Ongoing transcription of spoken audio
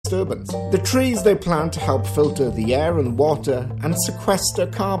disturbance. The trees they plant help filter the air and water and sequester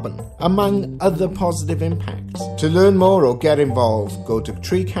carbon, among other positive impacts. To learn more or get involved, go to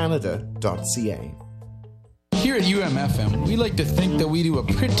treecanada.ca. Here at UMFM, we like to think that we do a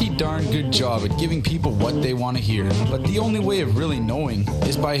pretty darn good job at giving people what they want to hear. But the only way of really knowing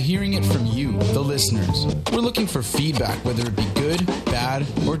is by hearing it from you, the listeners. We're looking for feedback, whether it be good, bad,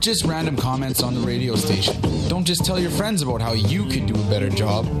 or just random comments on the radio station. Don't just tell your friends about how you could do a better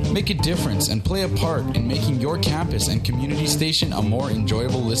job. Make a difference and play a part in making your campus and community station a more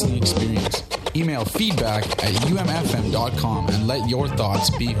enjoyable listening experience. Email feedback@umfm.com and let your thoughts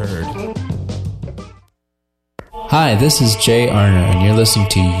be heard. Hi, this is Jay Arner, and you're listening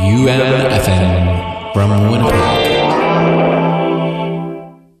to UMFM from Winnipeg.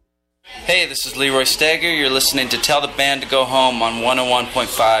 Hey, this is Leroy Steger. You're listening to Tell the Band to Go Home on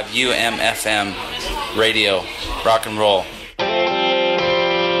 101.5 UMFM Radio. Rock and roll.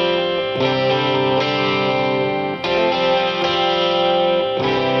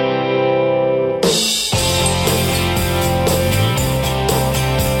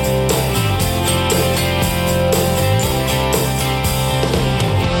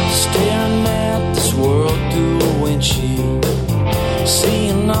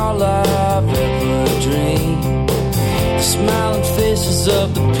 Seeing all I've ever dreamed, the smiling faces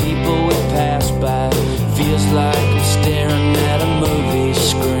of the people we pass by, feels like I'm staring at a movie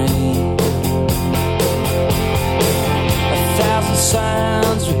screen. 1,000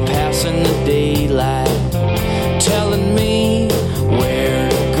 signs we pass in the daylight, telling me where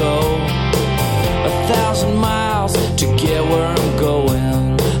to go. 1,000 miles to get where I'm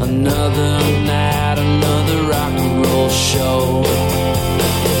going. Another night, another rock and roll show.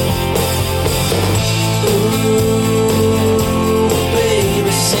 Ooh,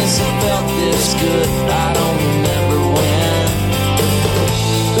 baby, since I felt this good, I don't remember when.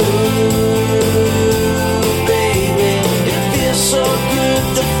 Ooh, baby, it feels so good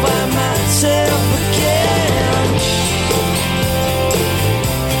to find myself again.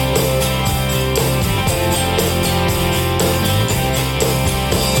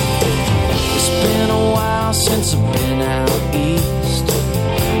 It's been a while since I've been out east.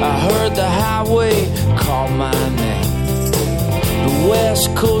 I heard the highway call my name. The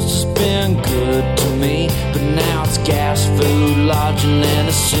West Coast has been good to me, but now it's gas, food, lodging, and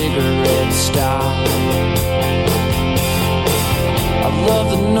a cigarette stop. I love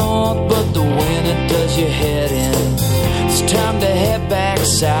the North, but the winter does your head in. It's time to head back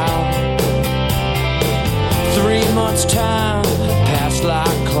south. 3 months' time passed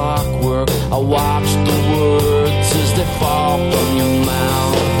like clockwork. I watch the words as they fall from your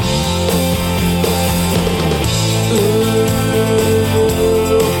mouth.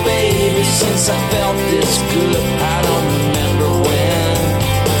 Ooh, baby, since I felt this good, I don't remember when.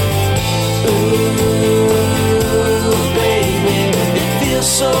 Ooh, baby, it feels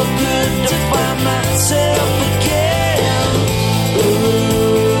so good to find myself again.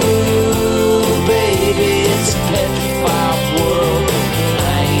 Ooh, baby, it's a petrified world,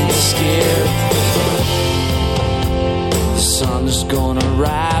 I ain't scared. The sun is gonna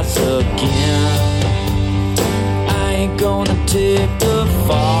rise again. Ain't gonna take the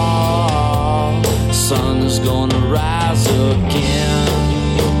fall. Sun is gonna rise again.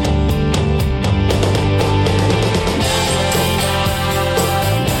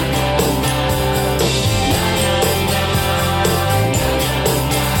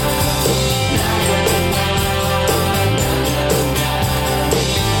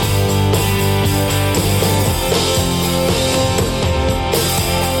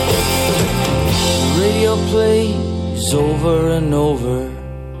 Radio plays over and over.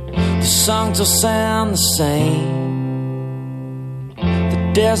 The songs will sound the same. The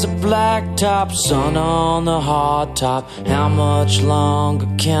desert blacktop, sun on the hard top. How much longer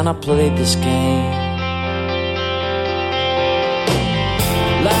can I play this game?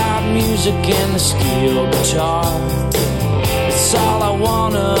 Loud music and the steel guitar, it's all I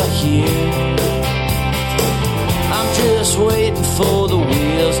wanna hear. I'm just waiting for the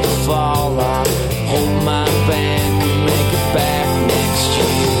wheels to fall off. Hold my bank and make it back next year.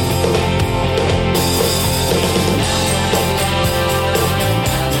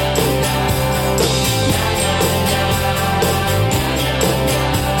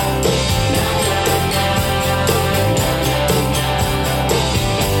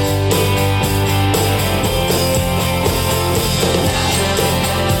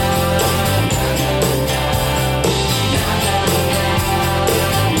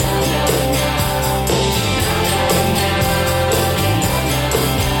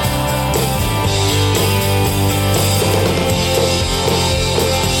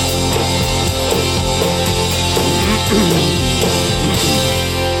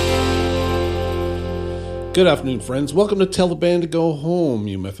 Good afternoon, friends. Welcome to Tell the Band to Go Home,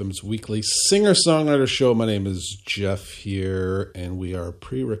 UMFM's weekly singer-songwriter show. My name is Jeff here, and we are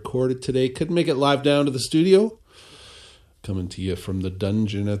pre-recorded today. Couldn't make it live down to the studio. Coming to you from the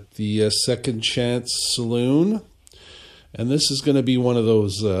dungeon at the Second Chance Saloon. And this is going to be one of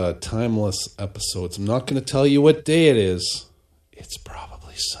those timeless episodes. I'm not going to tell you what day it is. It's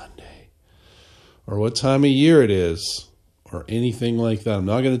probably Sunday. Or what time of year it is. Or anything like that. I'm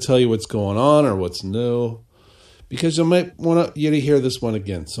not going to tell you what's going on or what's new, because you might want you to hear this one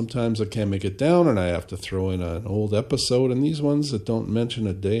again. Sometimes I can't make it down and I have to throw in an old episode, and these ones that don't mention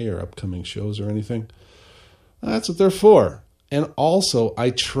a day or upcoming shows or anything, that's what they're for. And also,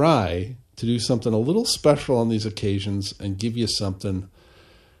 I try to do something a little special on these occasions and give you something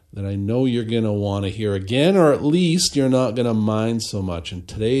that I know you're going to want to hear again, or at least you're not going to mind so much. And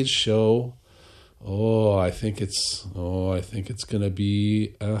today's show, I think it's going to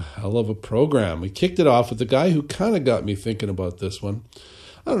be a hell of a program. We kicked it off with the guy who kind of got me thinking about this one.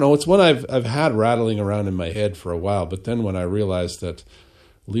 I don't know, it's one I've had rattling around in my head for a while, but then when I realized that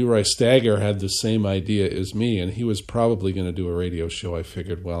Leroy Stagger had the same idea as me, and he was probably going to do a radio show, I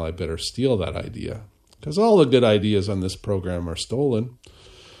figured, well, I better steal that idea. Because all the good ideas on this program are stolen,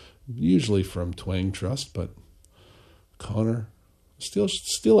 usually from Twang Trust, but Connor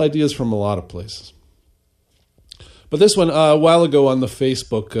steal ideas from a lot of places. But this one, a while ago on the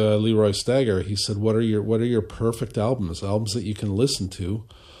Facebook, Leroy Stagger, he said, what are your perfect albums that you can listen to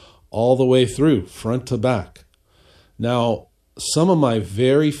all the way through, front to back? Now, some of my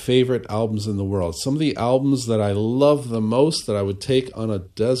very favorite albums in the world, some of the albums that I love the most, that I would take on a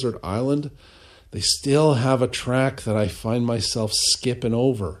desert island, they still have a track that I find myself skipping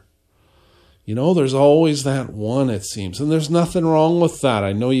over. You know, there's always that one, it seems. And there's nothing wrong with that.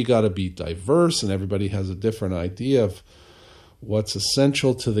 I know you got to be diverse, and everybody has a different idea of what's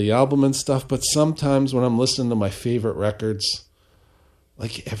essential to the album and stuff. But sometimes when I'm listening to my favorite records,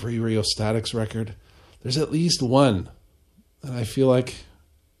 like every Rheostatics record, there's at least one that I feel like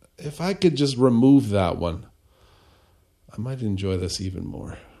if I could just remove that one, I might enjoy this even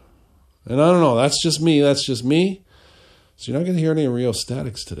more. And I don't know, that's just me. So you're not going to hear any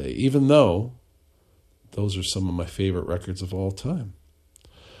Rheostatics today, even though those are some of my favorite records of all time.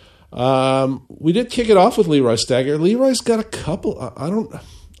 We did kick it off with Leroy Stagger. Leroy's got a couple.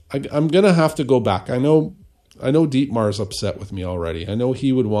 I'm going to have to go back. I know Dietmar's upset with me already. I know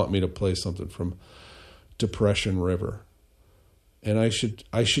he would want me to play something from Depression River, and I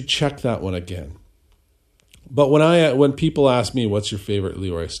should check that one again. But when people ask me what's your favorite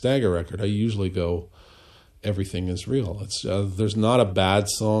Leroy Stagger record, I usually go, Everything Is Real. It's there's not a bad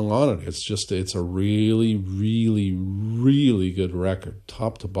song on it. It's a really, really, really good record,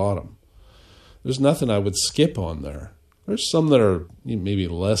 top to bottom. There's nothing I would skip on there. There's some that are maybe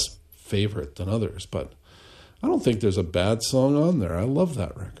less favorite than others, but I don't think there's a bad song on there. I love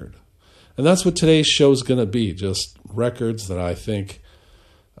that record. And that's what today's show is going to be, just records that I think,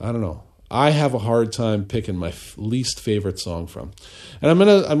 I don't know, I have a hard time picking my least favorite song from. And I'm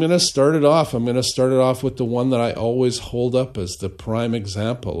gonna start it off. I'm gonna start it off with the one that I always hold up as the prime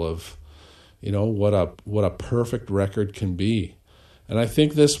example of, what a perfect record can be. And I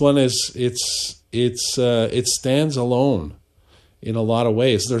think this one it stands alone in a lot of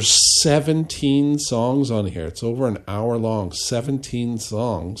ways. There's 17 songs on here. It's over an hour long, 17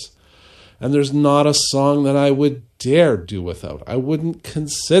 songs. And there's not a song that I would dare do without. I wouldn't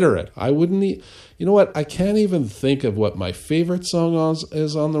consider it. You know what? I can't even think of what my favorite song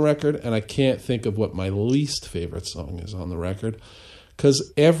is on the record, and I can't think of what my least favorite song is on the record,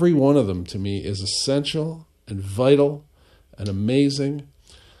 because every one of them to me is essential and vital and amazing.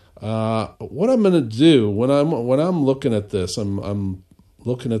 What I'm going to do when I'm looking at this, I'm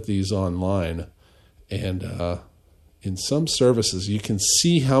looking at these online, and in some services, you can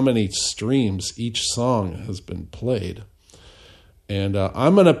see how many streams each song has been played. And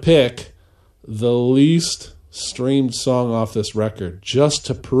I'm going to pick the least streamed song off this record just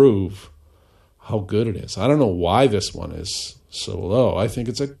to prove how good it is. I don't know why this one is so low. I think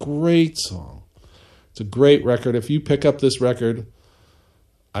it's a great song. It's a great record. If you pick up this record,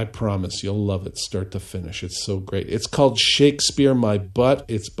 I promise you'll love it start to finish. It's so great. It's called Shakespeare My Butt.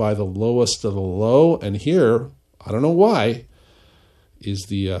 It's by the Lowest of the Low. And here, I don't know why, is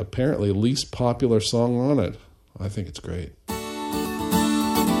the apparently least popular song on it. I think it's great.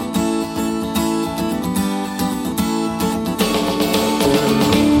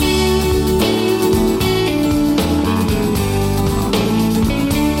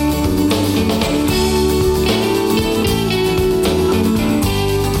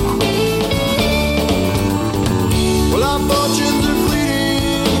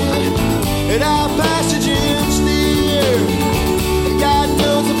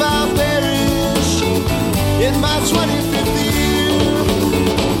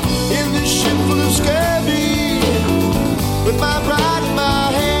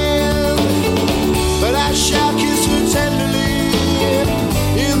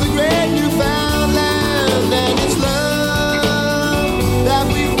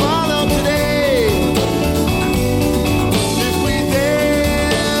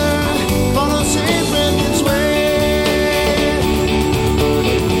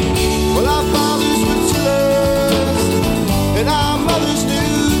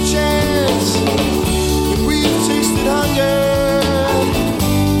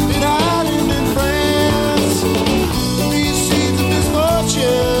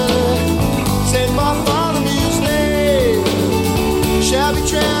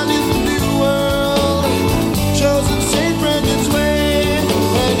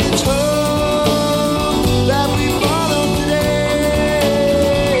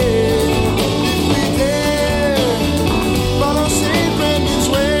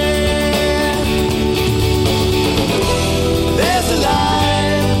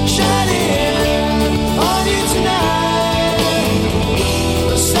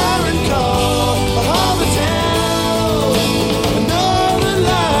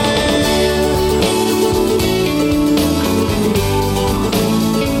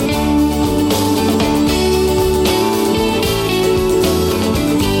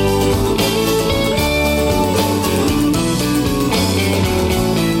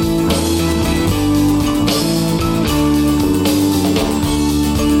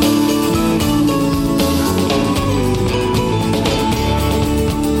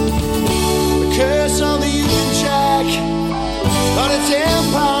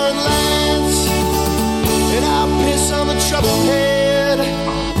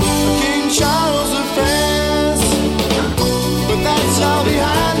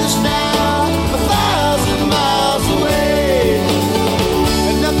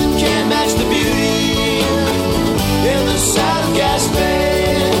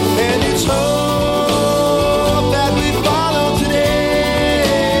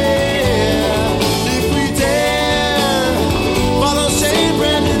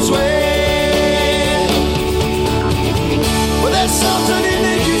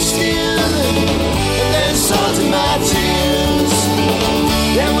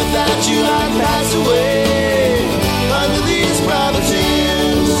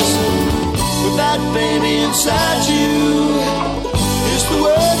 inside you is the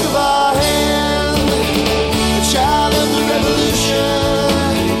work of our hand, a child of the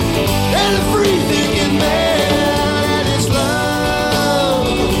revolution and a free-thinking man. It's love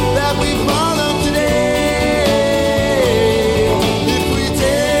that we follow today. If we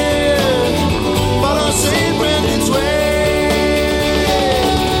dare follow St. Brendan's way.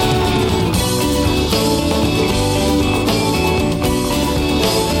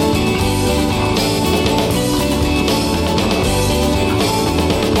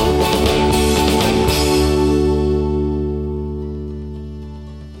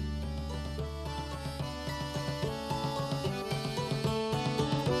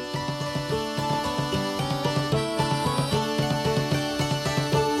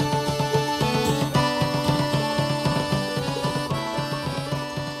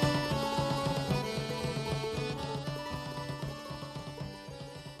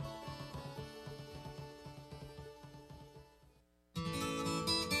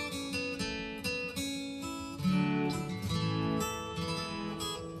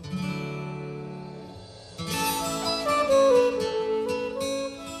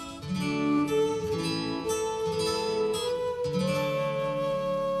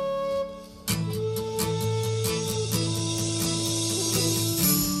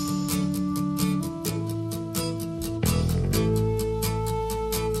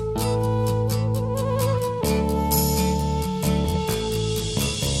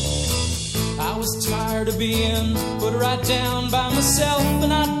 To being put right down by myself and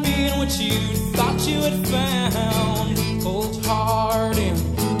not being what you thought you had found. Cold hard in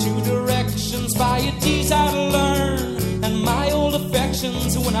two directions, by your deeds I'd learn, and my old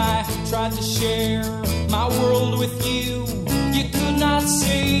affections. When I tried to share my world with you, you could not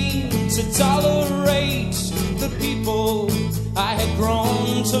seem to tolerate the people I had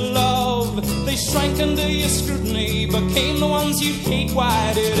grown to love. They shrank under your scrutiny, became the ones you hate.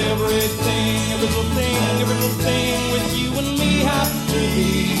 Why did everything, every little thing with you and me have to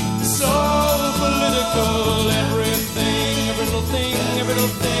be so political? Everything, every little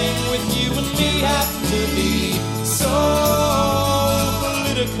thing with you and me have to be so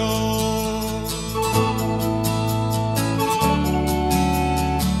political.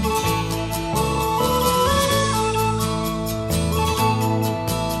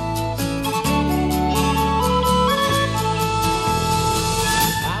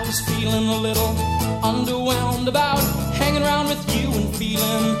 Underwhelmed about hanging around with you and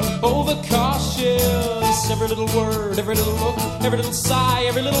feeling overcautious. Every little word, every little look, every little sigh,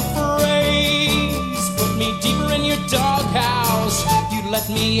 every little phrase put me deeper in your doghouse. You let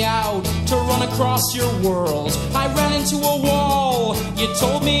me out to run across your world. I ran into a wall. You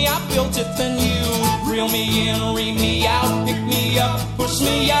told me I built it, then you reel me in, ream me out, pick me up, push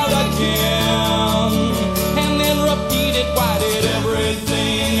me out again, and then repeat it. Why did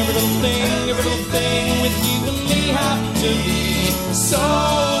everything, every little thing with you and me have to be so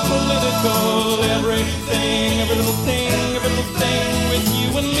political? Everything, every little thing with you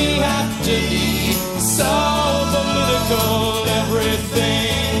and me have to be so political.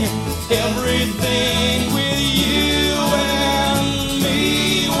 Everything with you and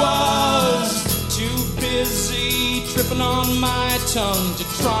me was too busy tripping on my tongue to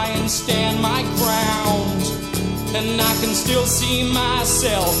try and stand my ground. And I can still see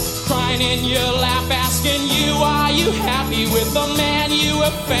myself crying in your lap, asking you, are you happy with the man you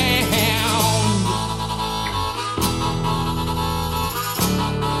have found?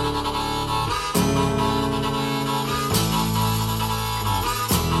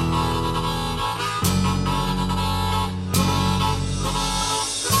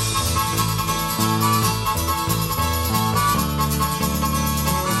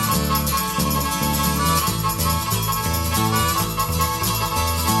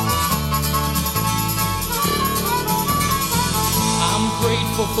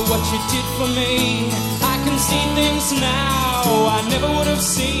 For what you did for me, I can see things now I never would have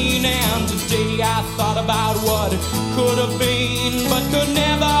seen. And today I thought about what could have been, but could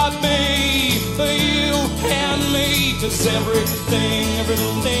never be for you and me. 'Cause everything, every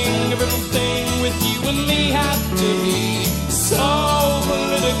little thing with you and me had to be so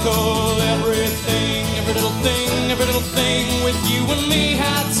political. Everything, every little thing with you and me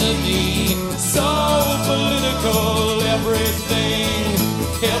had to be so political.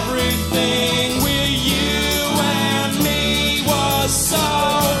 Everything with you and me was so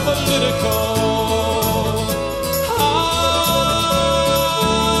political.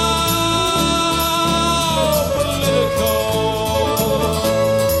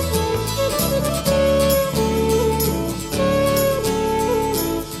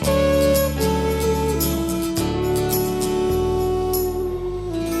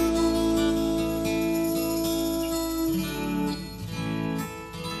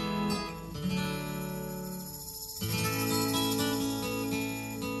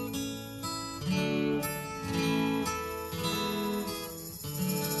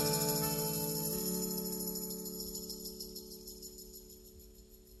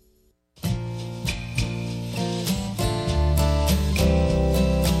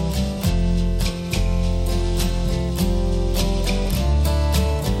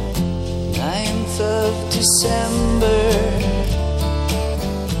 December,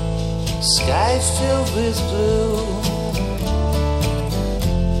 sky filled with blue.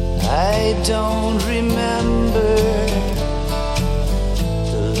 I don't remember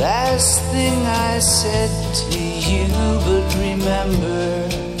the last thing I said to you, but remember,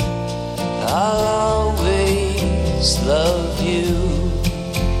 I'll always love you.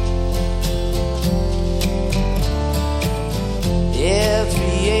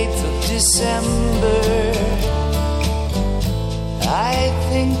 Every 8th of December, I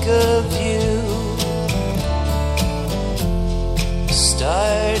think of you,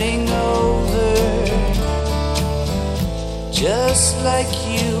 starting over, just like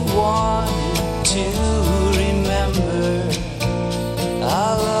you wanted to. Remember,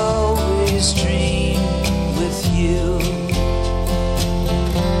 I'll always dream with you.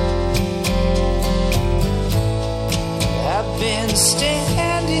 I've been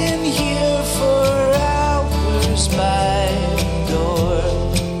standing here for hours by the door.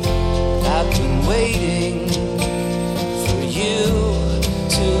 I've been waiting for you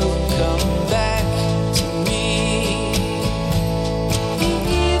to come back to me.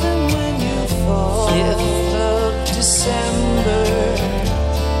 Even when you fall, 5th of December,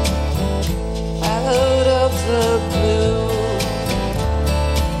 out of the blue,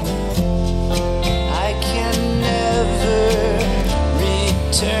 I can never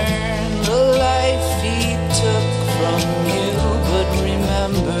return the life he took from you, but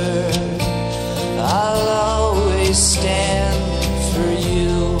remember, I'll always stand for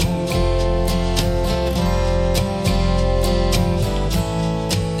you.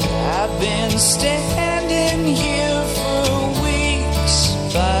 I've been standing here for weeks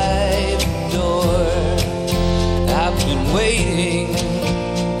by the door. I've been waiting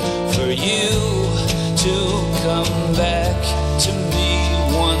for you to come back to me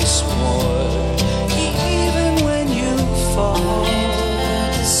once more. Even when you fall,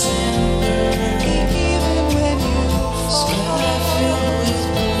 December, even when you fall, sky filled with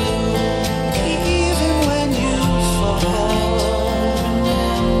blue. Even when you fall,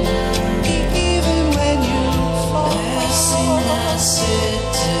 even when you fall, last thing I said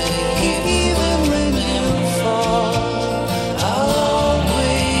to you. Even when you fall, I'll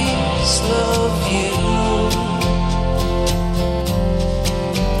always love you.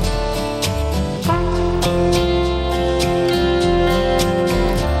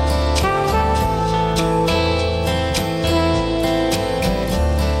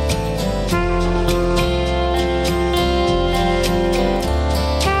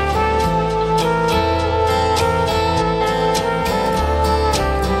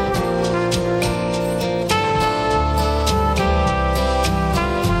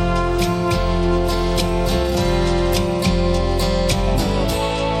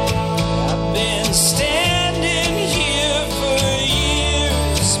 I've been standing here for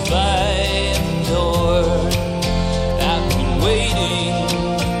years by the door. I've been waiting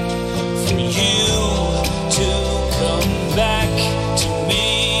for you to come back to me.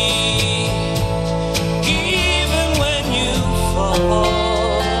 Even when you fall,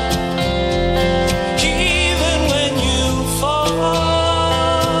 even when you fall,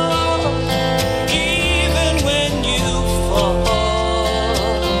 even when you fall.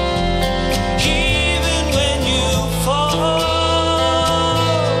 Even when you fall,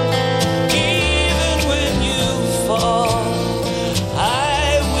 even when you fall,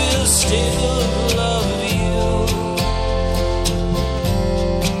 I will still love you.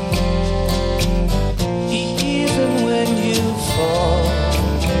 Even when you fall.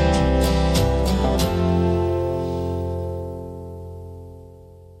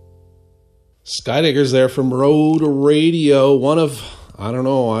 Skydiggers there from Road Radio. One of, I don't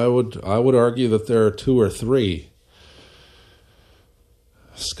know, I would argue that there are 2 or 3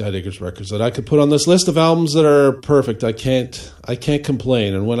 Skydiggers records that I could put on this list of albums that are perfect. I can't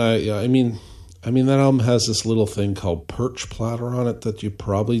complain. And when I mean that album has this little thing called Perch Platter on it that you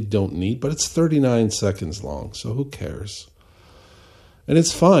probably don't need, but it's 39 seconds long, so who cares? And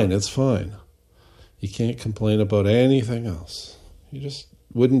it's fine. It's fine. You can't complain about anything else. You just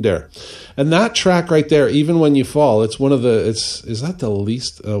wouldn't dare. And that track right there, Even When You Fall, it's one of the, is that the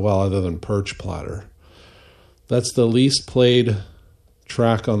least, well, other than Perch Platter, that's the least played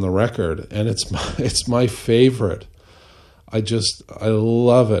track on the record, and it's my favorite. I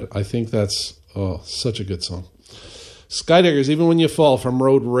love it. I think that's such a good song. Skydiggers, Even When You Fall from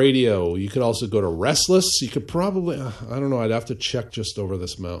Road Radio. You could also go to Restless. You could probably, I don't know, I'd have to check Just Over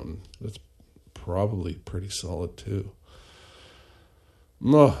This Mountain. That's probably pretty solid too.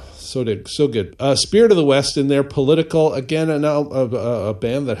 Oh, so good. Spirit of the West in there, Political. Again, a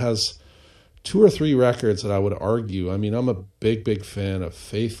band that has 2 or 3 records that I would argue. I mean, I'm a big fan of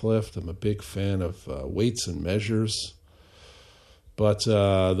Faithlift. I'm a big fan of Weights and Measures. But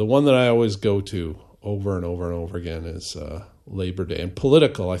the one that I always go to over and over and over again is Labor Day. And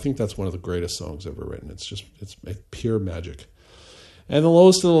Political, I think that's one of the greatest songs ever written. It's pure magic. And the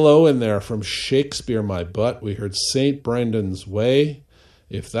lowest of the low in there from Shakespeare My Butt, we heard St. Brendan's Way.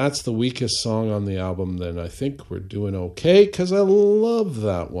 If that's the weakest song on the album, then I think we're doing okay, because I love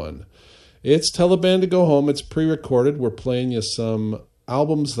that one. It's Tell the Band to Go Home. It's pre-recorded. We're playing you some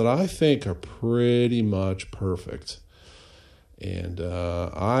albums that I think are pretty much perfect. And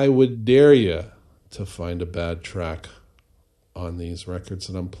I would dare you to find a bad track on these records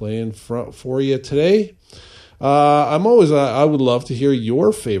that I'm playing for you today. I would love to hear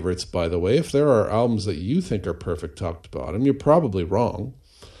your favorites, by the way. If there are albums that you think are perfect top to bottom, you're probably wrong.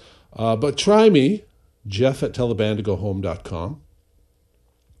 But try me, Jeff at tellthebandtogohome.com.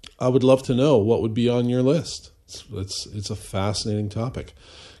 I would love to know what would be on your list. It's a fascinating topic.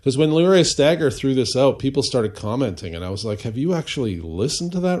 Because when Leroy Stagger threw this out, people started commenting, and I was like, have you actually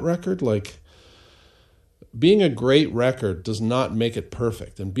listened to that record? Like, being a great record does not make it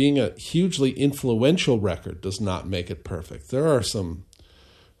perfect, and being a hugely influential record does not make it perfect. There are some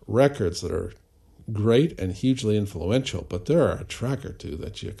records that are great and hugely influential, but there are a track or two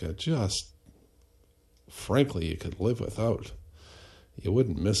that you could just, frankly, you could live without. You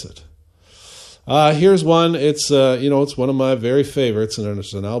wouldn't miss it. Here's one. It's one of my very favorites, and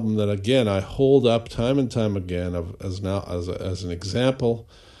it's an album that, again, I hold up time and time again as an example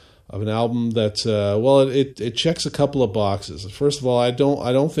of an album that it checks a couple of boxes. First of all, I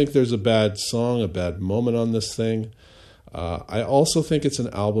don't think there's a bad song, a bad moment on this thing. I also think it's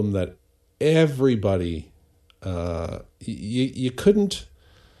an album that everybody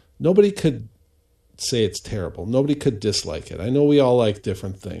nobody could say it's terrible. Nobody could dislike it. I know we all like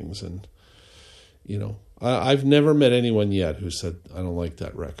different things, and I've never met anyone yet who said I don't like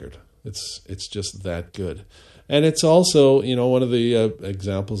that record. It's just that good. And it's also, one of the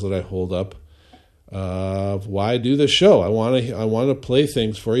examples that I hold up of why I do this show. I want to play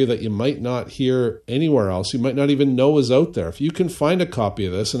things for you that you might not hear anywhere else. You might not even know is out there. If you can find a copy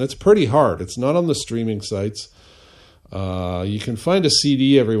of this, and it's pretty hard. It's not on the streaming sites. You can find a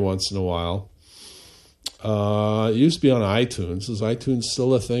CD every once in a while. It used to be on iTunes. Is iTunes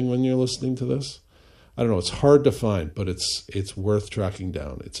still a thing when you're listening to this? I don't know. It's hard to find, but it's worth tracking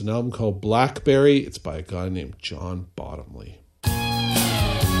down. It's an album called Blackberry. It's by a guy named John Bottomley.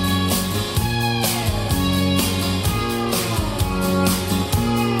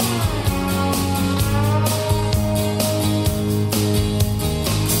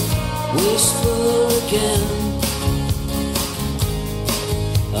 Whisper again,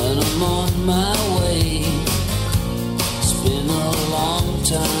 and I'm on my way. It's been a long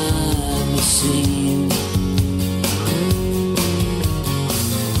time, it seems.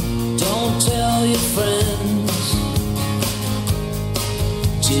 Don't tell your friends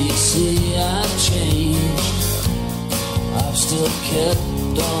till you see I've changed. I've still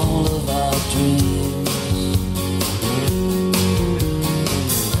kept all of our dreams.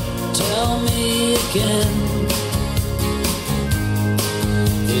 Tell me again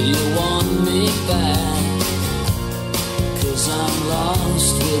that you want me back, 'cause I'm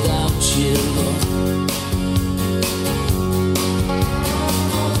lost without you.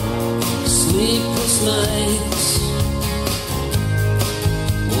 Sleepless nights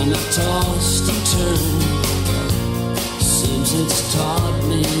when I tossed and turned, seems it's taught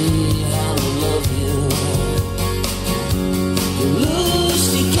me how to love you. You lose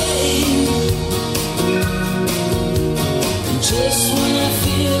the game, and just when I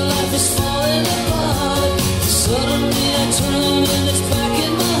feel life is falling apart, suddenly I turn and it's back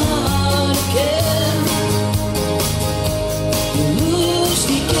in my heart again. You lose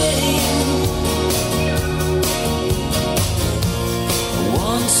the game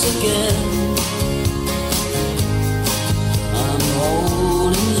once again. I'm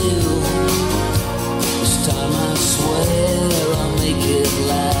holding you. This time I swear I'll make it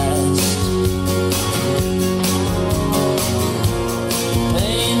last.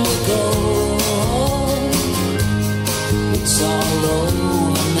 Pain will go, it's all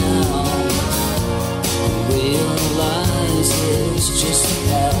over now. I realize it's just the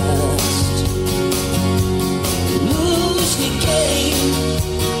past. You lose the game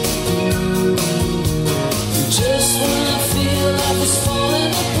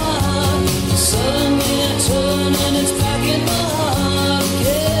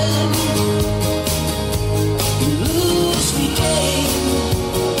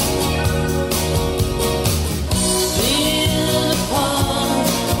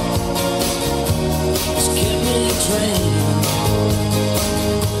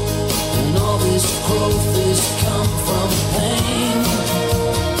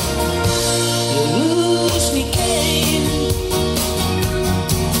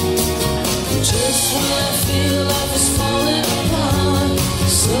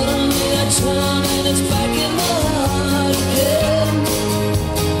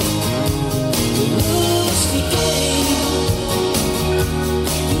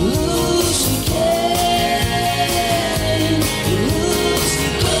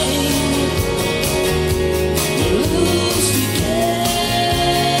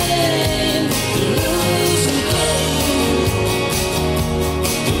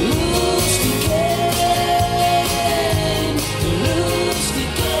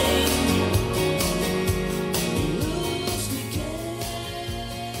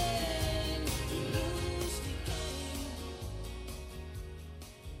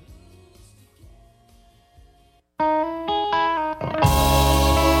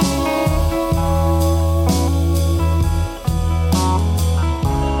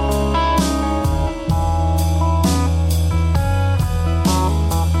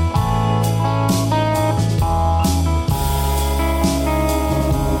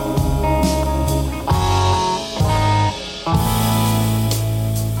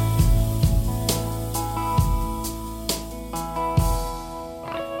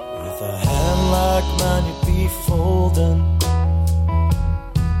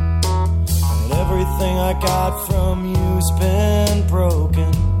I got from you's been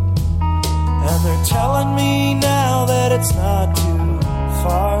broken. And they're telling me now that it's not too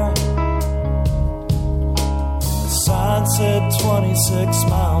far. The sign said 26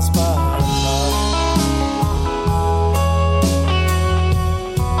 miles by hour.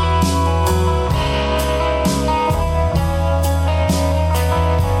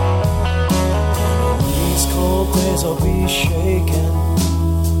 Days I'll be shaken,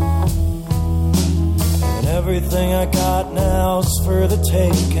 and everything I got now's for the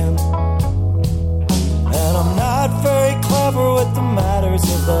taking. And I'm not very clever with the matters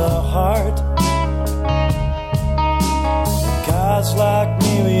of the heart. Guys like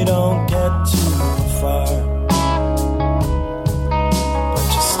me, we don't get too far. But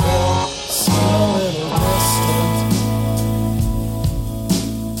you still seem a little distant.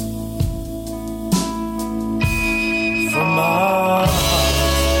 From my heart.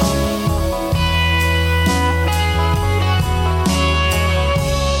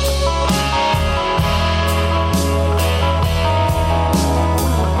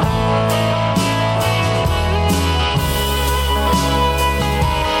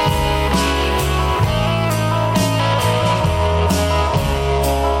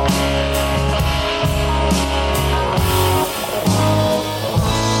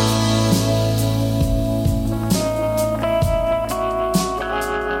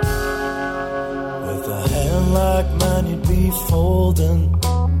 Folding,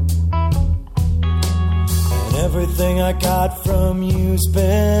 and everything I got from you's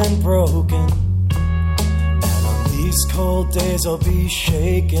been broken. And on these cold days I'll be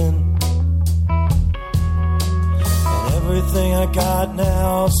shaken, and everything I got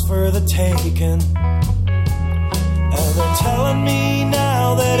now's for the taking. And they're telling me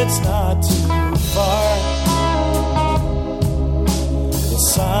now that it's not too far. The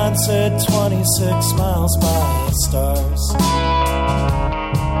sign said 26 miles by stars.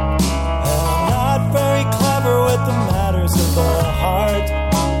 And I'm not very clever with the matters of the heart.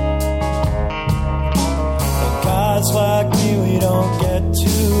 And guys like me, we don't get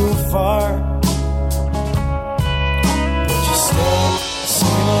too far. But you still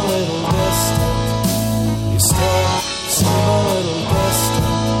seem a little distant. You still seem a little distant.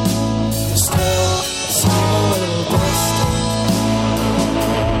 You still seem a little distant.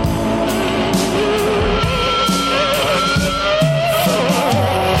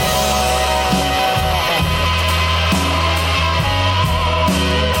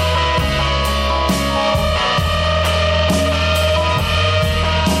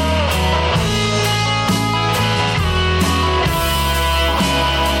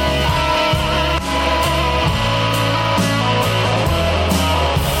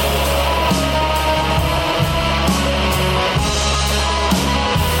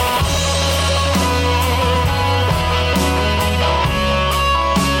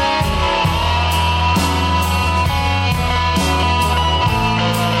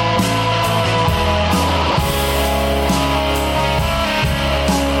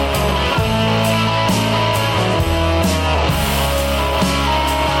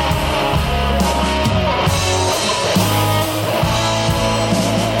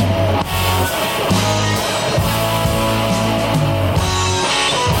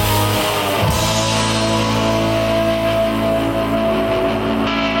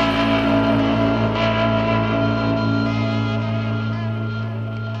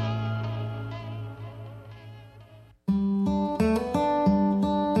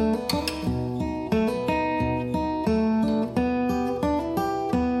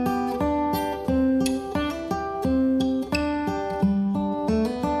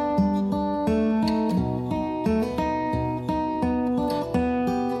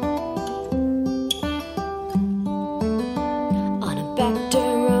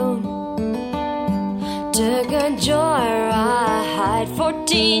 Took a joyride,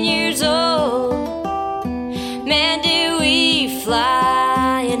 14 years old. Man, did we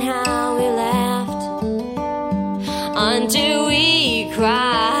fly and how we laughed until we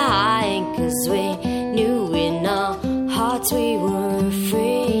cried, 'cause we knew in our hearts we were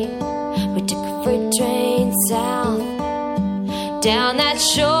free. We took a freight train south down that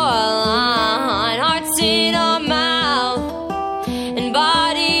shoreline, hearts in our mouth and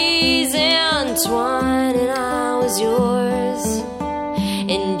bodies entwined, and I was yours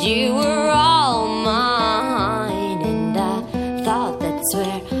and you were all mine, and I thought that's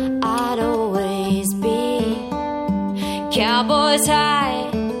where I'd always be. Cowboys high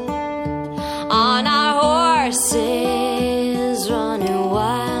on our horses, running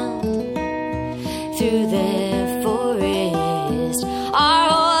wild through the forest, our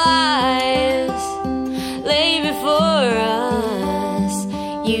whole lives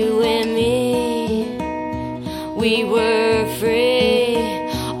you and me, we were free.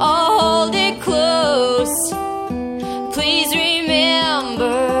 Oh, hold it close. Please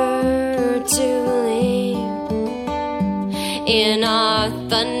remember to believe in our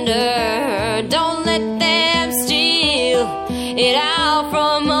thunder. Don't let them steal it out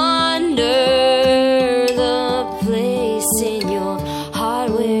from under the place in your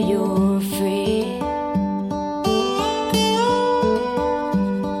heart where you're free.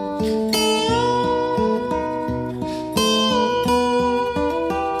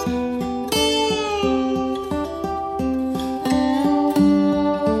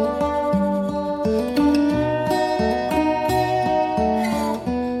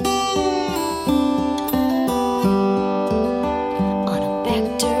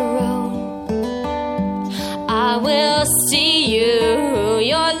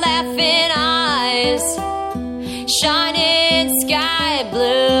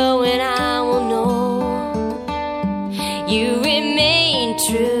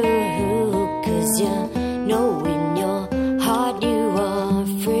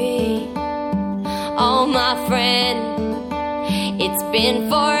 Been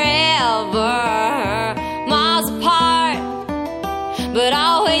forever, miles apart, but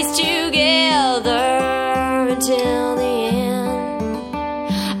always together until the end.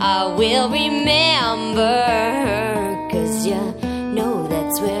 I will remember, 'cause you know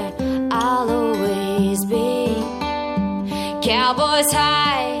that's where I'll always be. Cowboys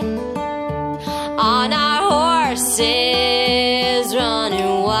high on our horses,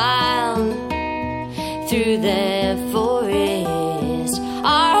 running wild through the forest.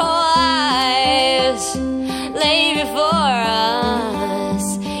 Our whole lives lay before us,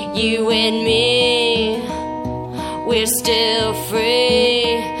 you and me, we're still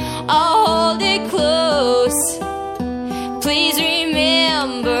free. Oh, hold it close. Please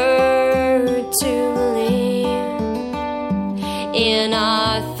remember to believe in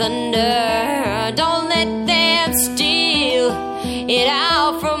our thunder. Don't let them steal it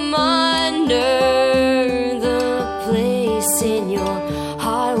out from under the place in your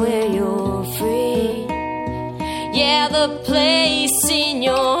heart where you're free. Yeah, the place in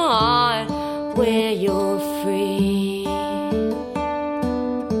your heart where you're free.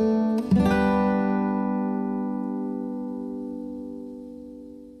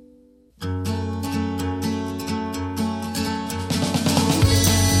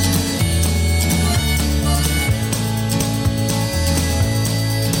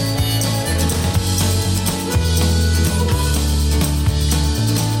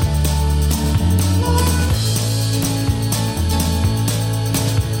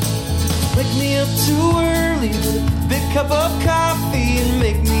 Too early with a big cup of coffee and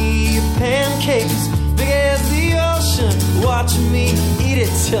make me pancakes big as the ocean, watching me eat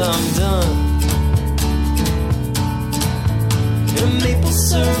it till I'm done. In a maple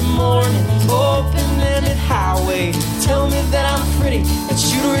syrup morning, open-ended highway, tell me that I'm pretty, that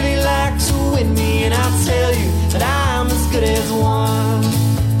you'd really like to win me, and I'll tell you that I'm as good as one.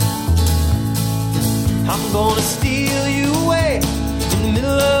 I'm gonna steal you away in the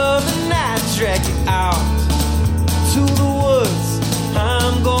middle of the night, drag you out to the woods.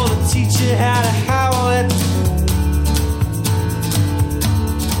 I'm gonna teach you how to howl at the moon.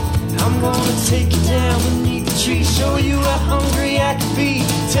 I'm gonna take you down beneath the tree, show you how hungry I can be,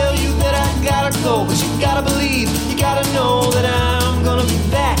 tell you that I gotta go, but you gotta believe, you gotta know that I'm gonna be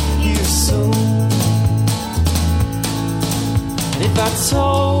back here soon. And if I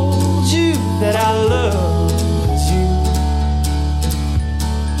told you that I loved you,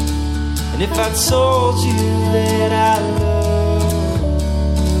 and if I told you that I loved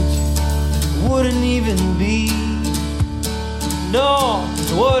you, wouldn't even be, no,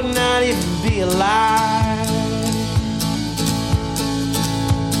 it would not even be a lie.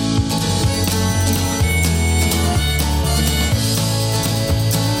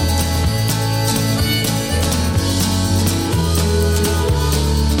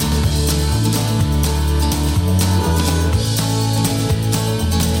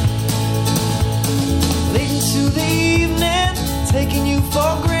 Taking you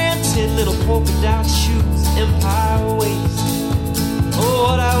for granted, little polka dot shoes, empire waist. Oh,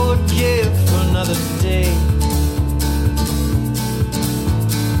 what I would give for another day.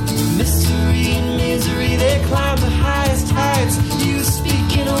 Mystery and misery, they climb the highest heights. You speak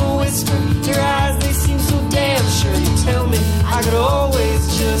in a whisper, your eyes, they seem so damn sure. You tell me I could always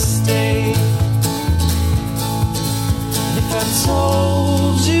just stay. If I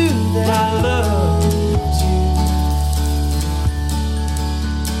told you that I loved you,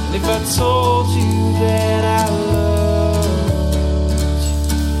 if I told you that I loved you,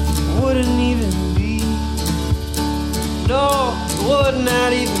 would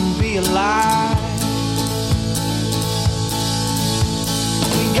not even be alive.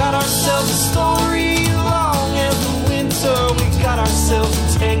 We got ourselves a story long as the winter. We got ourselves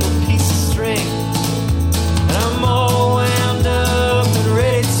a tangled piece of string, and I'm all wound up and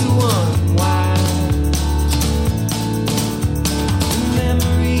ready to unwind.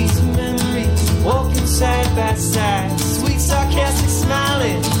 Memories, memories, walking side by side. Sweet sarcastic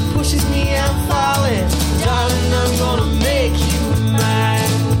smiling pushes me out falling. Darling, I'm gonna make you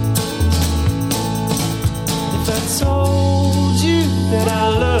mine. If I told you that I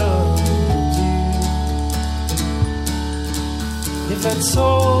loved you, if I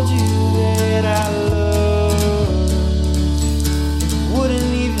told you that I loved you, it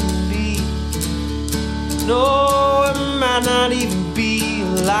wouldn't even be, no, it might not even be a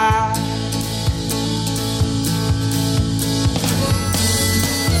lie.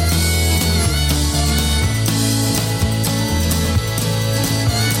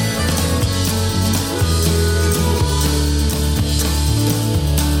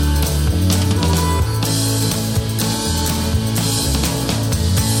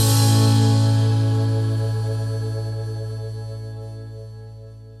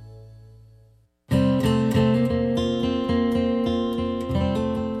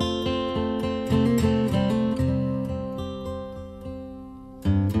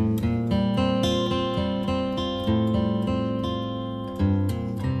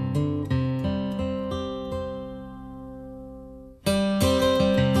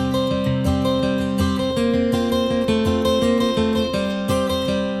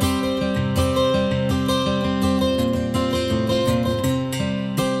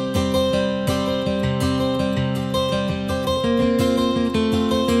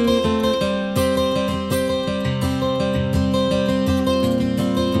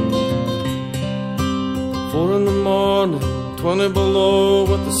 Below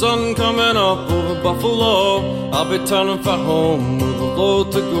with the sun coming up over Buffalo, I'll be turning for home with a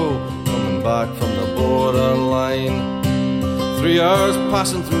load to go, coming back from the borderline. 3 hours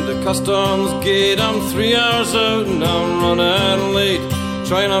passing through the customs gate, I'm 3 hours out and I'm running late,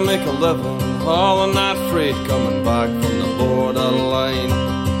 trying to make a living hauling that freight, coming back from the borderline.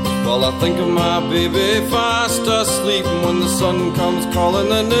 Well, I think of my baby fast asleep, and when the sun comes calling,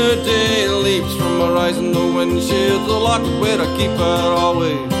 the new day leaps from horizon, the windshield, the locked way to keep her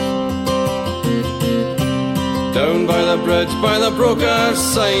always. Down by the bridge, by the broker's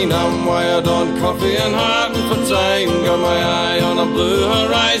sign, I'm wired on coffee and hearting for time, got my eye on a blue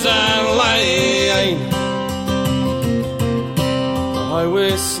horizon line. The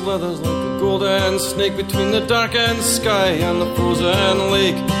highway slithers like a golden snake between the darkened sky and the frozen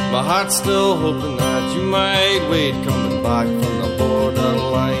lake. My heart's still hoping that you might wait, coming back from the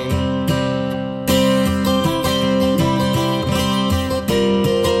borderline.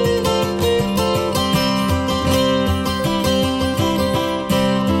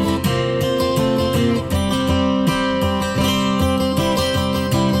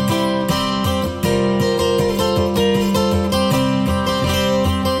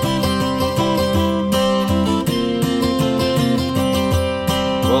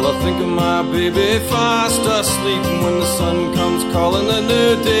 Baby fast asleep, and when the sun comes calling, the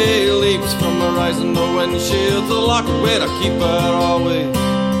new day leaps from horizon, the windshield, the locked way to keep her always.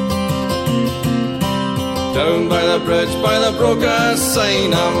 Down by the bridge, by the broker's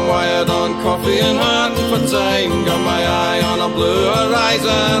sign, I'm wired on coffee and hunting for time, got my eye on a blue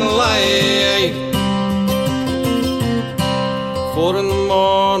horizon light. 4 in the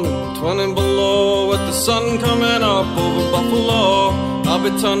morning, 20 below, with the sun coming up over Buffalo, I'll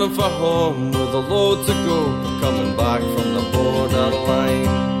be turning for home with a load to go, coming back from the borderline.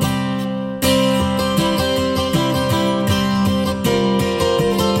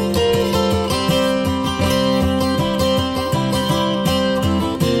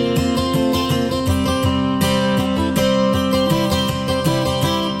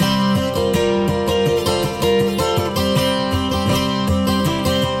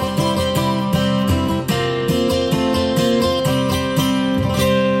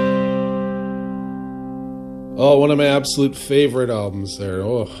 Oh, one of my absolute favorite albums there.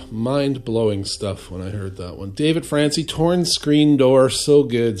 Oh, mind-blowing stuff when I heard that one. David Francie, Torn Screen Door. So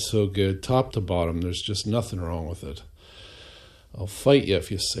good, so good. Top to bottom. There's just nothing wrong with it. I'll fight you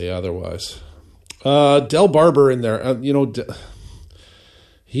if you say otherwise. Del Barber in there.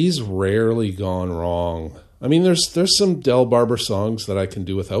 He's rarely gone wrong. I mean, there's some Del Barber songs that I can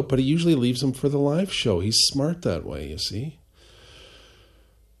do without, but he usually leaves them for the live show. He's smart that way, you see.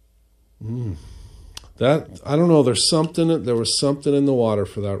 That, I don't know. There was something in the water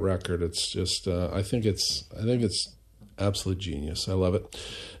for that record. It's just, I think it's Absolute genius. I love it.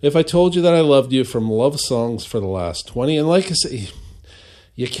 If I Told You That I Loved You from Love Songs for the Last 20. And like I say,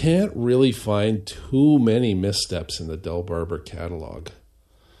 you can't really find too many missteps in the Del Barber catalog.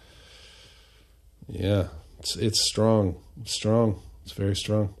 Yeah, it's strong. It's strong. It's very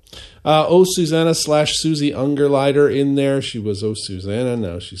strong. Oh, Susanna / Susie Ungerleider in there. She was Oh, Susanna.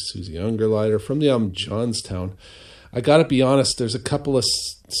 Now she's Susie Ungerleider from the album Johnstown. I got to be honest, there's a couple of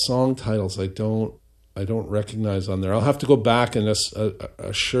song titles I don't recognize on there. I'll have to go back and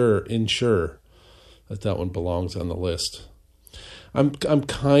ensure that one belongs on the list. I'm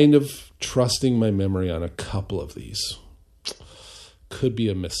kind of trusting my memory on a couple of these. Could be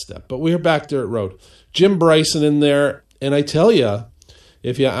a misstep, but we're back Dirt Road. Jim Bryson in there, and I tell you,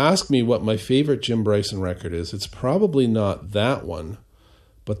 if you ask me what my favorite Jim Bryson record is, it's probably not that one,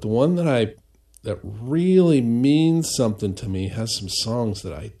 but the one that really means something to me has some songs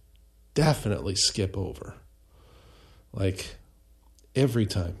that I definitely skip over, like every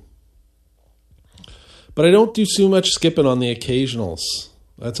time. But I don't do too much skipping on the occasionals.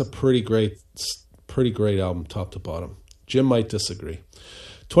 That's a pretty great album, top to bottom. Jim might disagree.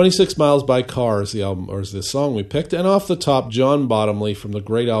 26 Miles by Car is the album, or is the song we picked. And off the top, John Bottomley from the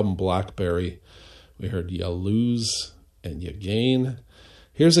great album Blackberry. We heard Ya Lose and Ya Gain.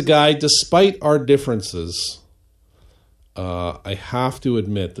 Here's a guy, despite our differences, I have to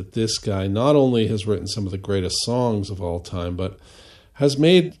admit that this guy not only has written some of the greatest songs of all time, but has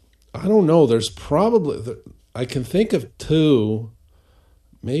made, I don't know, there's probably, I can think of 2,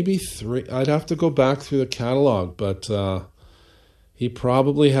 maybe 3. I'd have to go back through the catalog, but he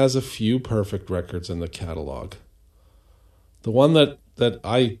probably has a few perfect records in the catalog. The one that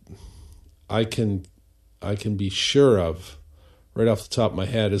I can be sure of right off the top of my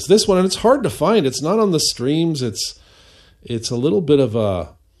head is this one, and it's hard to find. It's not on the streams. It's a little bit of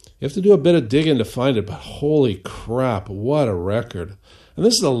a, you have to do a bit of digging to find it, but holy crap, what a record. And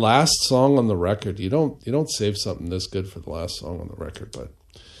this is the last song on the record. You don't save something this good for the last song on the record, but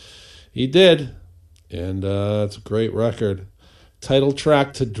he did, and it's a great record. Title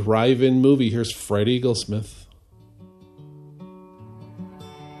track to Drive-In Movie. Here's Fred Eaglesmith.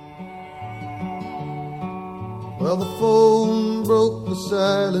 Well, the phone broke the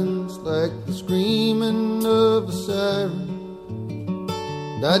silence like the screaming of a siren,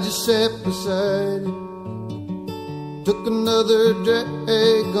 and I just sat beside it, took another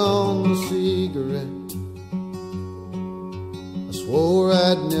drag on the cigarette. I swore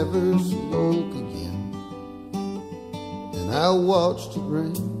I'd never smoke again, and I watched it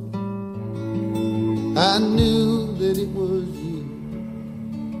rain. I knew that it was you,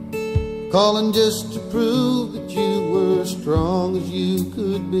 calling just to prove that you were strong as you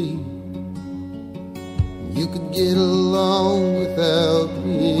could be. You could get along without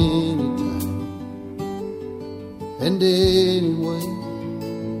me anytime. And anyway,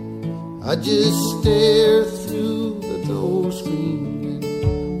 I just stare through the door screen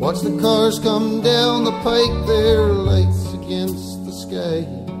and watch the cars come down the pike, their lights against the sky,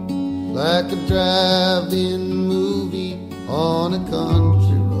 like a drive-in movie on a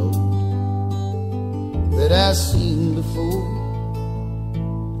country road that I've seen before,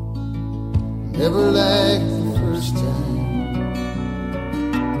 never like the first time.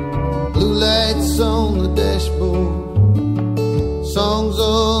 Blue lights on the dashboard, songs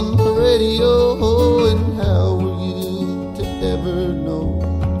on the radio, and how were you to ever know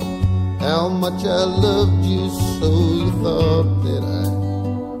how much I loved you, so you thought that I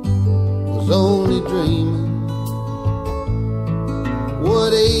was only dreaming.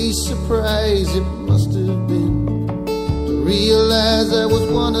 What a surprise it must have been to realize I was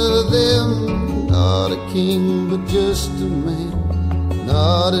one of them, not a king but just a man,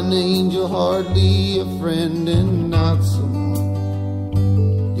 not an angel, hardly a friend, and not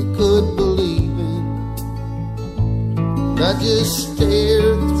someone you could believe in. And I just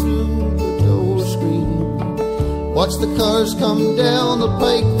stared through the door screen, watch the cars come down the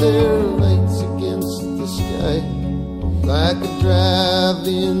pike, their lights against the sky, like a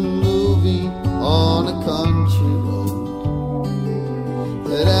drive-in movie on a country road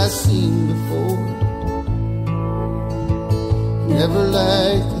that I've seen before, never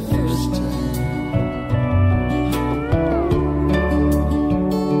like the first time.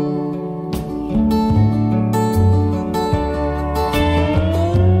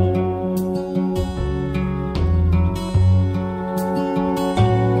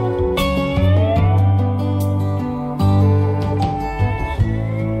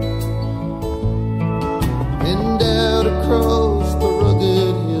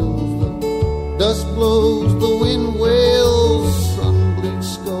 Dust blows, the wind wails, sun bleached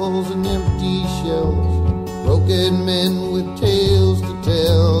skulls and empty shells, broken men with tales to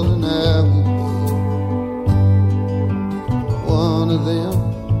tell, and I will be one of them.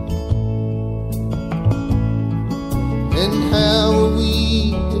 And how are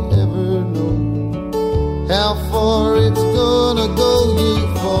we to ever know how far it's gonna go? You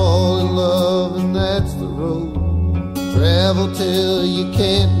fall in love and that's the road. Travel till you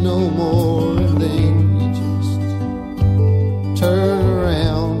can't no more, and then you just turn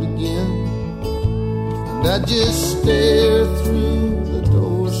around again. And I just stare through the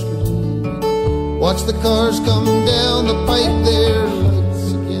door screen, watch the cars come down the pipe, their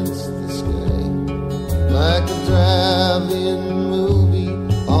lights against the sky, like a drive-in movie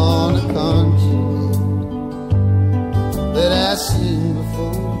on a country road that I've seen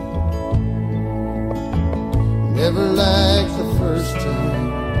before. Never like the first time.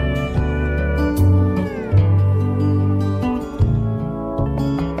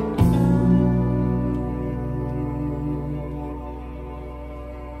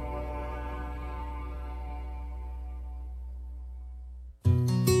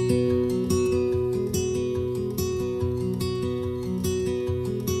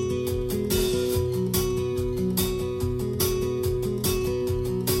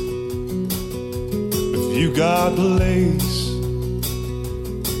 You got lace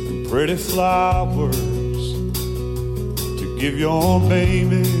and pretty flowers to give your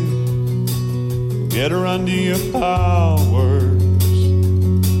baby, get her under your powers.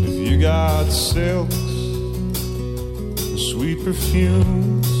 If you got silks and sweet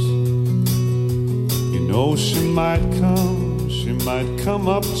perfumes, you know she might come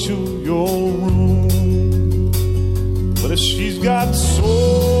up to your room. But if she's got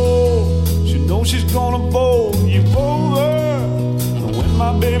soul, know she's gonna bowl you over. And when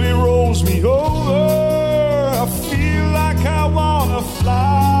my baby rolls me over, I feel like I wanna fly,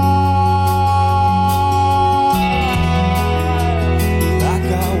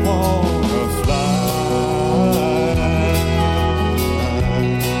 like I wanna fly.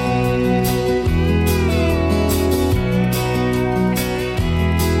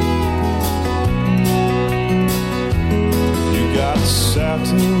 You got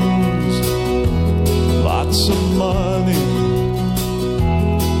satins, lots of money,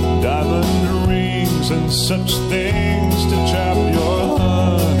 diamond rings and such things to trap your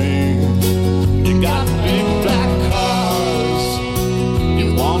honey. You got big black cars, you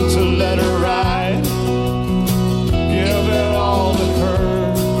want to let her ride, give it all to her,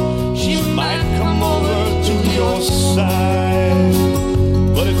 she might come over to your side.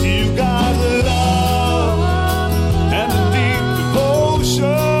 But if you got love and a deep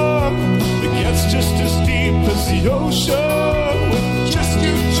devotion, it's just as deep as the ocean, with just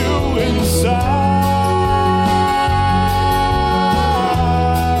you two inside,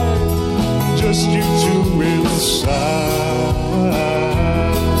 just you two inside.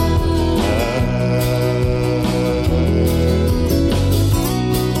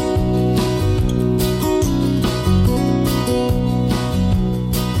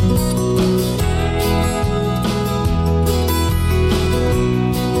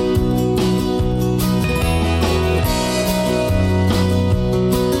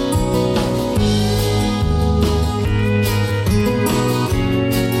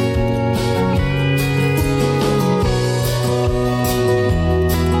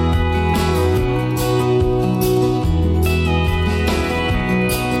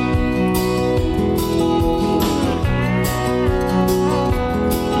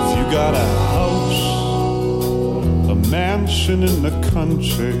 In the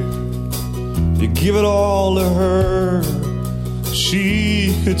country, you give it all to her,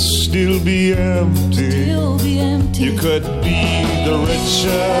 she could still be empty. You could be the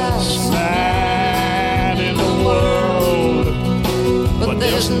richest man in the world, but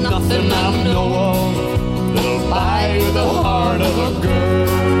there's nothing I know of that'll buy you the heart of a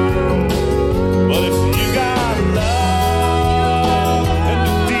girl. But if you got love and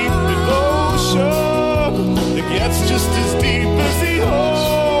a deep devotion that gets just as deep as the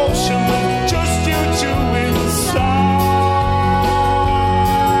ocean, with just you two inside,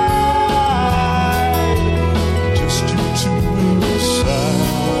 just you two inside,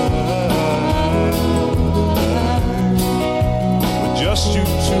 with just you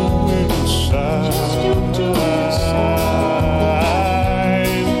two inside.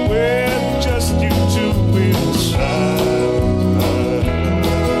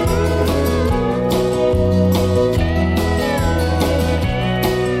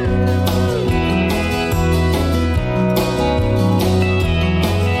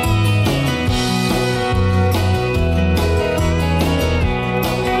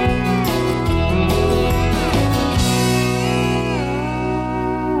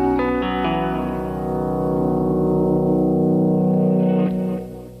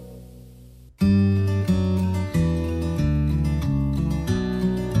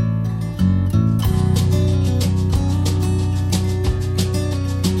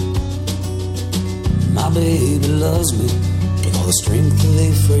 loves me with all the strength of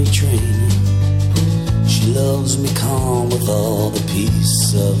a freight train. She loves me calm with all the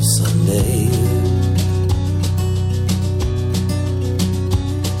peace of Sunday.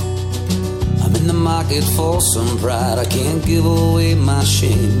 I'm in the market for some pride. I can't give away my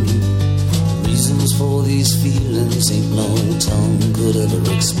shame. Reasons for these feelings ain't no tongue could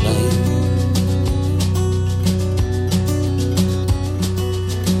ever explain.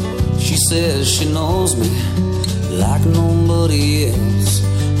 She says she knows me like nobody else.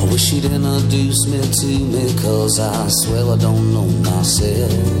 I wish she'd introduce me to me, 'cause I swear I don't know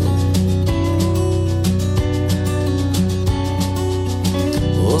myself.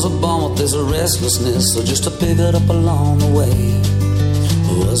 Was I born with this restlessness, or just to pick it up along the way?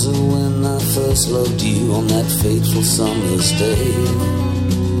 Or was it when I first loved you on that fateful summer's day?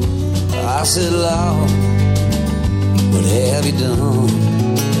 I said, Lord, what have you done?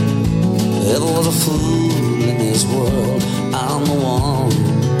 If ever was a fool in this world, I'm the one.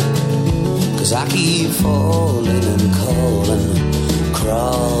 'Cause I keep falling and calling,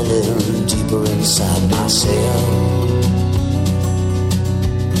 crawling deeper inside myself.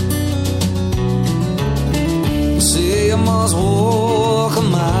 Say I must walk a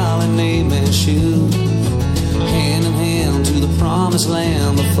mile in Naaman's shoes, hand in hand to the promised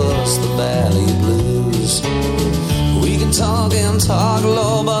land, but first the valley blues. We can talk and talk,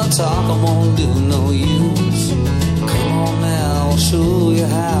 Lord, but talk won't do no use. Come on now, I'll show you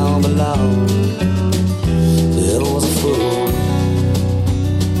how, but Lord, there was a fool.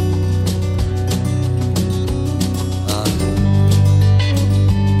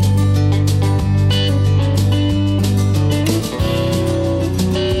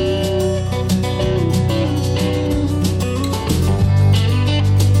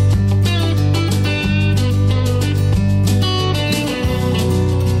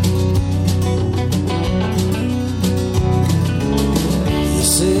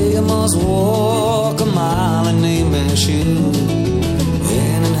 Walk a mile in Naaman's shoes,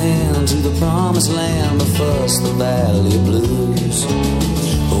 hand in hand to the promised land, but first the valley blues.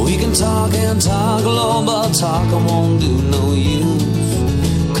 We can talk and talk, Lord, but talk won't do no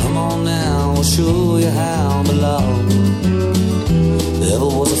use. Come on now, I'll show you how, but Lord, ever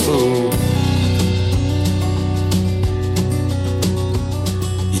was a fool.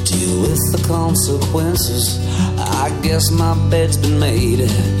 You deal with the consequences. I guess my bed's been made.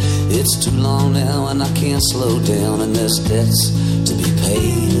 It's too long now and I can't slow down, and there's debts to be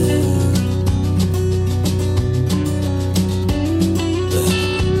paid.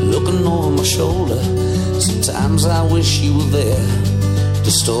 Looking over my shoulder, sometimes I wish you were there.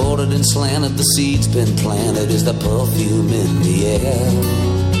 Distorted and slanted, the seed's been planted, is the perfume in the air.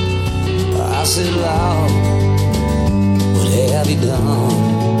 I said, Lord, what have you done?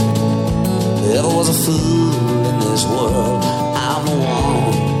 There was a fool in this world, I'm the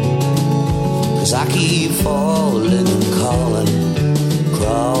one. 'Cause I keep falling and calling,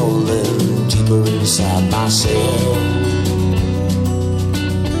 crawling deeper inside myself.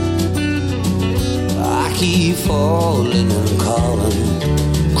 I keep falling and calling,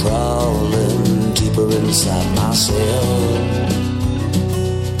 crawling deeper inside myself.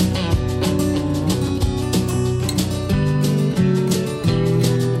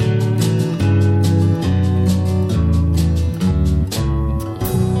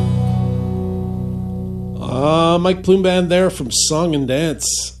 Mike Plume Band there from Song and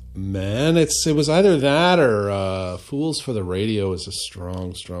Dance. Man, it was either that or Fools for the Radio is a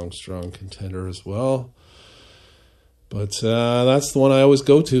strong contender as well. But that's the one I always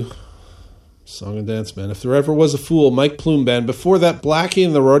go to. Song and Dance, man. If there ever was a fool, Mike Plume Band. Before that, Blackie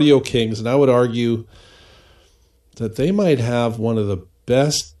and the Rodeo Kings, and I would argue that they might have one of the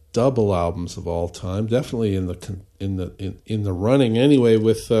best double albums of all time. Definitely in the running anyway,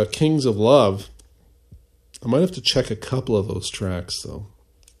 with Kings of Love. I might have to check a couple of those tracks, though.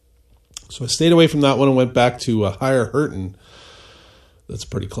 So I stayed away from that one and went back to Higher Hurtin'. That's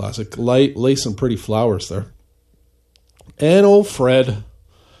pretty classic. Lay some pretty flowers there. And old Fred,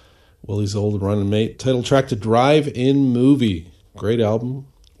 Willie's old running mate. Title track to Drive-In Movie. Great album.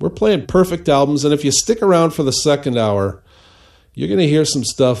 We're playing perfect albums, and if you stick around for the second hour, you're going to hear some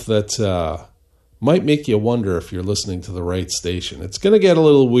stuff that might make you wonder if you're listening to the right station. It's going to get a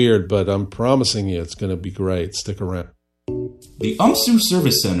little weird, but I'm promising you it's going to be great. Stick around. The UMSU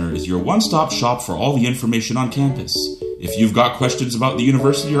Service Center is your one-stop shop for all the information on campus. If you've got questions about the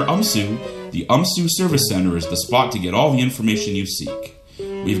university or UMSU, the UMSU Service Center is the spot to get all the information you seek.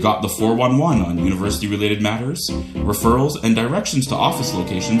 We've got the 411 on university-related matters, referrals, and directions to office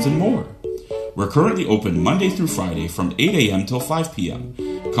locations and more. We're currently open Monday through Friday from 8 a.m. till 5 p.m.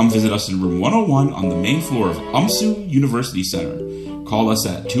 Come visit us in room 101 on the main floor of UMSU University Center. Call us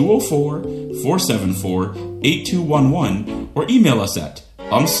at 204-474-8211 or email us at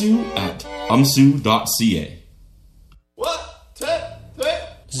umsu@umsu.ca.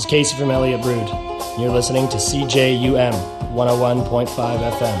 This is Casey from Elliott Brood. You're listening to CJUM 101.5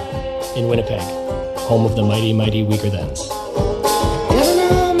 FM in Winnipeg, home of the mighty, mighty Weakerthans.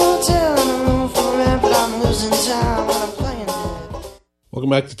 Welcome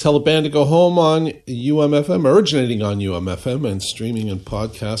back to Tell a Band to Go Home on UMFM, originating on UMFM and streaming and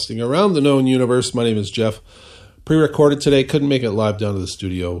podcasting around the known universe. My name is Jeff. Pre-recorded today, couldn't make it live down to the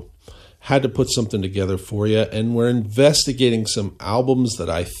studio. Had to put something together for you, and we're investigating some albums that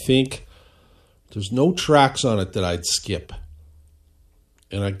I think there's no tracks on it that I'd skip.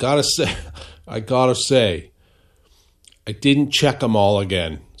 And I gotta say, I didn't check them all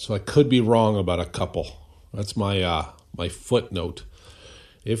again, so I could be wrong about a couple. That's my my footnote.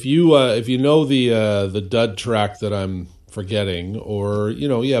 If you know the dud track that I'm forgetting, or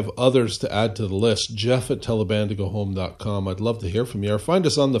you have others to add to the list, Jeff at tellabandtogohome.com. I'd love to hear from you, or find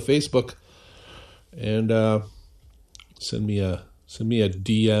us on the Facebook and send me a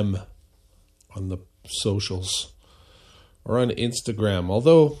DM on the socials or on Instagram.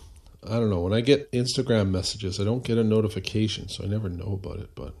 Although I don't know, when I get Instagram messages, I don't get a notification, so I never know about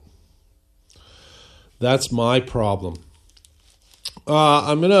it. But that's my problem.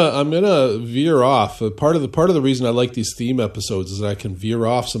 I'm gonna veer off. Part of the reason I like these theme episodes is that I can veer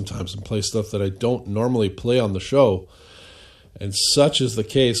off sometimes and play stuff that I don't normally play on the show. And such is the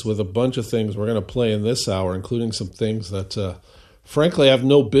case with a bunch of things we're going to play in this hour, including some things that, frankly, I have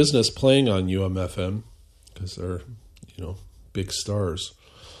no business playing on UMFM because they're, big stars.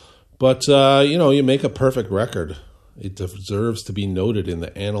 But, you make a perfect record. It deserves to be noted in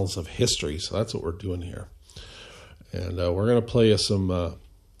the annals of history. So that's what we're doing here. And we're going to play you some,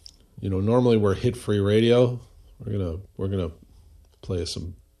 normally we're hit-free radio. We're gonna play you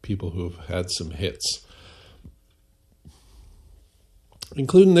some people who've had some hits,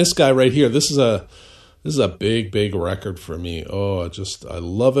 including this guy right here. This is a big record for me. Oh, I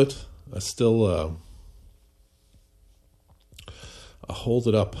love it. I still I hold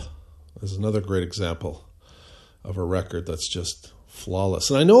it up as another great example of a record that's just flawless.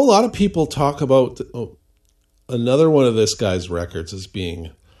 And I know a lot of people talk about another one of this guy's records as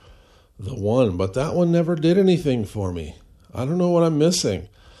being the one, but that one never did anything for me. I don't know what I'm missing.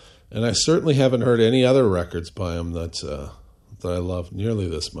 And I certainly haven't heard any other records by him that I love nearly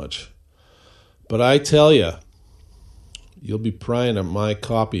this much. But I tell you, you'll be prying at my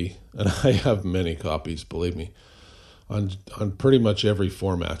copy, and I have many copies, believe me, on pretty much every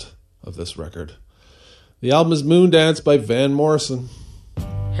format of this record. The album is Moondance by Van Morrison.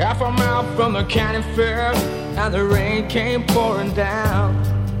 Half a mile from the county fair, and the rain came pouring down.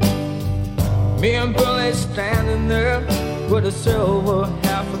 Me and Billy standing there with a silver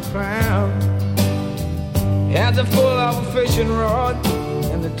 £50. Hands are full of a fishing rod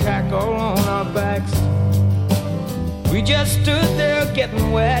and the tackle on our backs. We just stood there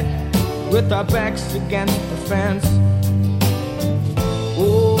getting wet with our backs against the fence.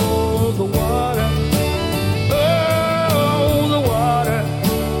 Oh, the water. Oh, the water.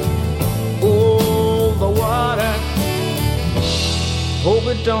 Oh, the water. Hope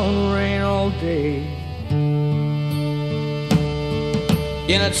it don't rain all day.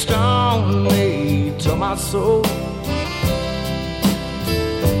 And it stung me to my soul.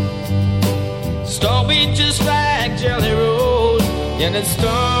 Stung me just like Jelly Roll. And it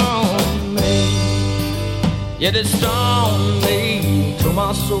stung me. Yet it stung me to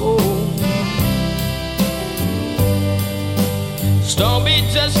my soul. Stung me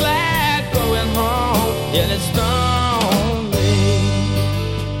just like going home. And it stung me.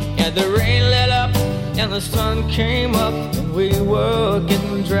 And the rain let up and the sun came up. We were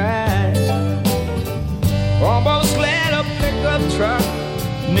getting dry. Almost let a pickup truck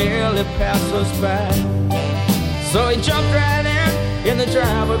nearly pass us by. So he jumped right in the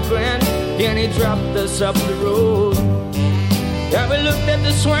driver grinned, and he dropped us up the road. Yeah, we looked at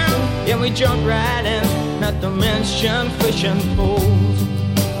the swim, and we jumped right in, not to mention fishing poles.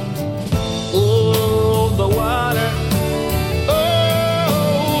 Oh, the water.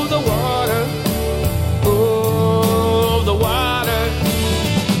 Oh, the water. Oh, the water.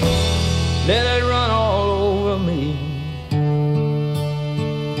 Let it run all over me.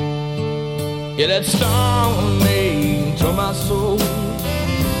 Yeah, that stung me to my soul.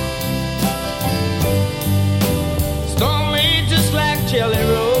 Stung me just like Jelly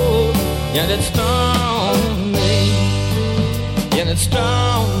Roll. Yeah, that stung me. Yeah, that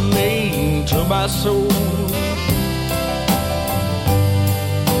stung me to my soul.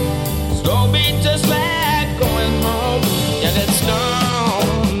 Don't be just like going home, and it's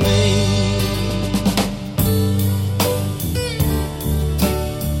on me.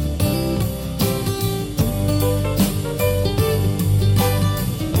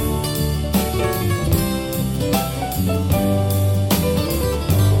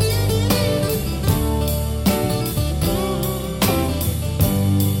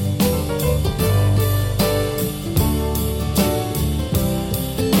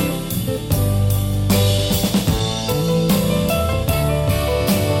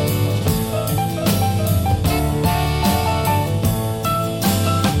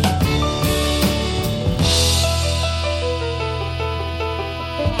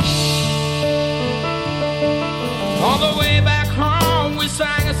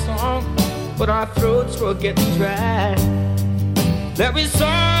 But our throats were getting dry. That we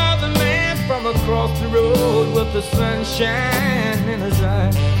saw the man from across the road with the sunshine in his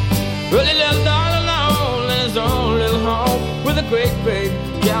eye. Well, he lived all alone in his own little home with a great big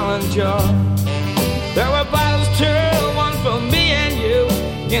gallon jar. There were bottles too, one for me and you.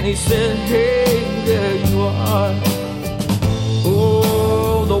 And he said, hey, there you are.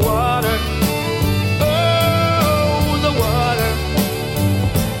 Oh, the water. Oh, the water.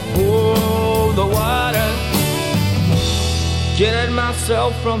 Oh, the water. Getting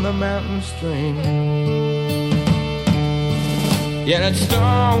myself from the mountain stream. Yeah, it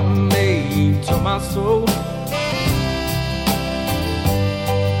stung me to my soul.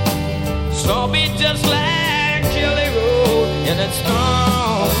 Saw me just like Jelly Roll. And it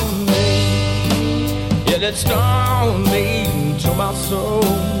stung me. Yeah, it stung me to my soul.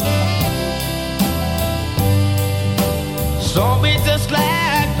 Saw me just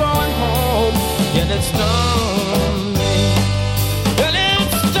like going home. And it stung me. And it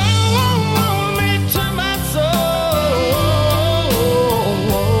stung me to my soul.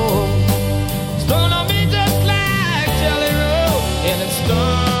 Stung on me just like Jelly Roll. And it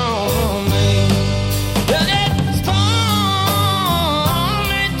stung me. And it stung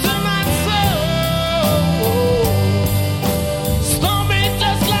me to my soul. Stung me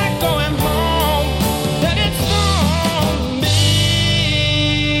just like going home. And it stung me.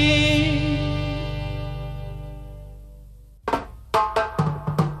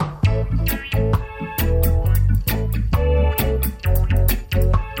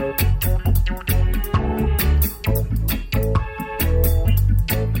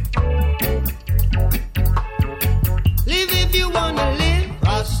 Live if you wanna live.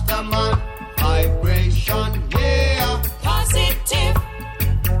 Rastaman vibration, yeah. Positive.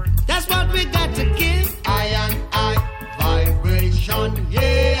 That's what we got to give. I and I vibration,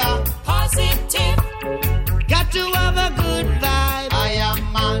 yeah. Positive. Got to have a good vibe. I am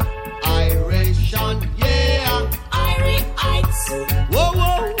man, iration, yeah. Ice. Whoa,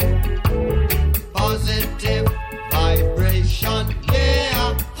 whoa. Positive vibration,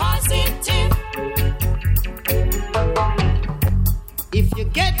 yeah. Positive. If you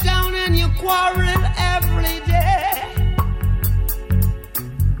get down and you quarrel every day,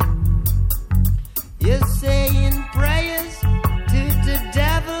 you're saying prayers to the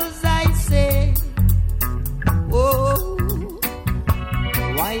devils, I say. Oh,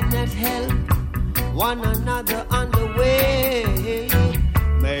 why not help one another on the way?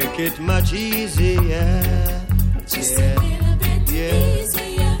 Make it much easier. Just a little bit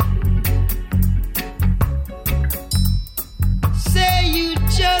easier. Say you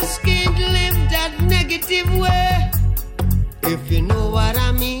just can't live that negative way. If you know what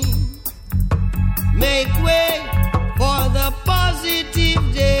I mean, make way for the positive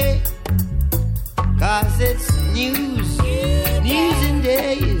day. 'Cause it's news and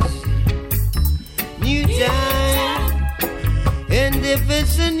days, new time. And if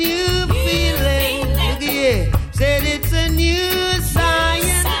it's a new feeling, look here, said it's a new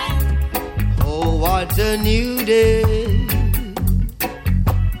science. Oh, what a new day.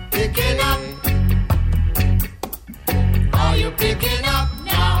 Picking up. Are you picking up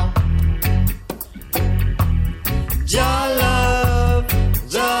now? Your love,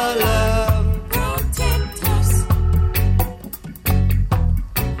 protect us.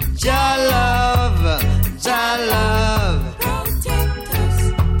 Your love, protect us.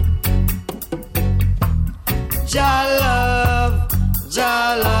 Your love,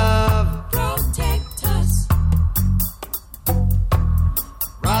 protect us.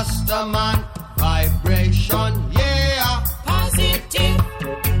 Rastaman vibration, yeah. Positive.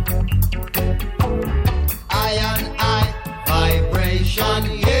 I and I vibration,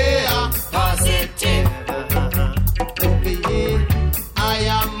 yeah. Positive. I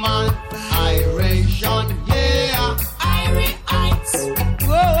am man,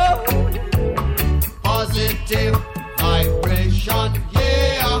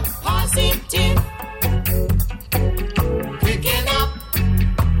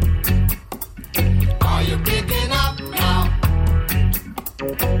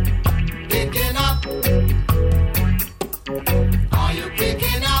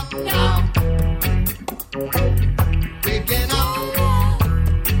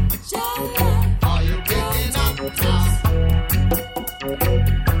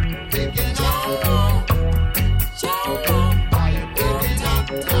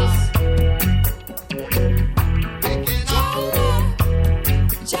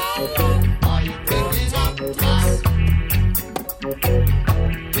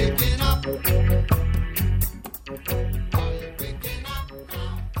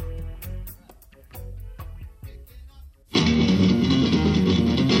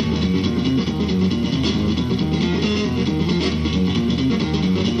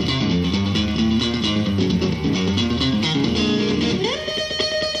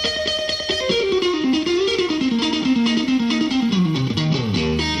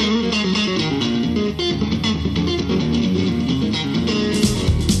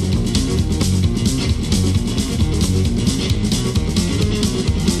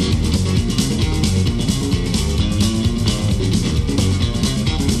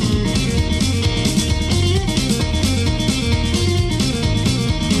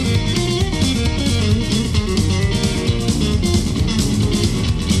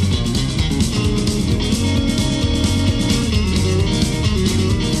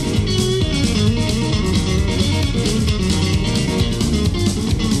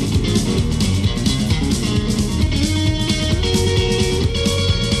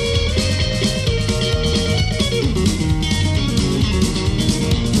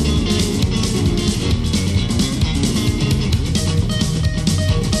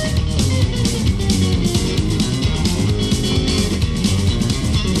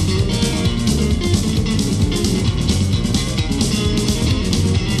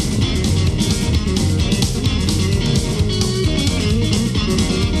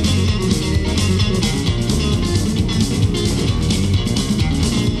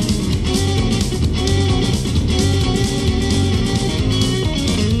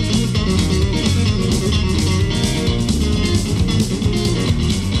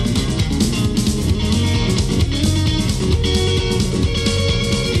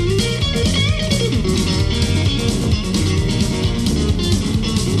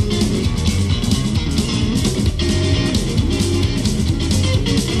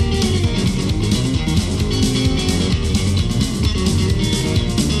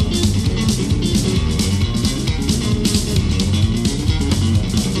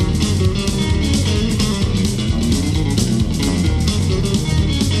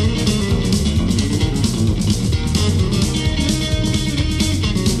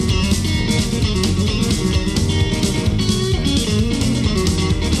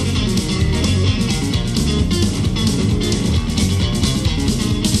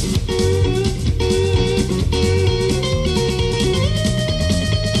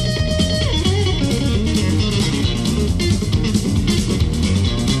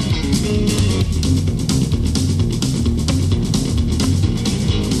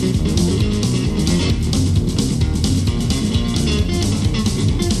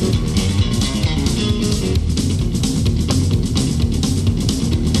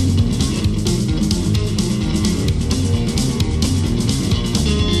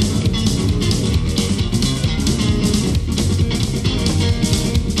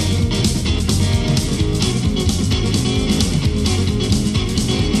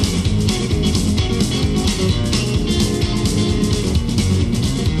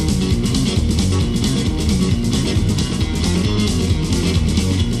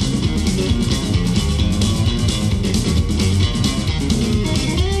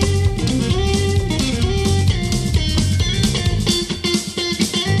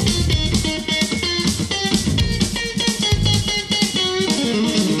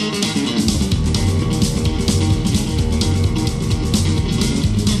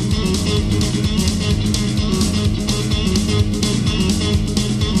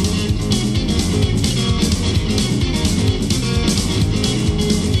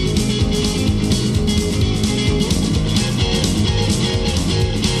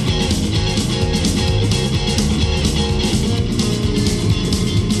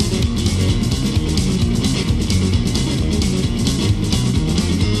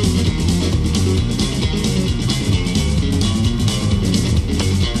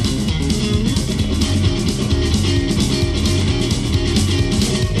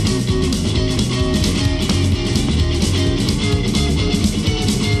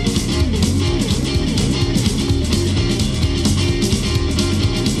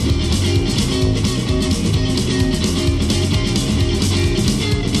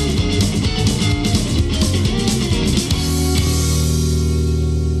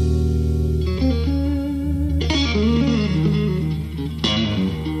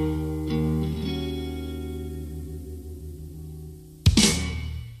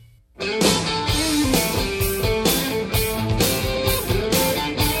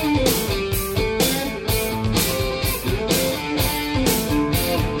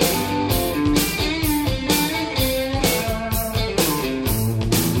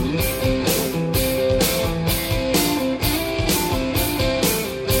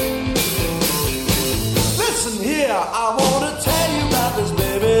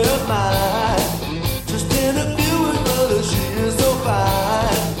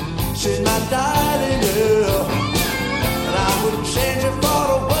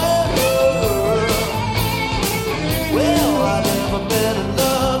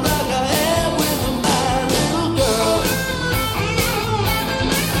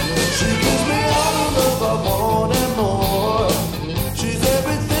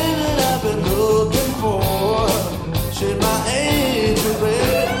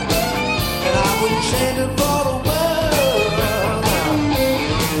 change it for the world.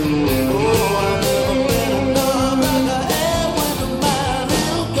 Oh, I've never been in love like I am with my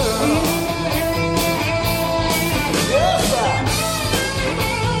little girl. Yes, sir.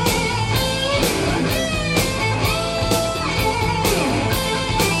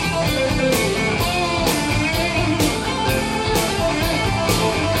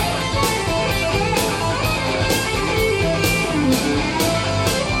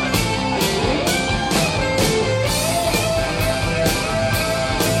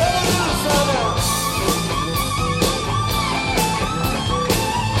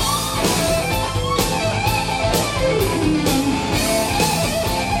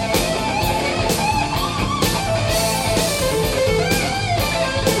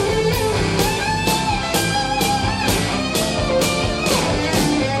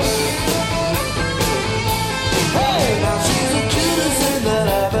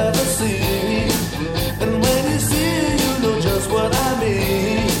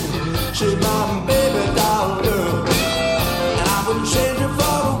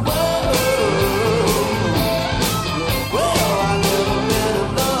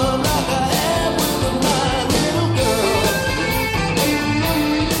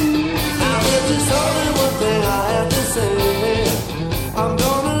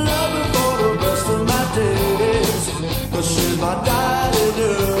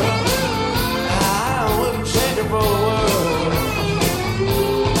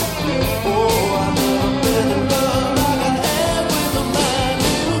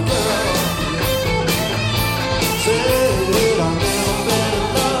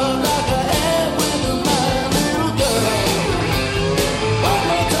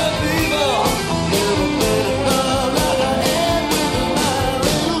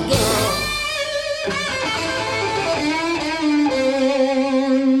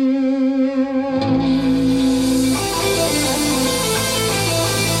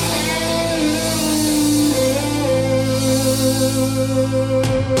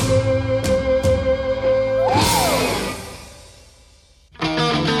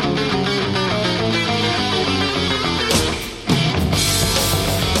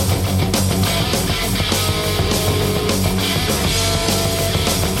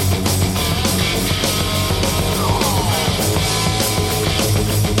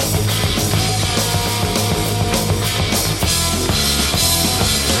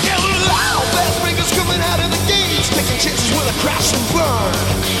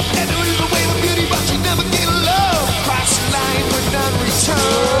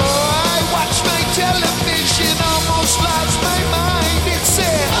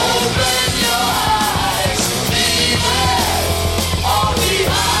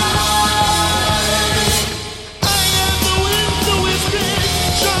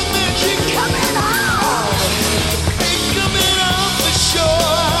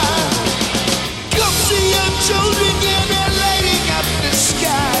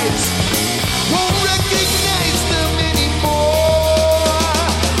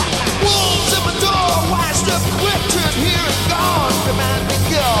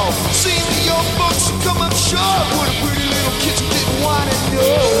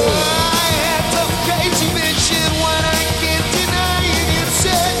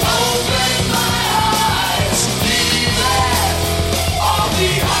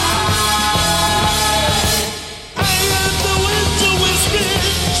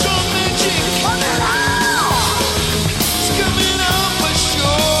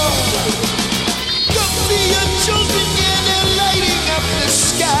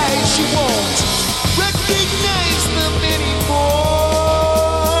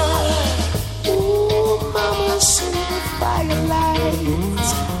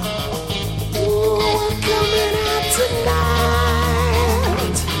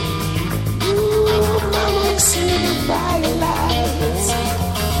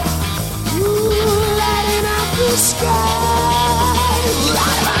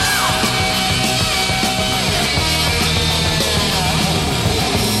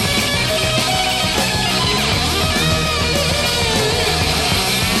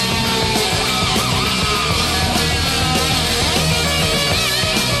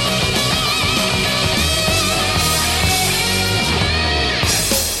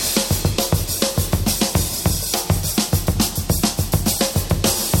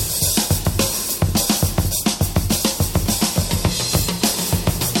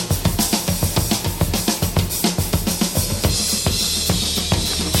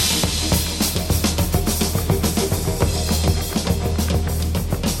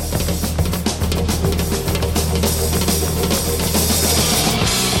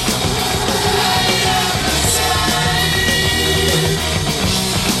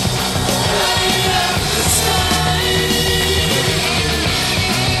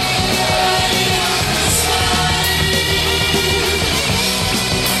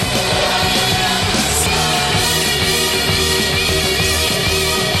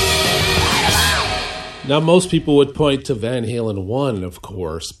 Now, most people would point to Van Halen 1, of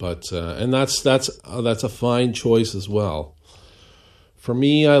course, but and that's a fine choice as well. For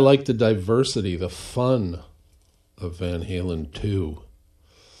me, I like the diversity, the fun of Van Halen 2.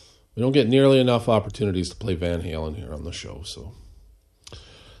 We don't get nearly enough opportunities to play Van Halen here on the show, so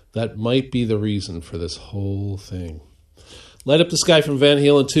that might be the reason for this whole thing. Light Up the Sky from Van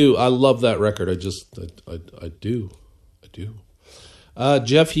Halen 2. I love that record. I do.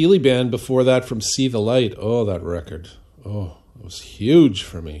 Jeff Healey Band before that from See the Light. Oh, that record. Oh, it was huge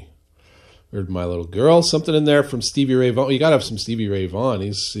for me. Heard My Little Girl. Something in there from Stevie Ray Vaughan. You got to have some Stevie Ray Vaughan.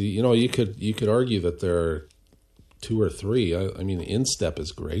 He's, you know, you could argue that there are 2 or 3. I mean, Instep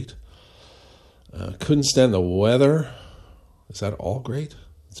is great. Couldn't Stand the Weather. Is that all great?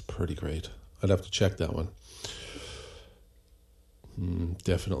 It's pretty great. I'd have to check that one.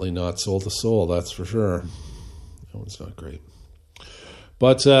 Definitely not Soul to Soul, that's for sure. That one's not great.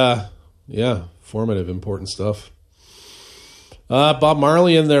 But, yeah, formative, important stuff. Bob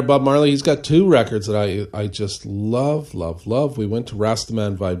Marley in there. Bob Marley, he's got 2 records that I just love. We went to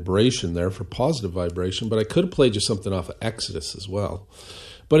Rastaman Vibration there for Positive Vibration, but I could have played you something off of Exodus as well.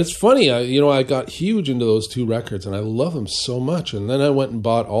 But it's funny, I got huge into those 2 records, and I love them so much. And then I went and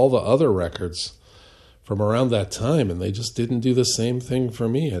bought all the other records from around that time, and they just didn't do the same thing for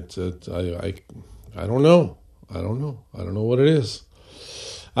me. I don't know. I don't know what it is.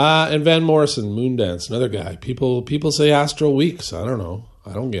 And Van Morrison, Moondance, another guy. People say Astral Weeks. I don't know.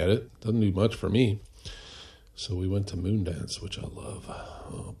 I don't get it. Doesn't do much for me. So we went to Moondance, which I love.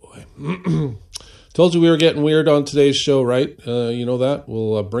 Oh, boy. Told you we were getting weird on today's show, right? You know that?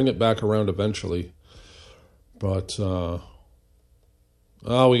 We'll bring it back around eventually. But, we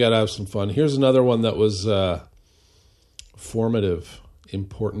got to have some fun. Here's another one that was formative,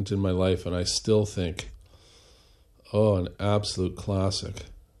 important in my life, and I still think, an absolute classic.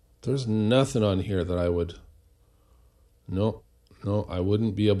 There's nothing on here that I would... No, I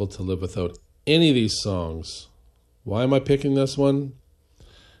wouldn't be able to live without any of these songs. Why am I picking this one?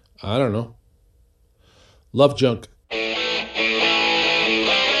 I don't know. Love Junk.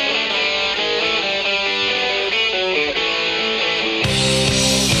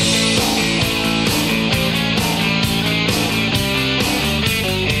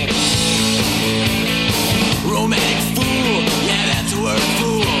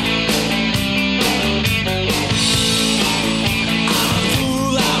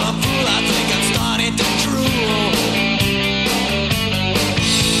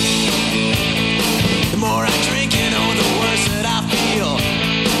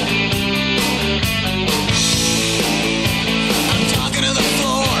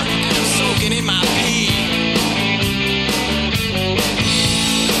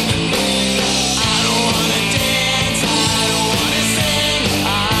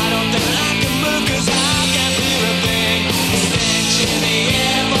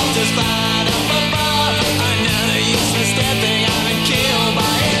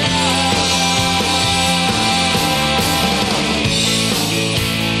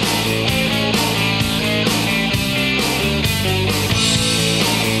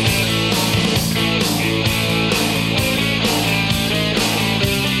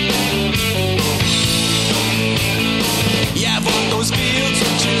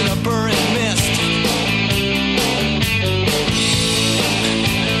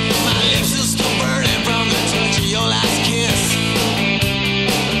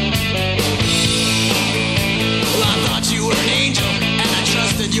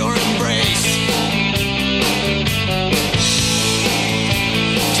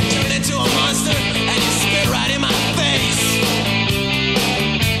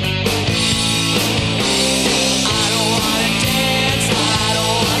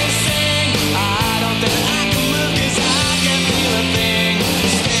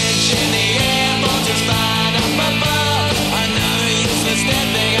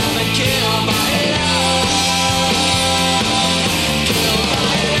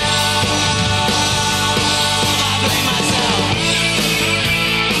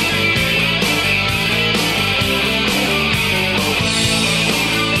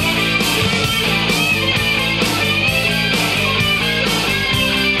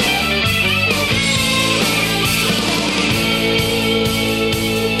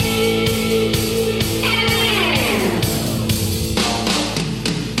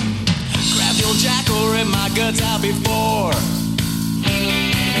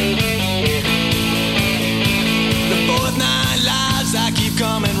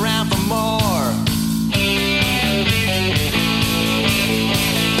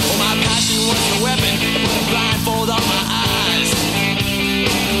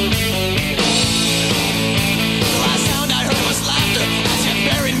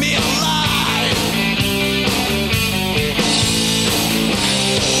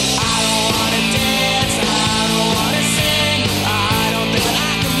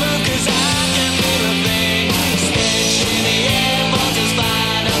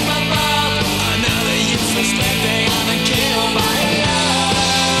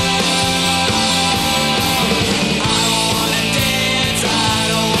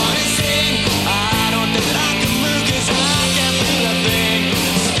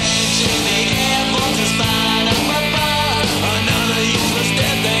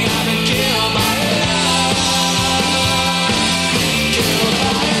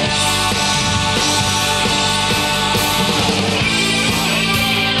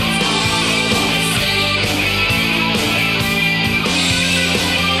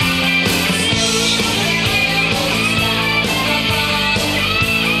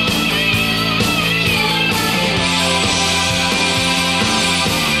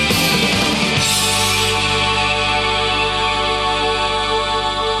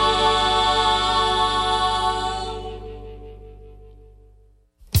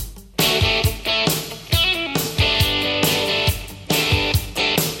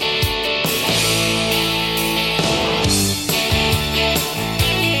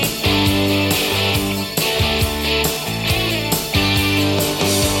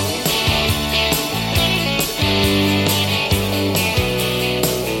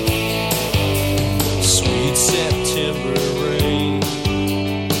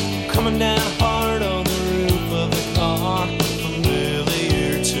 down hard on the roof of the car,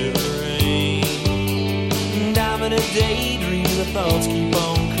 familiar terrain. And I'm in a daydream, the thoughts keep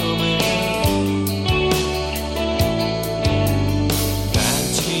on coming.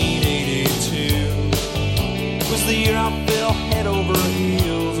 1982 was the year I fell head over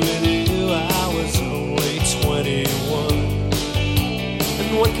heels with you. I was only 21.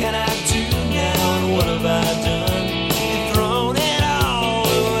 And what can I do now, and what have I done? You've thrown it all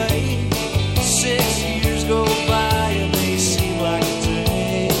away. 6 years go by and they seem like a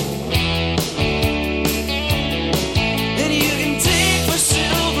day. And you can dig for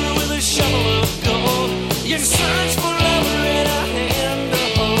silver with a shovel of gold. You can search for lover in a hand to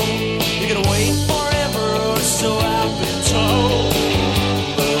hold. You can wait forever, or so I've been told.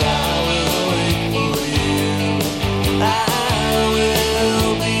 But I will wait for you. I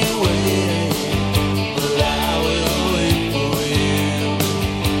will be waiting. But I will wait for you.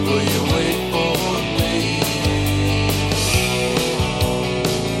 Will you wait for me?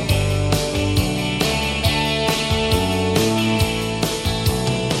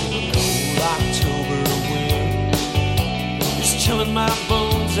 Cold October wind is chilling my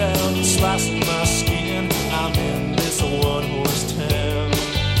bones out and slicing my skin. I'm in this one-horse town,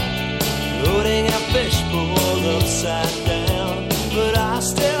 loading a fishbowl upside down. But I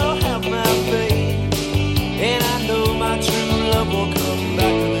still have my faith, and I know my true love will come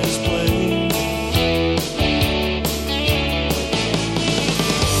back to this place.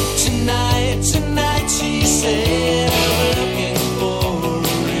 Tonight, she said, I'm looking for a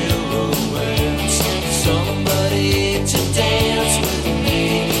real romance, somebody to dance with me.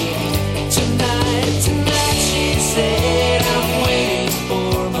 Tonight, she said, I'm waiting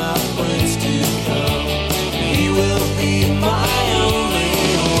for my prince to come. He will be my only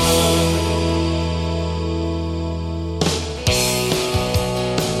one.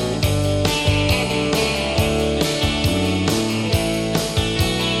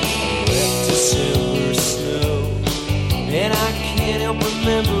 Wet December snow, and I can't help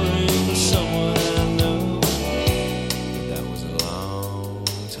remembering someone I know. That was a long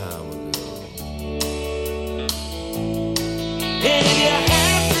time ago. And if you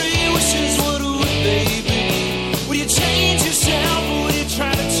had 3 wishes, what would they be? Would you change yourself, or would you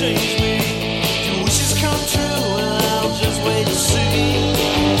try to change me? Do wishes come true? Well, I'll just wait and see.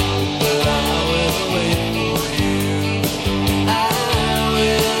 But I will wait for you. I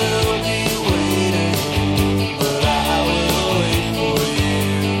will be waiting. But I will wait for you.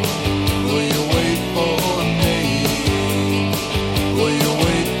 Will you wait for me? Will you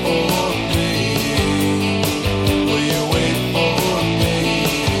wait for me? Will you wait for me?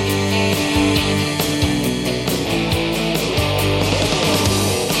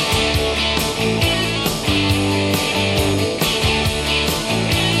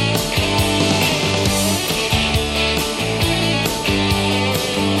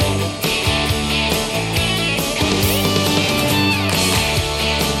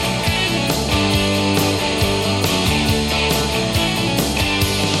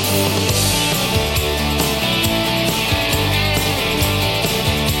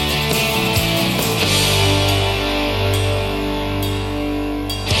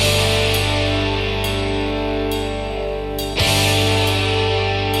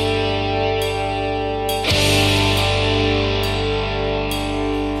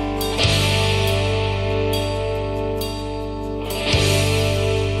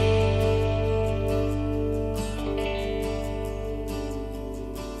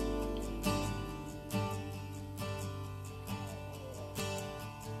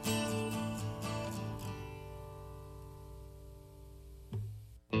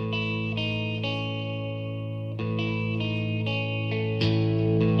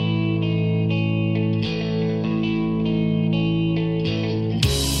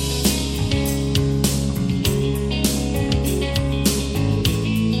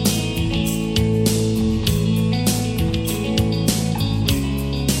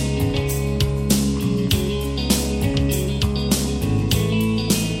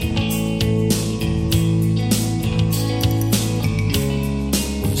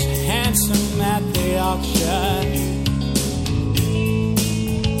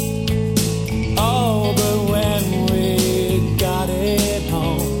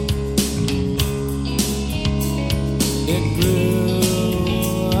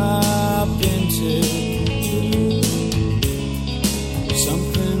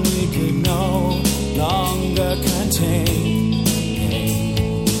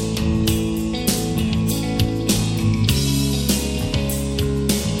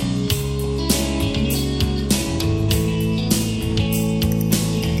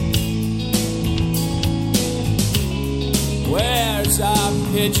 there's a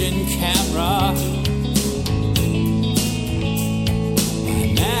pigeon camera.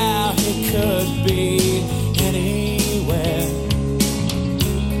 And now he could be anywhere.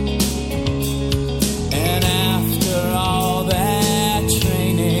 And after all that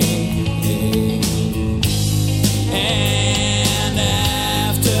training, and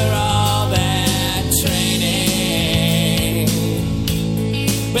after all that training,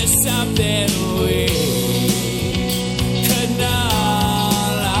 but something we could no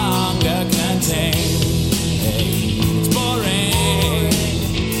longer contain. It's boring,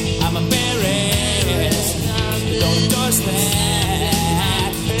 I'm embarrassed, don't endorse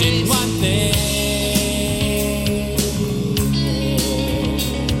that, didn't want this.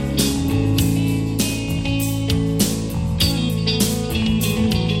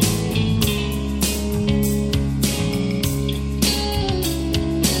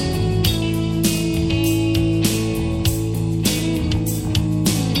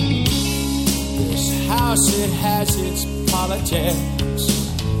 It has its politics.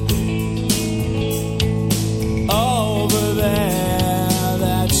 Over there,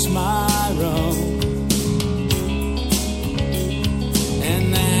 that's my room,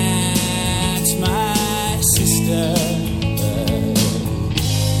 and that's my sister,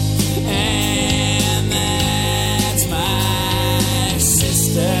 and that's my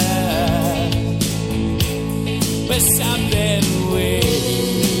sister. But something weird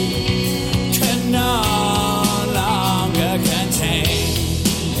no longer contain.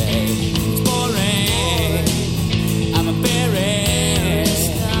 It's boring, I'm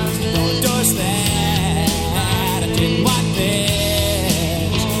embarrassed, don't endorse that, I didn't want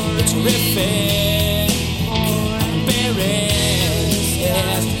this. It's horrific, I'm embarrassed,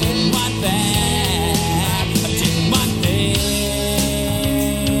 yes, I didn't want that, I didn't want this.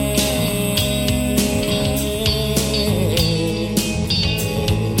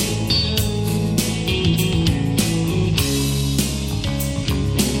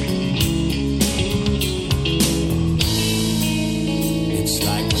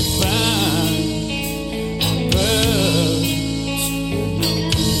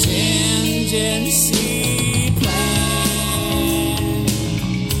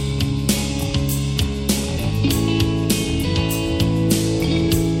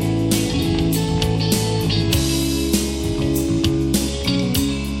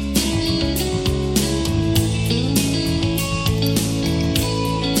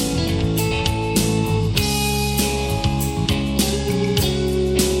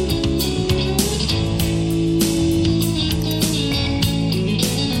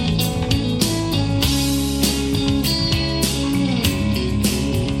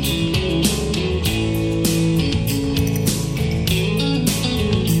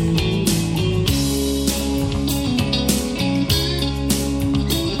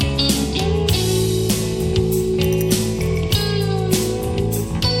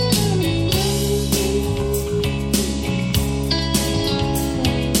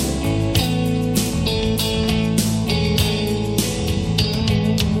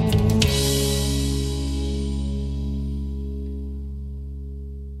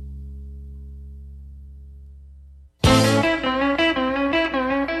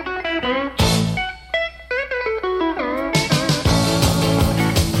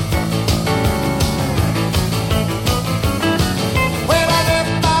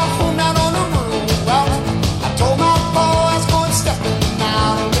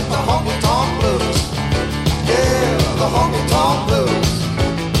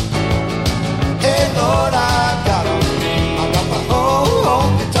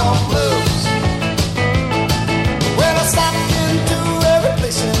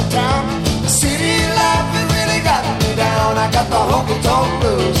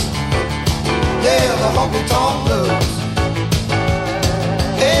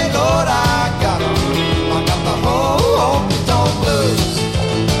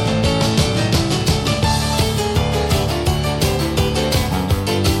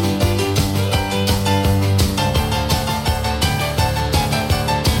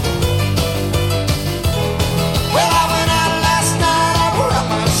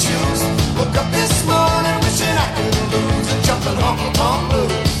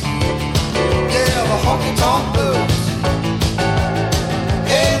 Honky tonk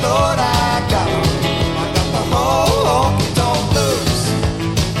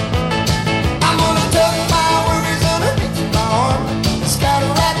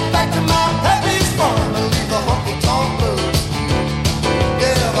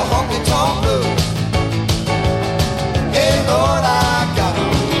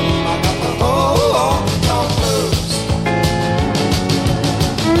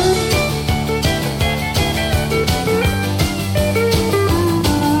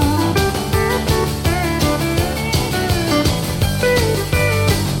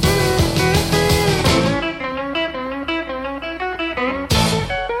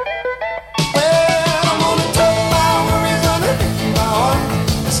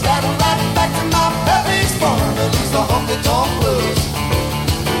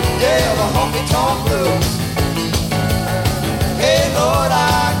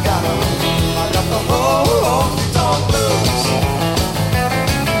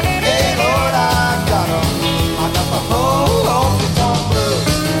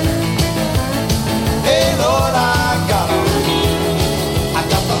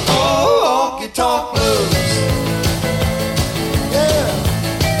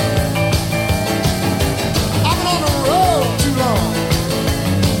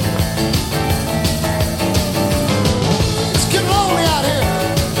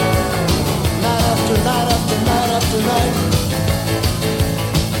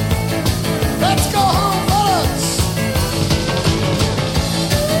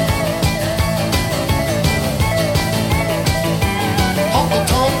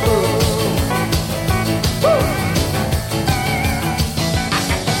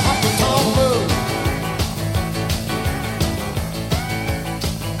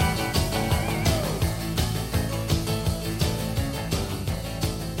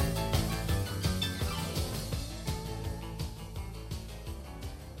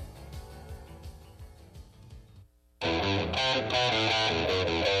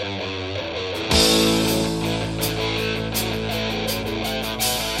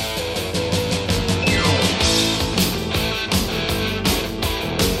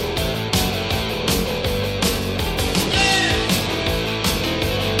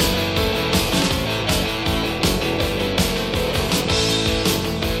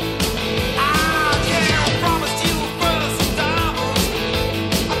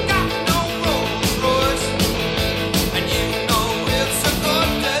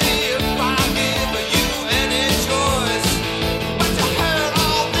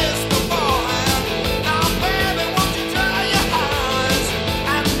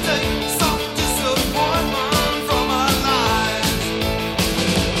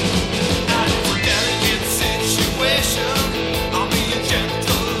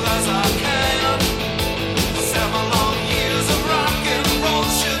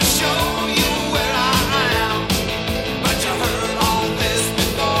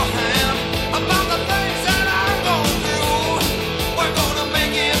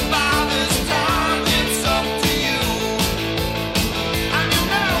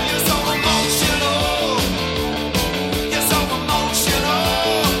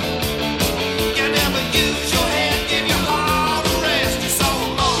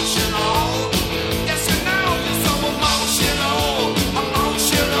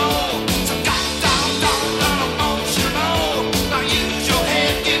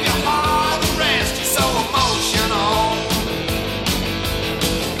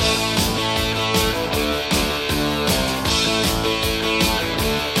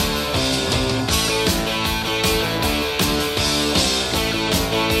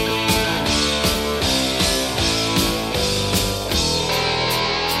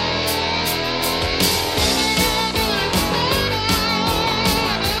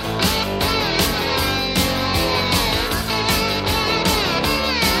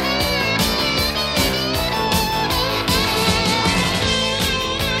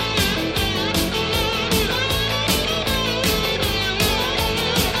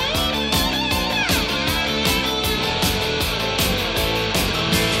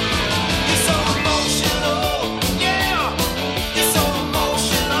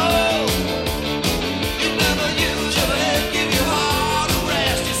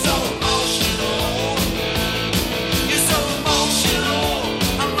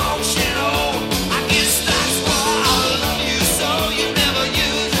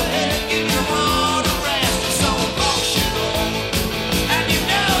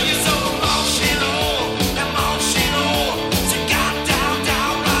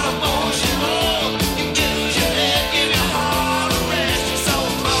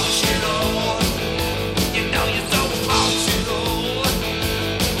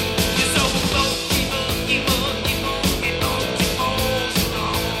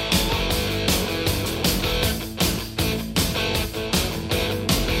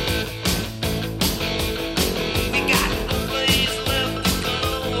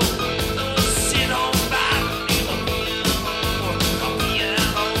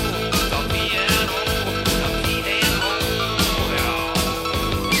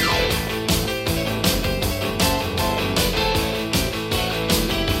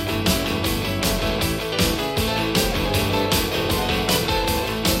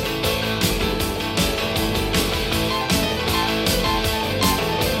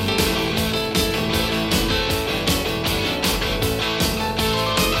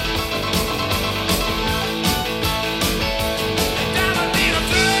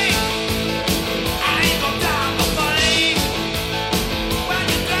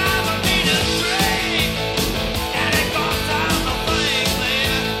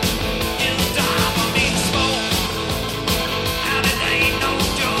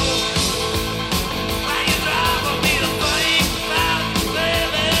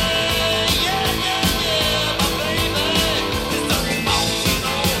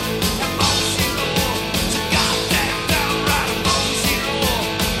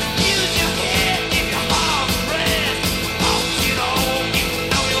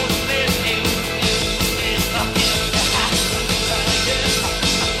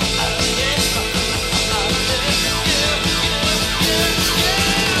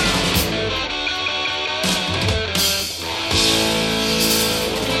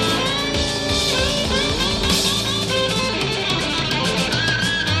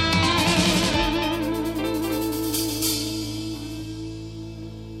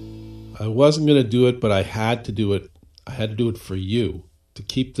I wasn't going to do it, but I had to do it. I had to do it for you, to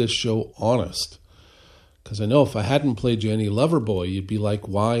keep this show honest. Because I know if I hadn't played you any Loverboy, you'd be like,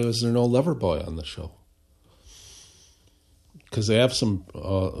 why is there no Loverboy on the show? Because they have some,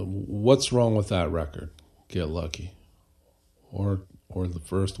 what's wrong with that record? Get Lucky. Or the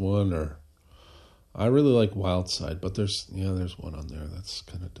first one, or I really like Wild Side, but there's one on there that's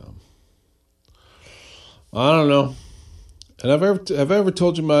kind of dumb. I don't know. And have I ever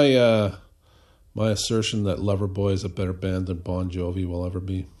told you my assertion that Loverboy is a better band than Bon Jovi will ever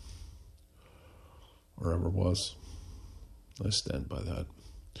be? Or ever was? I stand by that.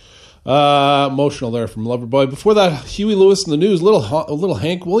 Emotional there from Loverboy. Before that, Huey Lewis in the news. Little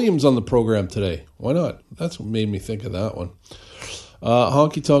Hank Williams on the program today. Why not? That's what made me think of that one.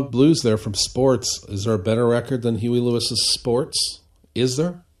 Honky Tonk Blues there from Sports. Is there a better record than Huey Lewis's Sports? Is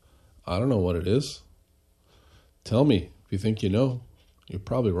there? I don't know what it is. Tell me if you think you know. You're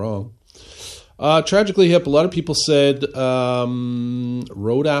probably wrong. Tragically Hip, a lot of people said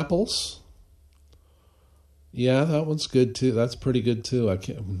Road Apples. Yeah, that one's good too. That's pretty good too.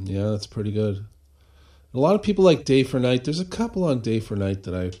 Yeah, that's pretty good. A lot of people like Day for Night. There's a couple on Day for Night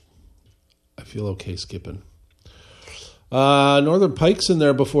that I feel okay skipping. Northern Pike's in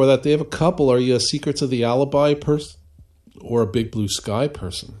there before that. They have a couple. Are you a Secrets of the Alibi person or a Big Blue Sky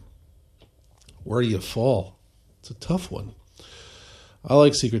person? Where do you fall? It's a tough one. I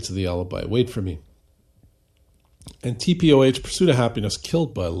like Secrets of the Alibi. Wait for me. And TPOH, Pursuit of Happiness,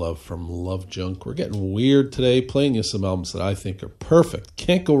 Killed by Love from Love Junk. We're getting weird today, playing you some albums that I think are perfect.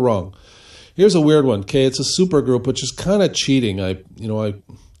 Can't go wrong. Here's a weird one. Okay, it's a supergroup, which is kind of cheating. There's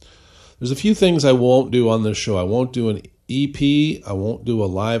a few things I won't do on this show. I won't do an EP. I won't do a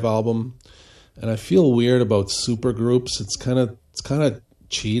live album. And I feel weird about supergroups. It's kind of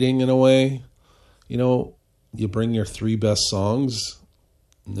cheating in a way. You bring your 3 best songs,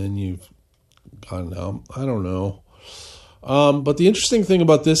 and then you've got an album. I don't know. But the interesting thing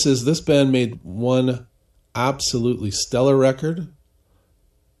about this is this band made one absolutely stellar record,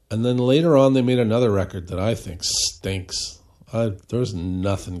 and then later on they made another record that I think stinks. There's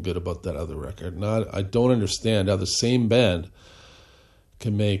nothing good about that other record. I don't understand how the same band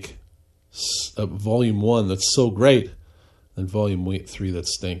can make a Volume 1 that's so great and Volume 3 that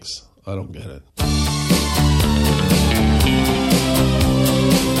stinks. I don't get it.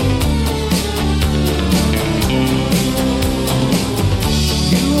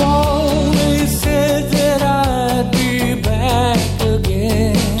 You always said that I'd be back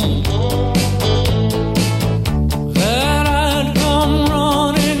again, that I'd come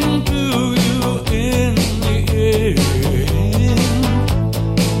running to you in the end.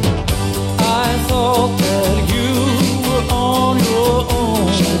 I thought that you were on your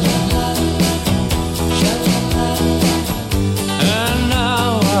own.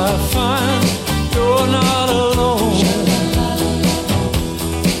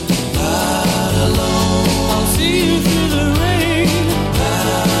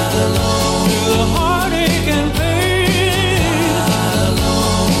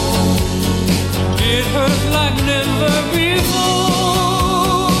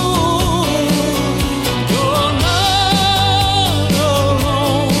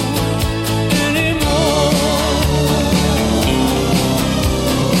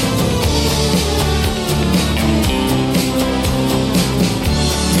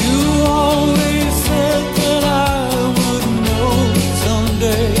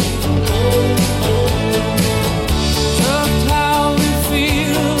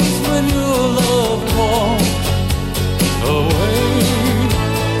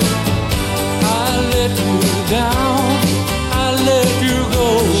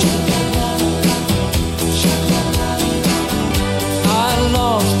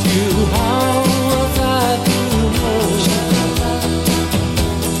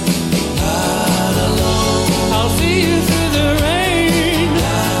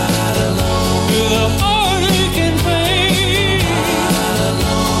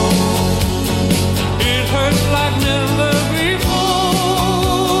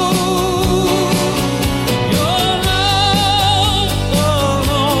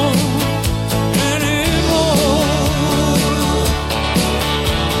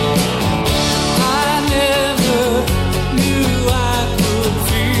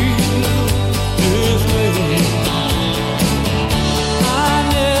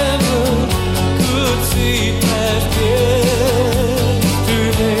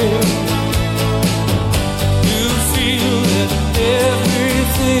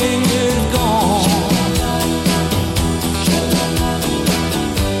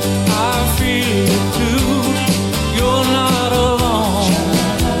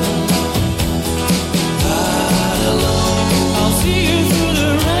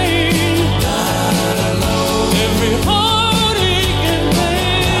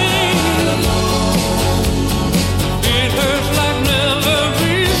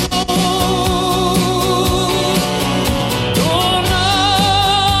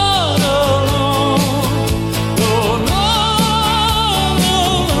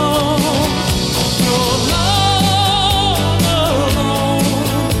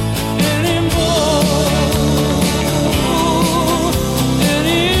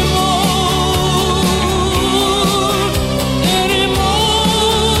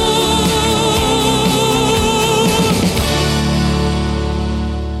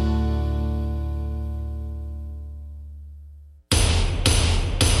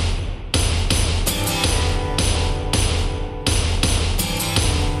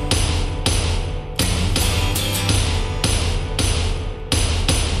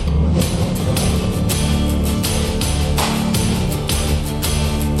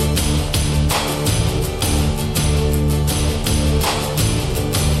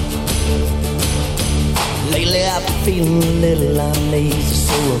 lazy,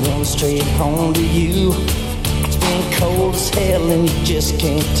 so I run straight home to you. It's been cold as hell and you just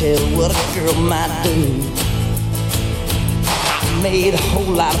can't tell what a girl might do. I made a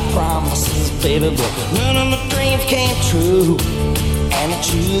whole lot of promises, baby, but none of my dreams came true. And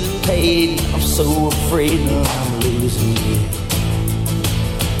it's you that paid, I'm so afraid that I'm losing you.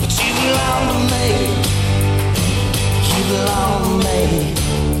 But you belong to me, you belong to me,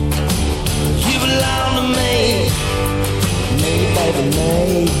 you belong to me, me, baby, me.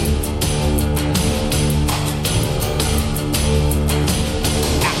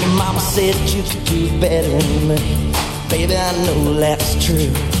 Your mama said you could do better than me, baby, I know that's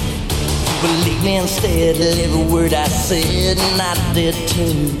true. Believe me instead of every word I said, and I did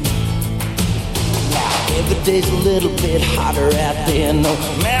too. Now every day's a little bit hotter out there, no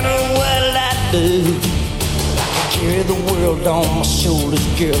matter what I do. I can carry the world on my shoulders,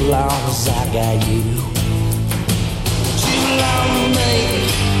 girl, long as I got you. You belong to me,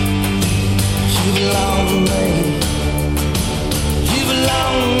 you belong to me, you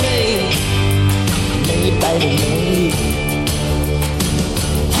belong to me, me, baby, me.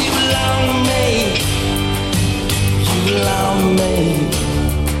 You belong to me, you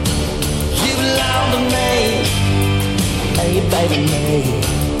belong to me, hey baby me.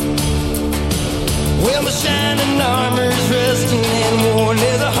 Well, my shining armor's rusting and worn,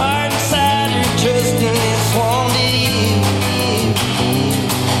 there's a heart inside her trusting and sworn to you.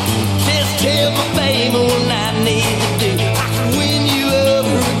 Just tell me, baby, what I need to do. I can win you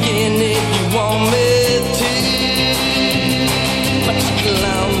over again if you want me to. But you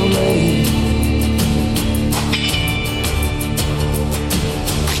belong to me.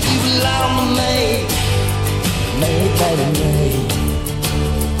 Belong to me, me, baby, me.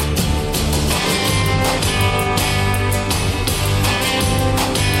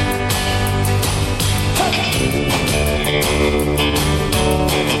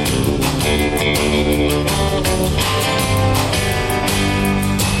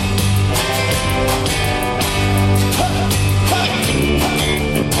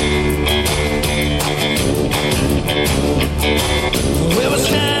 Well, it's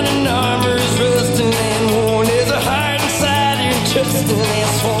shining armor's rusting and worn. There's a heart inside you trusting and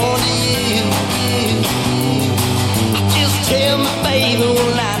sworn to you. Just tell me, baby,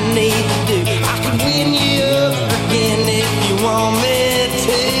 what I need to do. I can win you over again if you want me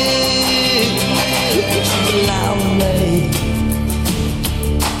to. But you belong to me.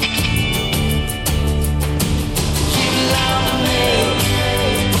 You belong to me,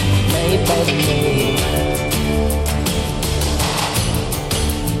 me, baby, me.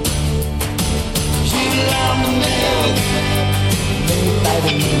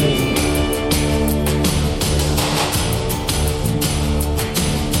 Baby, me.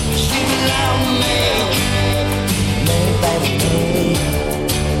 You belong to me, me, baby, me.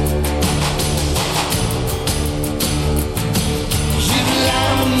 You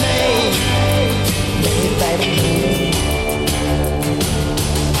belong to me, me, baby, me.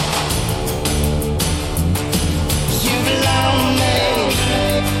 You belong to me,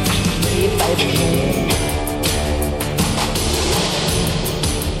 me, baby, me.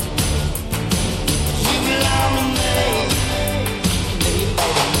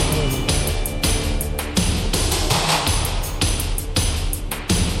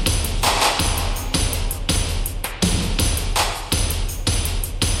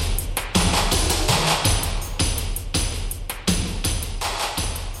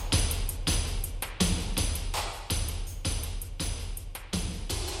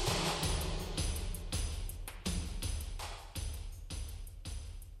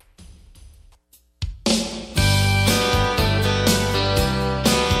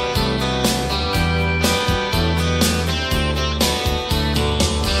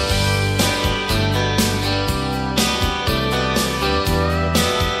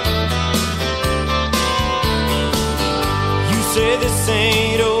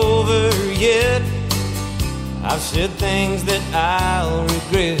 I've said things that I'll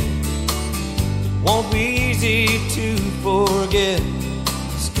regret. It won't be easy to forget.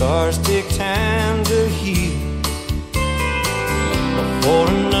 Scars take time to heal before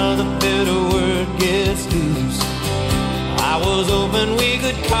another bitter word gets loose. I was hoping we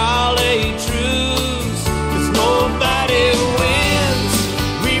could call a truce, 'cause nobody wins,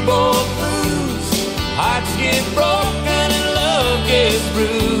 we both lose. Hearts get broken and love gets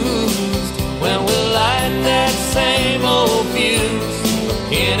bruised when we light that same old fuse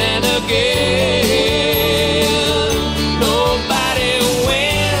again and again. Nobody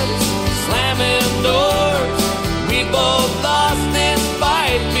wins, slamming doors. We both lost this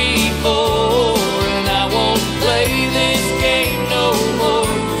fight before, and I won't play this game no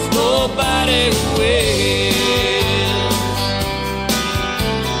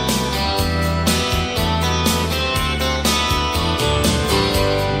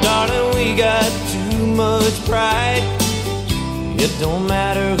don't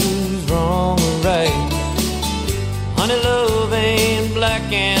matter who's wrong or right. Honey, love ain't black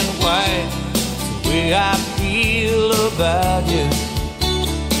and white. It's the way I feel about you.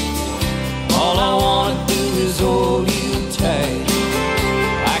 All I wanna do is hold you tight.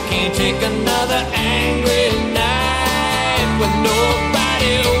 I can't take another angry night when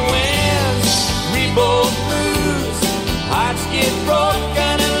nobody wins. We both lose. Hearts get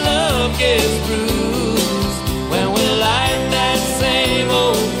broken and love gets bruised when we light that same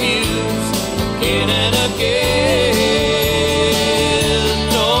old fuse again and again.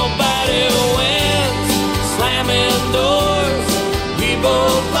 Nobody wins. Slamming doors. We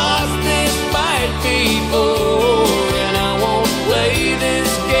both lost this fight before, and I won't play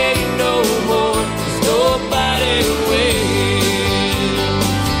this game no more. 'Cause nobody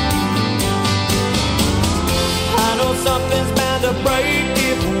wins. I know something's bound to break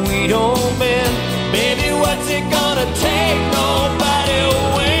if we don't bend. Baby, what's it gonna take? Nobody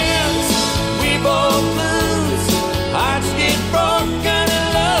wins. We both lose. Hearts get broken and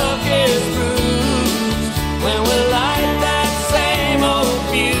love gets bruised when we light that same old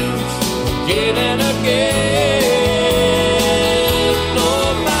fuse again and again.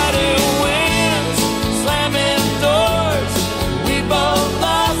 Nobody wins. Slamming doors. We both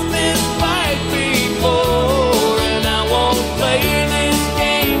lost this fight before, and I won't play this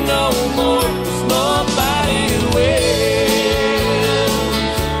game no more. 'Cause nobody wins.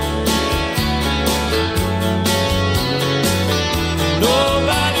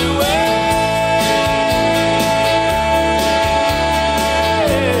 Nobody wins.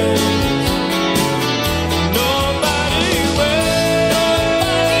 Nobody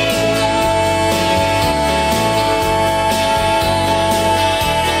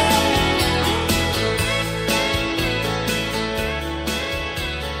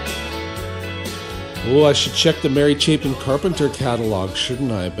Oh, I should check the Mary Chapin Carpenter catalog,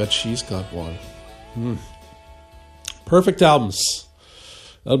 shouldn't I? I bet she's got one. Perfect albums.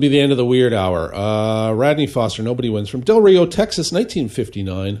 That'll be the end of the weird hour. Radney Foster, Nobody Wins, from Del Rio, Texas,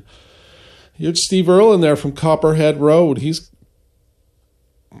 1959. You had Steve Earle in there from Copperhead Road. He's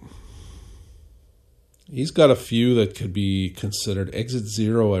got a few that could be considered. Exit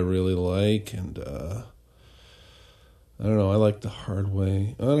Zero I really like, and I don't know, I like The Hard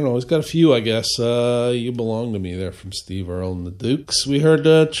Way. I don't know, he's got a few, I guess. You Belong to Me there from Steve Earle and the Dukes. We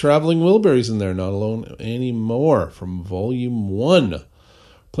heard Traveling Wilburys in there, Not Alone Anymore, from Volume 1.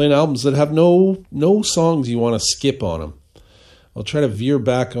 Playing albums that have no songs you want to skip on them. I'll try to veer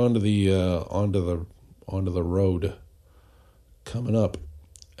back onto the road coming up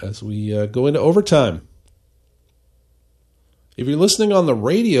as we go into overtime. If you're listening on the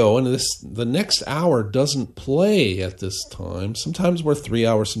radio and the next hour doesn't play at this time, sometimes we're 3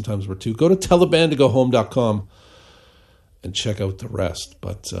 hours, sometimes we're 2. Go to tellthebandtogohome.com and check out the rest.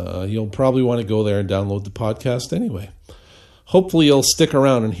 But you'll probably want to go there and download the podcast anyway. Hopefully you'll stick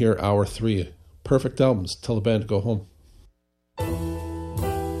around and hear hour 3. Perfect albums. Tell the band to go home.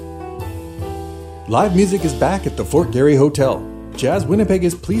 Live music is back at the Fort Garry Hotel. Jazz Winnipeg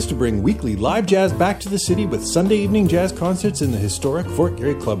is pleased to bring weekly live jazz back to the city with Sunday evening jazz concerts in the historic Fort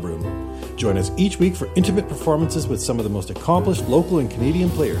Garry Club Room. Join us each week for intimate performances with some of the most accomplished local and Canadian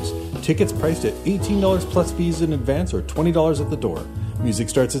players. Tickets priced at $18 plus fees in advance or $20 at the door. Music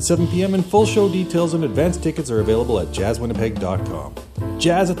starts at 7 p.m. and full show details and advance tickets are available at jazzwinnipeg.com.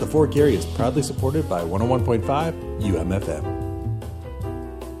 Jazz at the Fort Garry is proudly supported by 101.5 UMFM.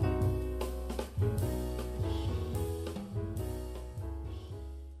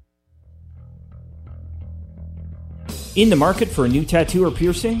 In the market for a new tattoo or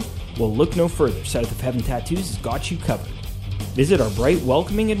piercing? Well, look no further. South of Heaven Tattoos has got you covered. Visit our bright,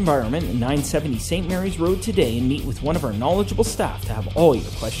 welcoming environment at 970 St. Mary's Road today and meet with one of our knowledgeable staff to have all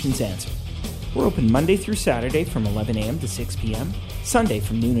your questions answered. We're open Monday through Saturday from 11 a.m. to 6 p.m., Sunday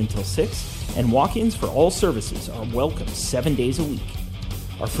from noon until 6, and walk-ins for all services are welcome 7 days a week.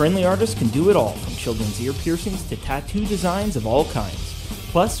 Our friendly artists can do it all, from children's ear piercings to tattoo designs of all kinds.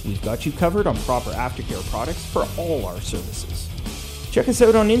 Plus, we've got you covered on proper aftercare products for all our services. Check us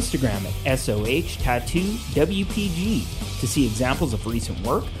out on Instagram at SOHTattooWPG to see examples of recent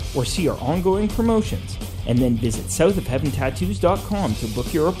work or see our ongoing promotions, and then visit southofheaventattoos.com to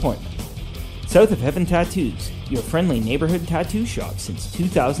book your appointment. South of Heaven Tattoos, your friendly neighborhood tattoo shop since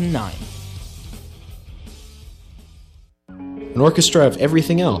 2009. An orchestra of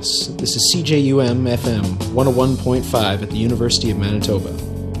everything else. This is CJUM FM 101.5 at the University of Manitoba.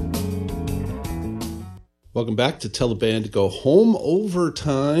 Welcome back to Tell the Band to Go Home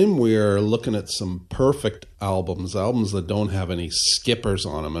Overtime. We're looking at some perfect albums that don't have any skippers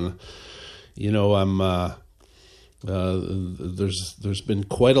on them. And, you know, There's been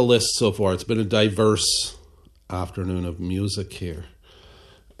quite a list so far. It's been a diverse afternoon of music here,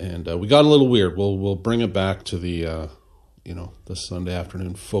 and we got a little weird. We'll bring it back to the the Sunday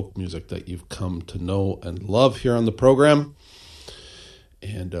afternoon folk music that you've come to know and love here on the program,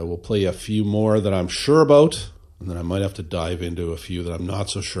 and we'll play a few more that I'm sure about, and then I might have to dive into a few that I'm not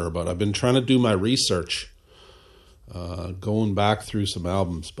so sure about. I've been trying to do my research, going back through some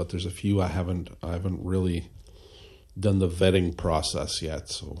albums, but there's a few I haven't really done the vetting process yet,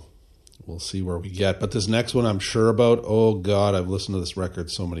 so we'll see where we get. But this next one I'm sure about. Oh God, I've listened to this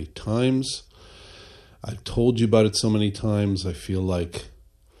record so many times. I've told you about it so many times. I feel like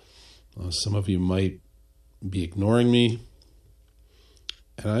some of you might be ignoring me,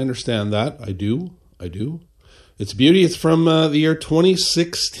 and I understand that. I do. It's beauty. It's from the year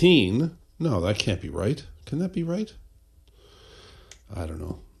 2016. No, that can't be right. Can that be right? I don't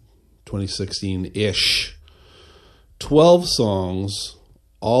know. 2016-ish. 12 songs,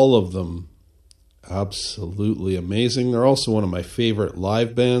 all of them absolutely amazing. They're also one of my favorite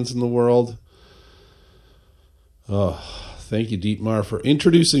live bands in the world. Oh, thank you, Dietmar, for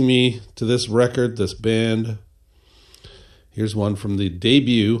introducing me to this record, this band. Here's one from the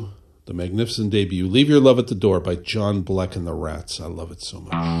debut, the magnificent debut, Leave Your Love at the Door by John Bleck and the Rats. I love it so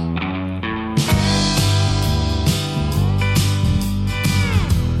much.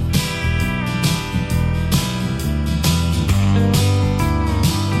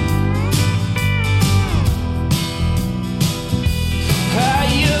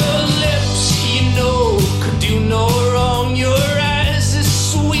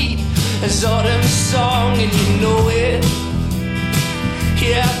 Autumn song and you know it.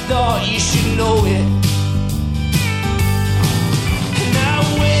 Yeah, I thought you should know it. And I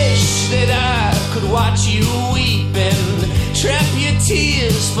wish that I could watch you weep and trap your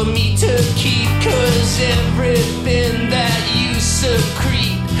tears for me to keep. 'Cause everything that you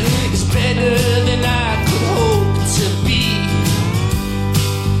secrete is better than I could hope to be.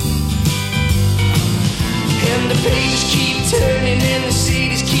 And the pages keep turning and the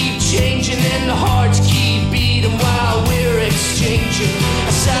cities keep changing and the hearts keep beating while we're exchanging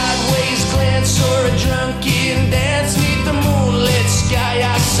a sideways glance or a drunken dance neath the moonlit sky.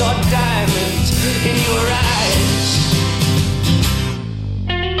 I saw diamonds in your eyes.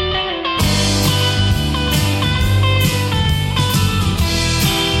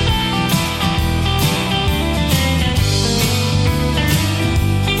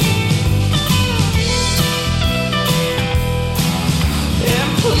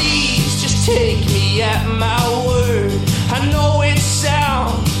 Take me at my word. I know it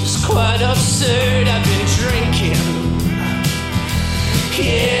sounds quite absurd. I've been drinking.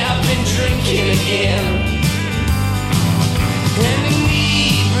 Yeah, I've been drinking again. And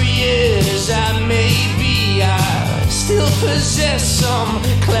inebriate as I may be, I still possess some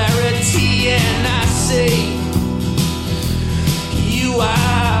clarity. And I say, you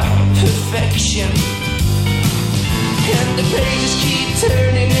are perfection. And the pages keep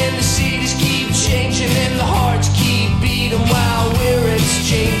turning and the cities keep changing and the hearts keep beating while we're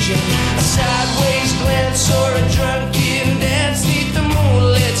exchanging a sideways glance or a drunken dance neath the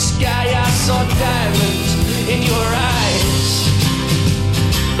moonlit sky. I saw diamonds in your eyes.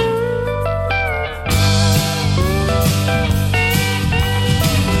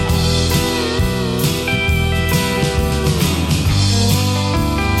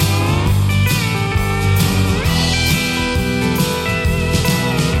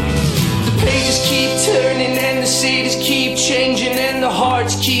 Cities keep changing and the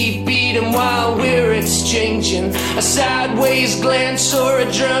hearts keep beating while we're exchanging a sideways glance or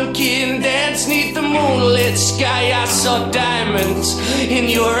a drunken dance neath the moonlit sky. I saw diamonds in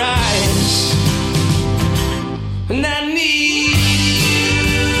your eyes, and I need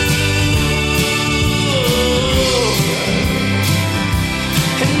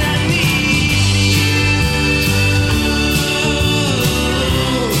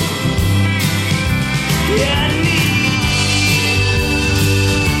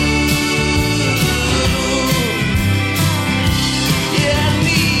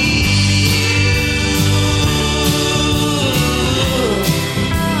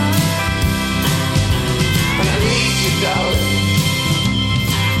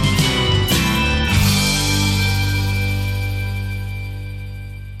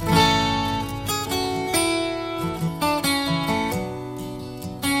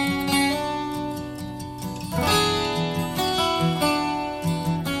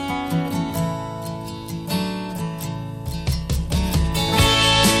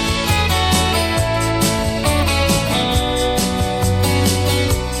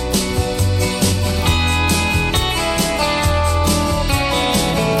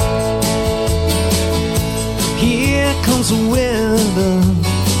clouds of weather.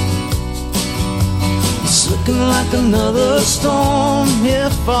 It's looking like another storm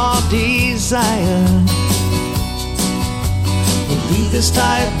if our desire will leave this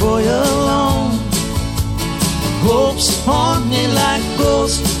tired boy alone. Hopes haunt me like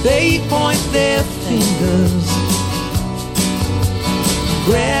ghosts, they point their fingers.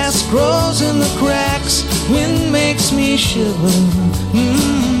 Grass grows in the cracks, wind makes me shiver.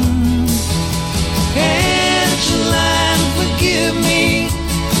 Angeline, forgive me,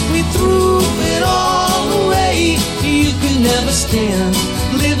 we threw it all away. You could never stand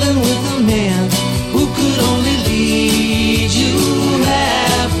living with a man who could only lead you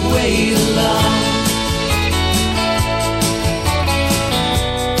halfway to love.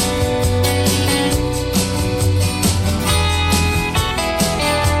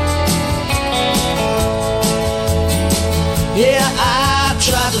 Yeah, I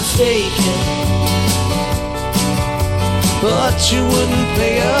tried to fake it, but you wouldn't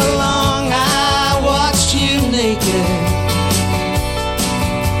play along. I watched you naked,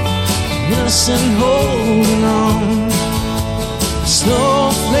 innocent holding on.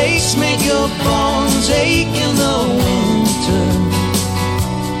 Snowflakes make your bones ache in the winter.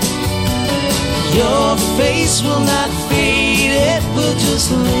 Your face will not fade, it will just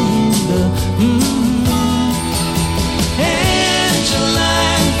linger.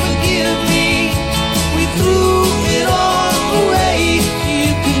 Angeline, forgive me, we threw it all away.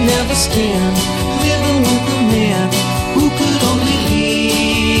 You could never stand living with a man who could only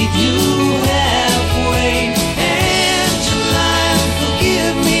lead you halfway. Angeline,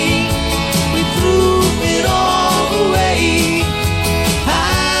 forgive me, we threw it all away. I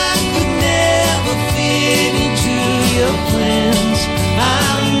could never fit into your plans.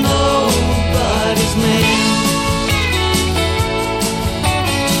 I'm nobody's man.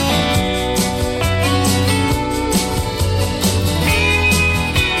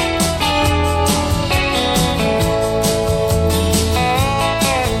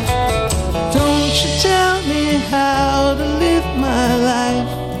 Don't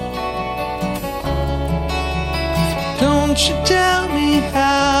you tell me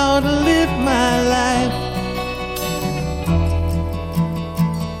how to live my life.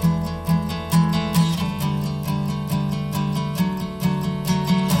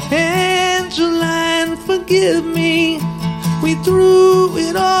 Angeline, forgive me, we threw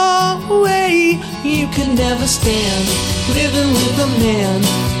it all away. You could never stand living with a man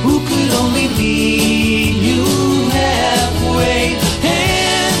who could only lead you halfway.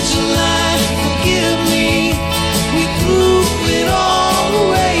 Angeline, forgive me, we threw it all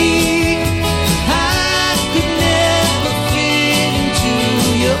away. I could never fit into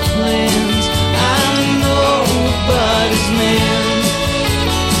your plans. I'm nobody's man.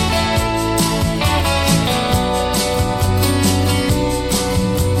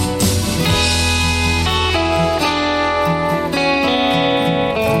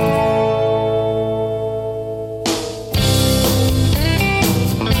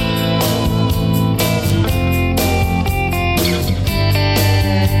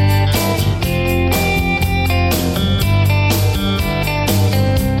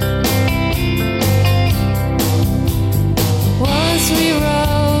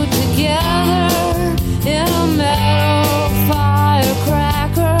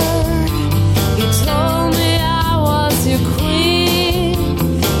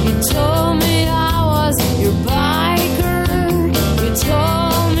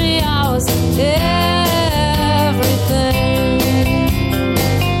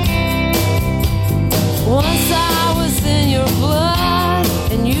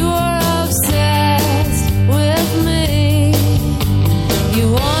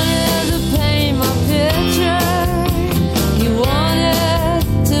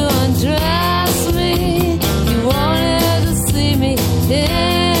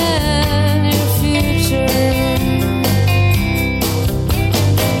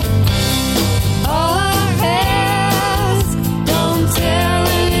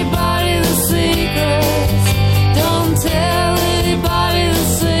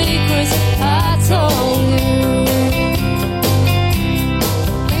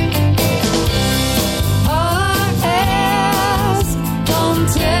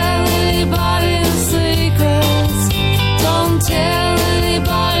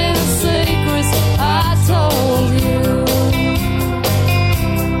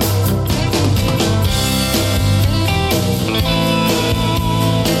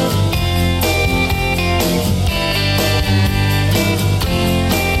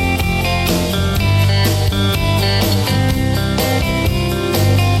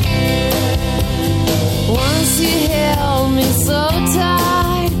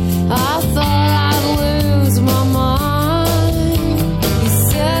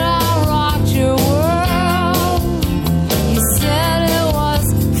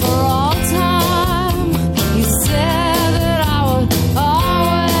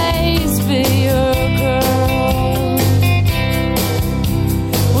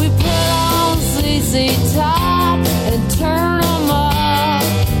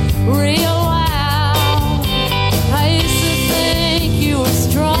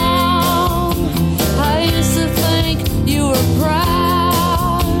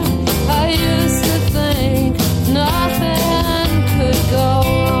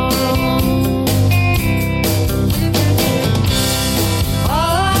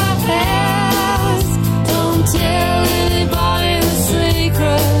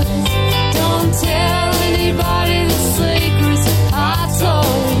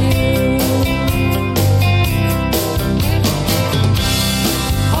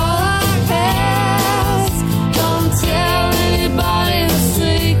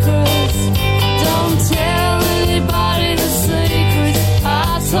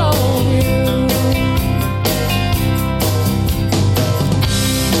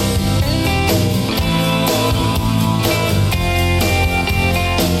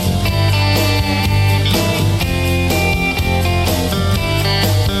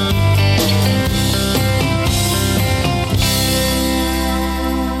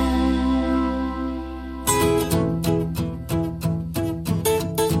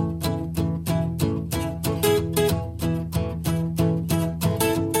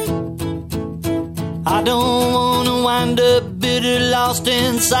 I don't wanna wind up bitter, lost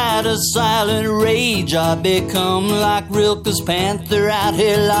inside a silent rage. I become like Rilke's panther out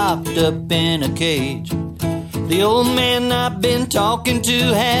here locked up in a cage. The old man I've been talking to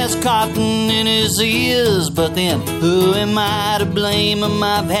has cotton in his ears, but then who am I to blame him?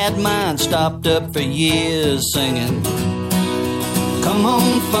 I've had mine stopped up for years singing, come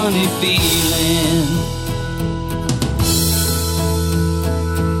on, funny feeling.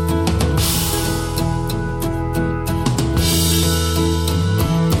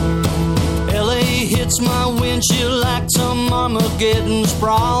 Hits my windshield like some Armageddon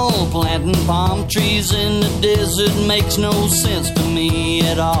sprawl. Planting palm trees in the desert makes no sense to me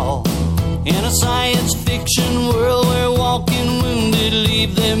at all. In a science fiction world where walking wounded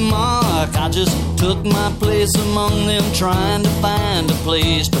leave their mark, I just took my place among them, trying to find a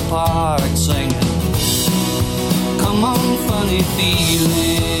place to park, singing, come on, funny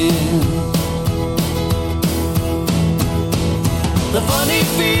feeling. The funny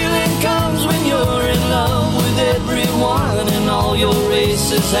feeling comes when you're in love with everyone, and all your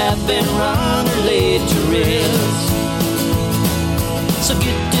races have been run or laid to rest. So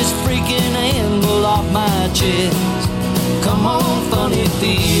get this freaking anvil off my chest. Come on, funny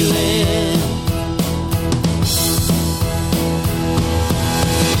feeling.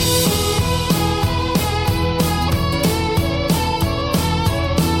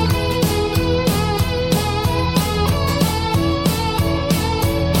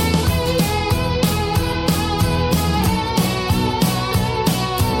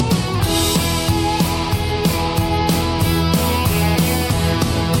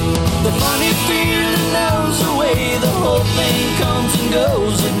 Thing comes and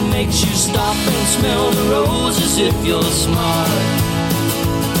goes, it makes you stop and smell the roses if you're smart.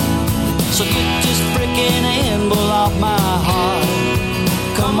 So get this frickin' anvil off my heart.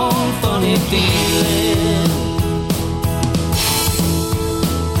 Come on, funny feeling.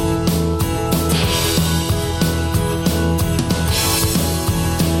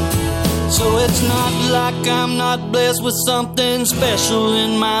 So it's not like I'm not blessed with something special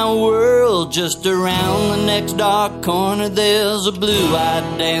in my world. Just around the next dark corner there's a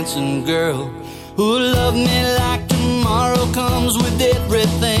blue-eyed dancing girl who'll love me like tomorrow comes with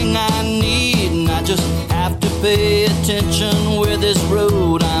everything I need. And I just have to pay attention where this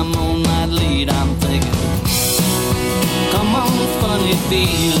road I'm on might lead. I'm thinking, come on, funny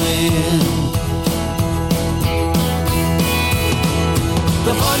feeling.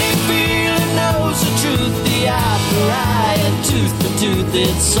 The funny feeling knows the truth, the eye for eye and tooth for tooth.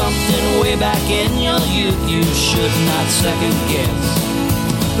 It's something way back in your youth you should not second guess.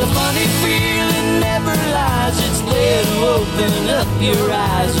 The funny feeling never lies, it's there to open up your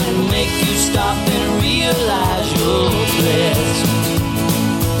eyes and make you stop and realize you're blessed.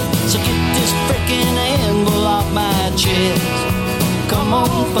 So get this frickin' anvil off my chest. Come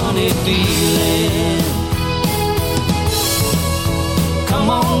on, funny feeling. Come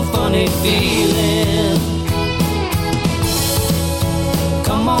on, funny feeling.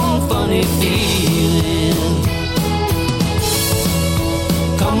 Come on, funny feeling.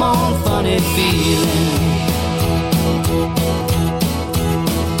 Come on, funny feeling.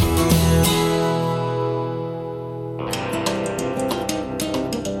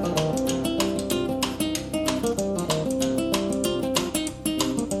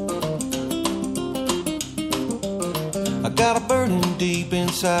 I got a burning deep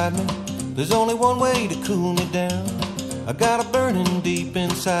inside me. There's only one way to cool me down. I got a burning deep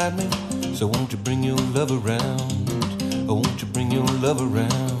inside me. So won't you bring your love around? Oh, won't you bring your love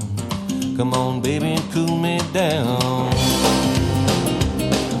around? Come on, baby, and cool me down.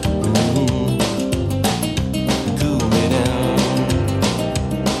 Cool me down.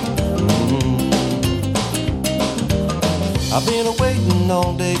 I've been waiting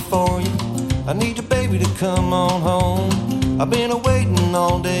all day for you. I need your baby to come on home. I've been waiting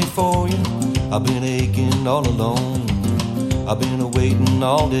all day for you. I've been aching all alone. I've been waiting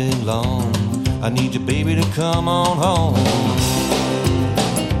all day long. I need your baby to come on home.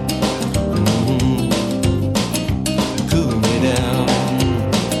 Cool me down.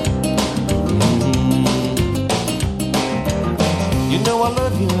 You know I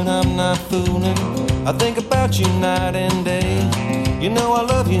love you and I'm not fooling. I think about you night and day. You know I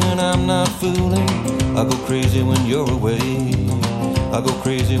love you and I'm not fooling. I go crazy when you're away. I go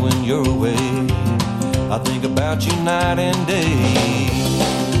crazy when you're away. I think about you night and day.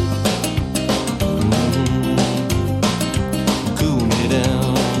 Cool me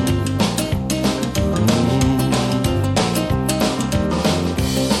down.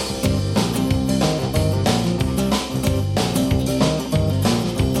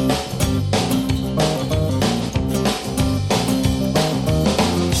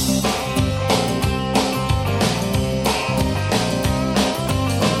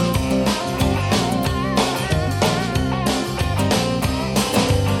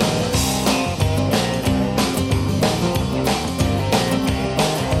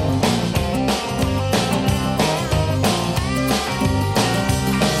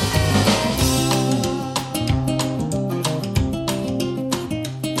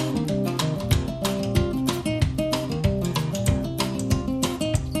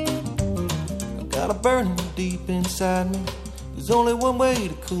 burning deep inside me. There's only one way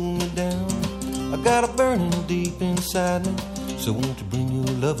to cool me down. I got a burning deep inside me. So won't you bring your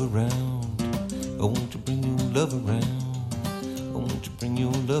love around? I want to bring your love around. I want to bring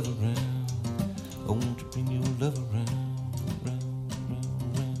your love around. I want to bring your love around.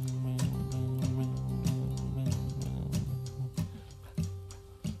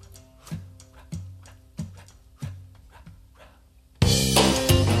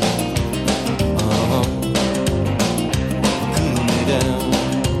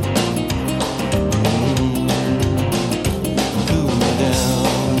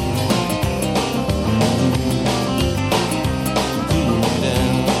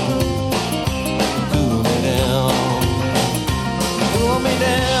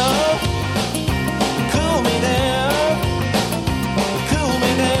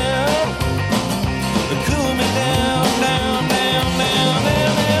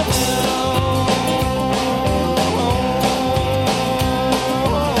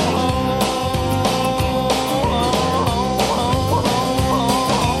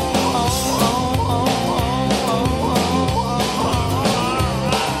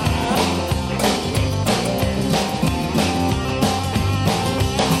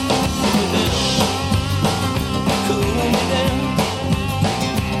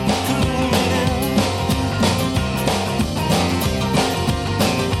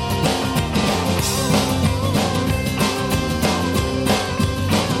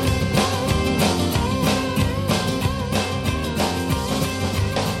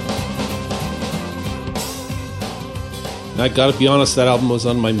 I gotta be honest, that album was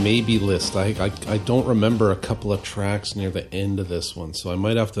on my maybe list. I don't remember a couple of tracks near the end of this one, so I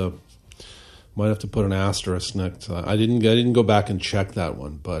might have to put an asterisk next. I didn't go back and check that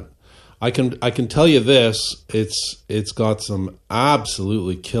one, but I can tell you this: it's got some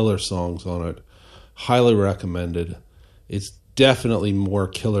absolutely killer songs on it. Highly recommended. It's definitely more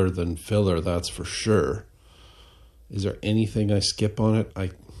killer than filler, that's for sure. Is there anything I skip on it?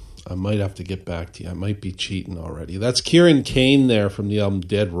 I might have to get back to you. I might be cheating already. That's Kieran Kane there from the album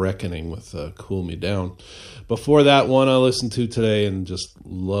Dead Reckoning with Cool Me Down. Before that one I listened to today and just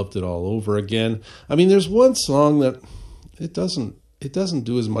loved it all over again. I mean, there's one song that it doesn't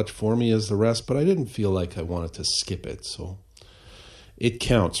do as much for me as the rest, but I didn't feel like I wanted to skip it, so it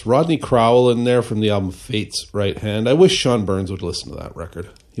counts. Rodney Crowell in there from the album Fate's Right Hand. I wish Sean Burns would listen to that record.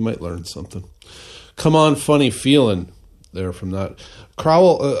 He might learn something. Come On Funny Feelin' there from that.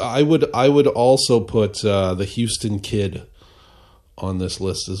 Crowell, I would also put the Houston Kid on this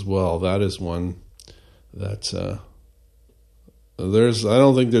list as well. That is one that I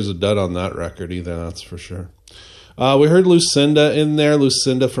don't think there's a dud on that record either, that's for sure. We heard Lucinda in there,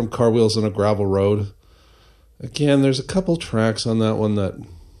 Lucinda from Car Wheels on a Gravel Road. Again, there's a couple tracks on that one that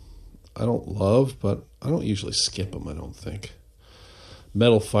I don't love, but I don't usually skip them, I don't think.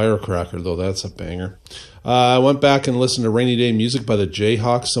 Metal Firecracker, though, that's a banger. I went back and listened to Rainy Day Music by the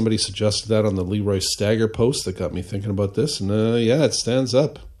Jayhawks. Somebody suggested that on the Leroy Stagger post that got me thinking about this. And yeah, it stands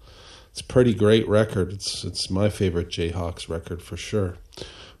up. It's a pretty great record. It's my favorite Jayhawks record for sure.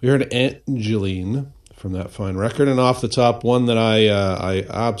 We heard Angeline from that fine record. And off the top, one that I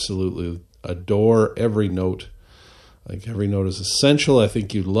absolutely adore, every note. Like, every note is essential. I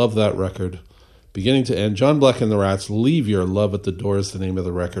think you'd love that record. Beginning to end, John Black and the Rats, Leave Your Love at the Door is the name of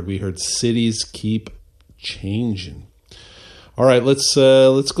the record. We heard Cities Keep Changing. All right, let's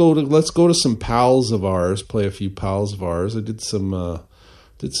go to some pals of ours. Play a few pals of ours. I did some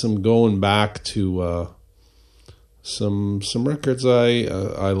going back to some records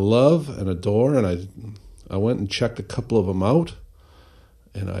I love and adore, and I went and checked a couple of them out,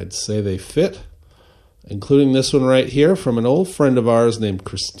 and I'd say they fit, including this one right here from an old friend of ours named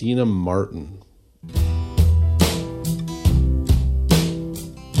Christina Martin.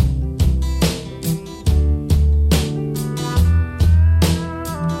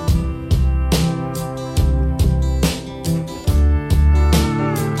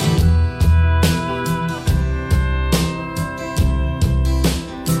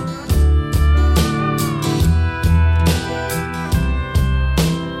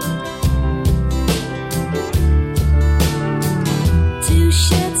 Two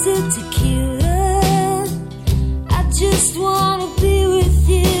shots of tequila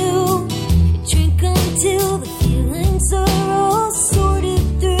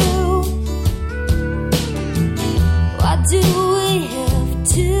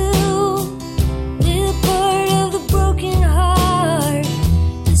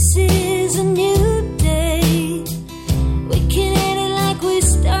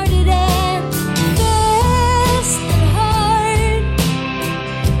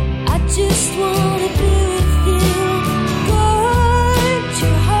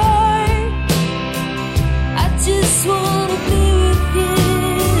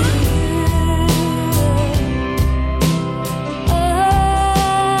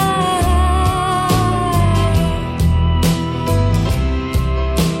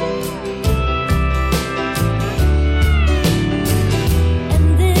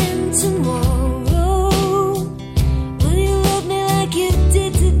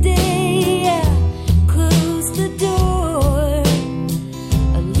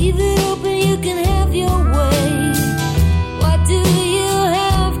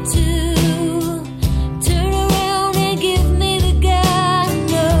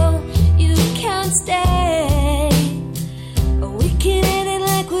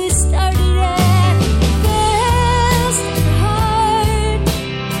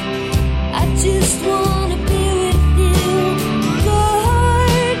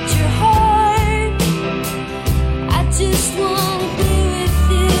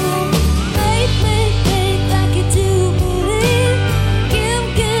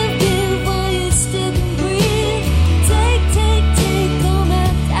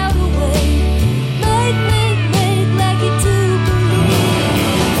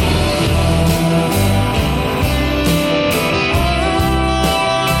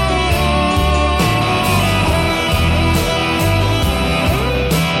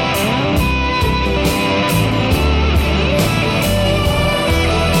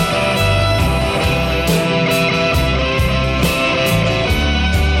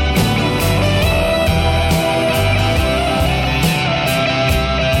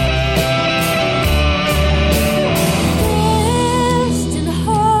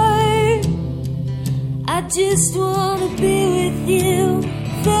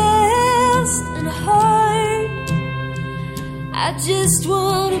I just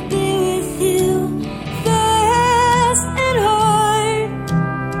wanna be with you fast and hard.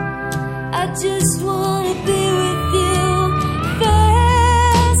 I just wanna be with you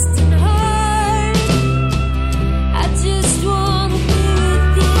fast and hard. I just wanna be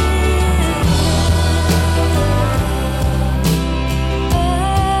with you.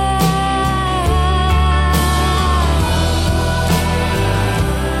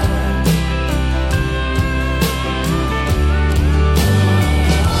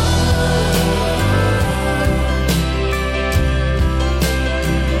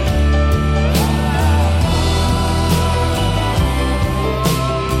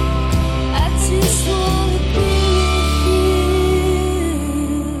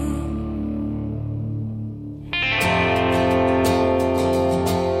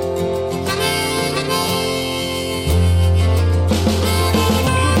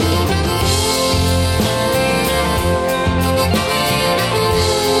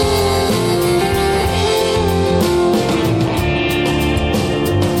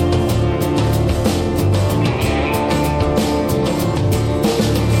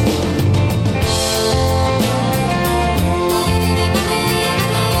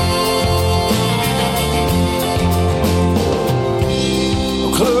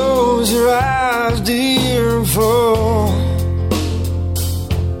 Close your eyes, dear, and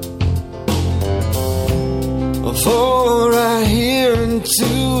fall right here into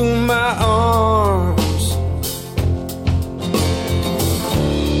my arms.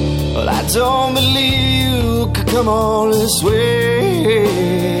 Well, I don't believe you could come all this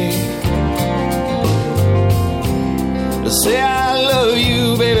way to say I love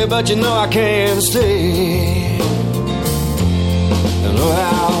you, baby, but you know I can't stay. I know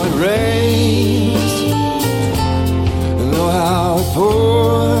how it rains, I know how it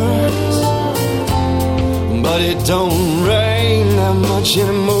pours, but it don't rain that much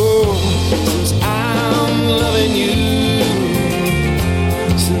anymore. Since I'm loving you,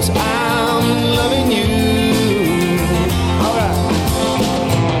 since I'm loving you.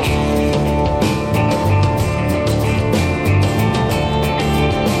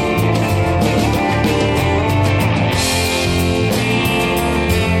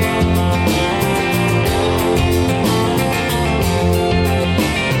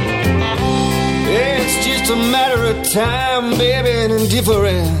 It's a matter of time, baby, and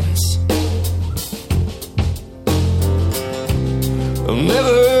indifference.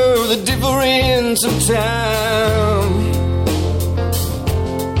 Never the difference of time.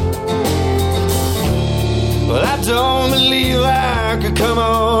 Well, I don't believe I could come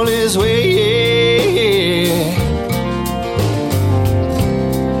all this way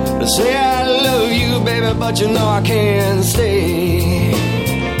to say I love you, baby, but you know I can't stay.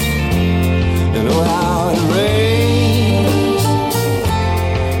 You know how it rains,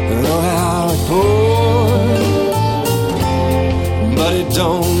 you know how it pours, but it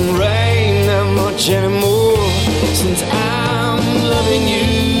don't rain that much anymore. Since I'm loving you,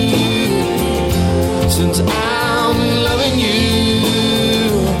 since I'm loving you.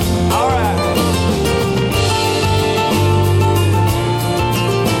 Alright.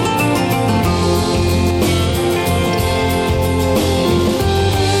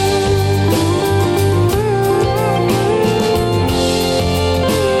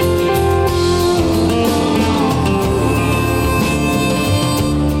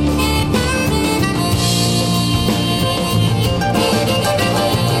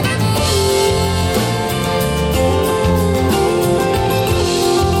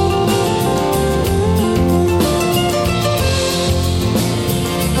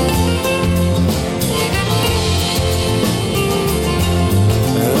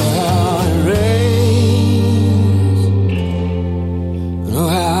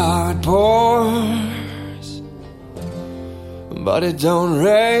 But it don't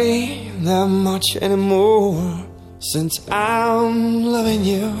rain that much anymore. Since I'm loving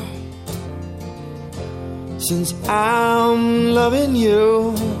you, since I'm loving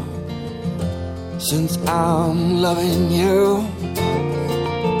you, since I'm loving you,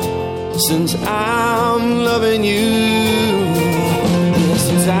 since I'm loving you,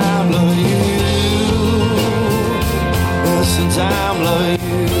 since I'm loving you, since I'm loving you.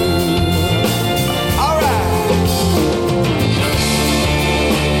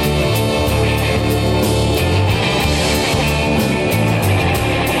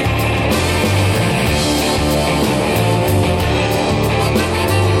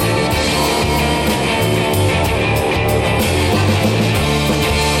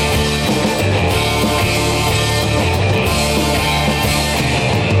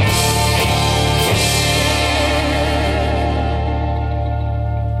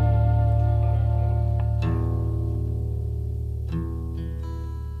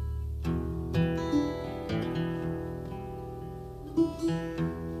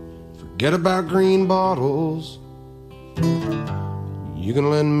 Forget about green bottles. You can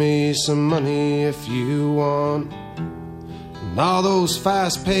lend me some money if you want. And all those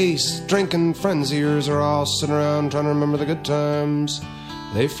fast-paced drinking friends of yours are all sitting around trying to remember the good times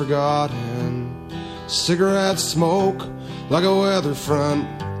they've forgotten. Cigarette smoke like a weather front,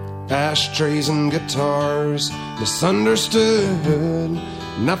 ashtrays and guitars misunderstood.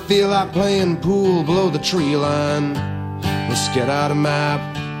 And I feel like playing pool below the tree line. Let's get out a map,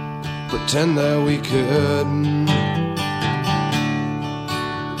 pretend that we could.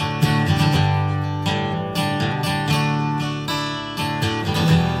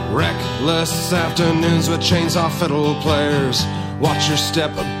 Reckless afternoons with chainsaw fiddle players. Watch your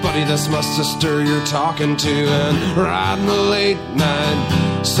step, buddy, that's my sister you're talking to. And riding the late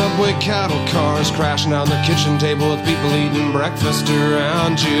night subway cattle cars, crashing on the kitchen table with people eating breakfast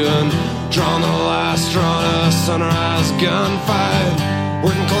around you. And drawing the last straw in a sunrise gunfight.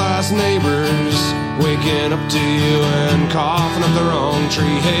 Working class neighbors waking up to you and coughing up the wrong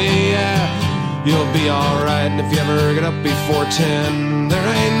tree. Hey, yeah, you'll be alright. And if you ever get up before 10, there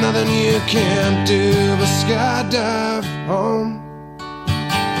ain't nothing you can't do but skydive home.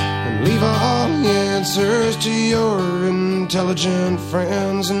 Leave all the answers to your intelligent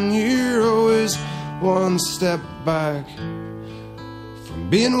friends, and you're always one step back from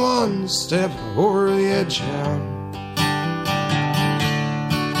being one step over the edge out.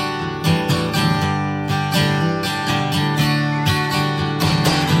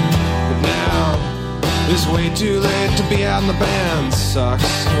 But now it's way too late to be out in the band.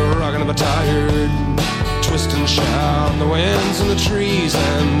 Sucks, rocking up a tired twist and shout. The wind's in the trees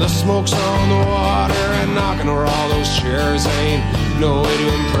and the smoke's on the water, and knocking over all those chairs ain't no way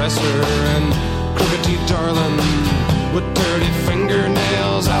to impress her. And crooked teeth darling with dirty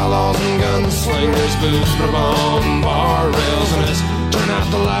fingernails, outlaws and gunslingers, boots put on bar rails. And it's turn out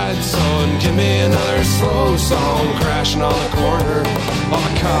the lights so and give me another slow song crashing on the corner. All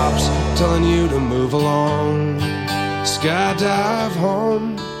the cops telling you to move along. Skydive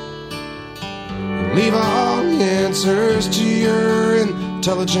home. Leave all the answers to your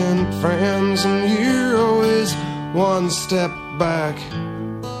intelligent friends, and you're always one step back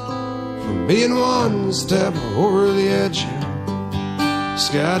from being one step over the edge.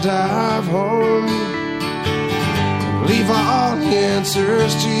 Skydive home. Leave all the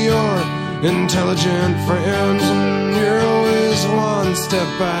answers to your intelligent friends, and you're always one step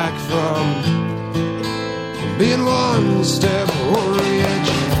back from being one step over the edge.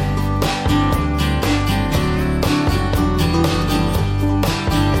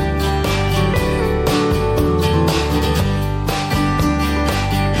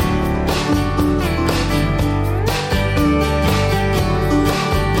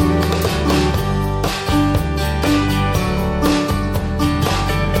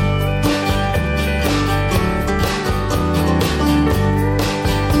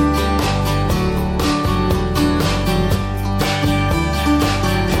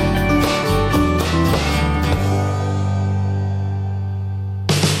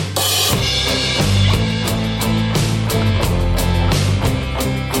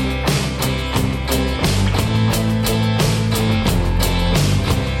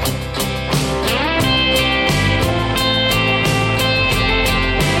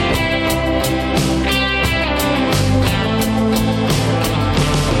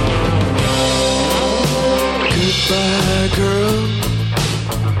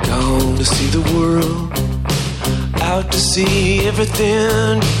 See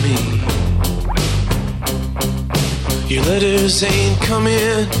everything to me. Your letters ain't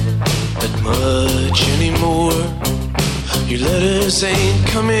coming that much anymore. Your letters ain't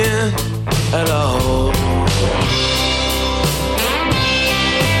coming at all.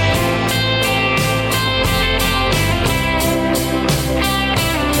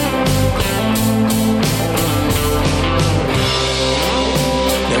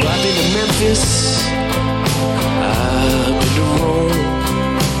 Now I've been to Memphis,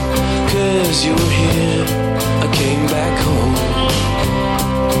 cause you were here, I came back home.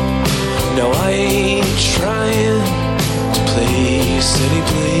 Now I ain't trying to place any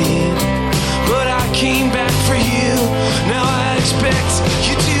blame, but I came back for you,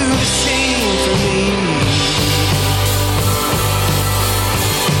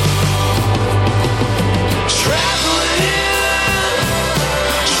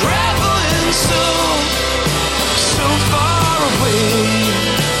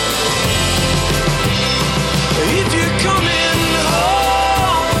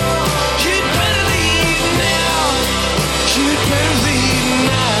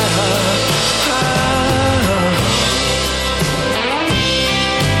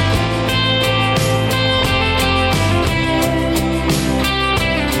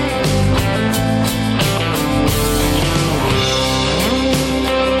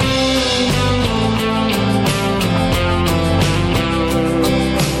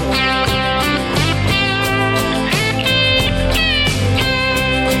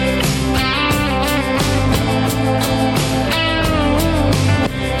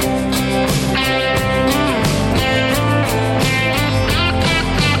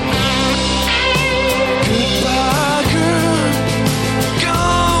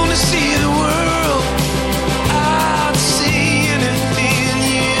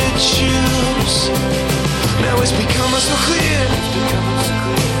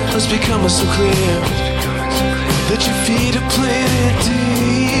 must be coming so clear that your feet are planted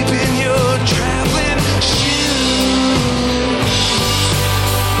deep in your traveling shoes.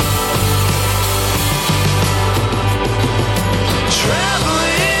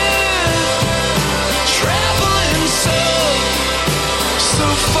 Traveling so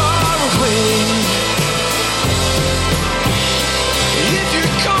far away. If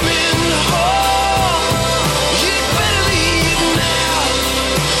you're coming home, you'd better leave now.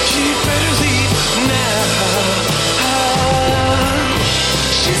 You'd better leave now.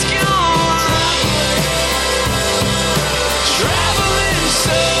 She's gone. Traveling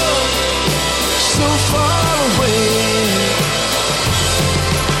so far away.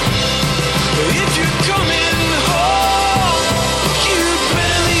 If you're coming home, you'd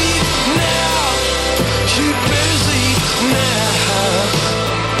better leave now. You'd better leave now.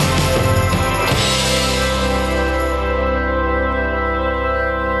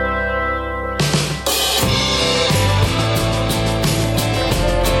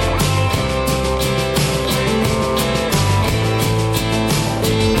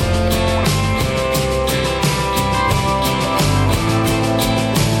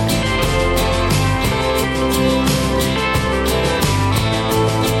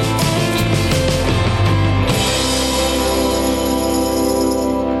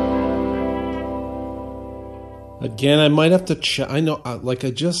 Again, I might have to check. I know, I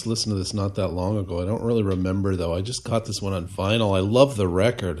just listened to this not that long ago. I don't really remember, though. I just got this one on vinyl. I love the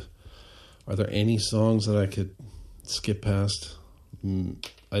record. Are there any songs that I could skip past?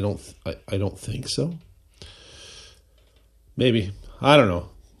 I don't think so. Maybe. I don't know.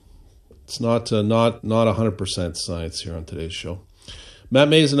 It's not 100% science here on today's show. Matt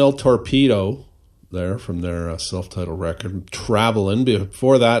Mays and El Torpedo there from their self-titled record, Travelin'.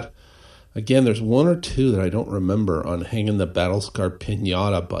 Before that, again, there's one or two that I don't remember on Hanging the Battlescar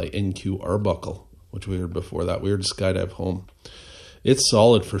Pinata by NQ Arbuckle, which we heard before that. We heard Skydive Home. It's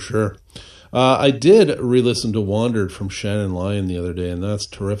solid for sure. I did re-listen to Wandered from Shannon Lyon the other day, and that's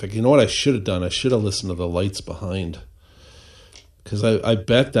terrific. You know what I should have done? I should have listened to The Lights Behind. Because I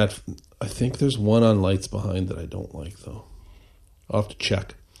bet that... I think there's one on Lights Behind that I don't like, though. I'll have to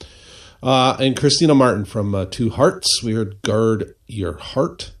check. And Christina Martin from Two Hearts. We heard Guard Your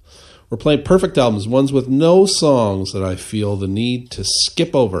Heart. We're playing perfect albums, ones with no songs that I feel the need to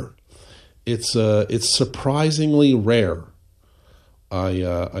skip over. It's surprisingly rare.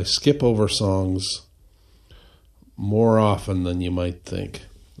 I skip over songs more often than you might think.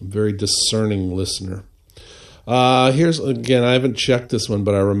 I'm a very discerning listener. Here's, again, I haven't checked this one,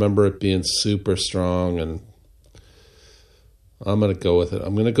 but I remember it being super strong, and I'm going to go with it.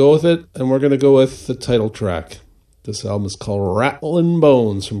 I'm going to go with it, and we're going to go with the title track. This album is called Rattlin'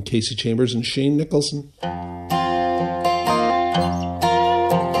 Bones from Casey Chambers and Shane Nicholson.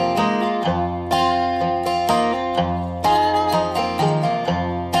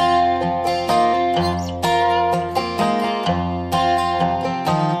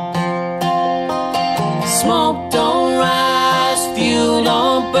 Smoke don't rise, fuel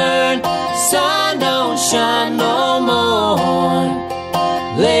don't burn, sun don't shine no more.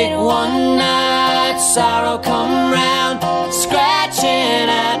 Late one night, sorrow come round, scratching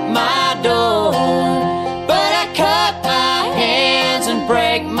at my door. But I cut my hands and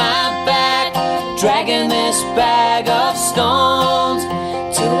break my back, dragging this bag of stones,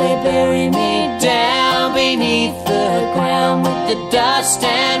 till they bury me down beneath the ground with the dust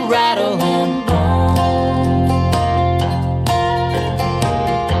and rattling bones.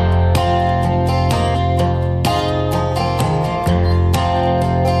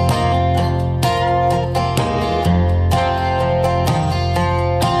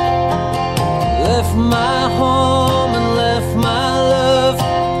 My home and left my love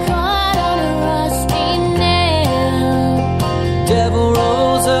caught on a rusty nail. Devil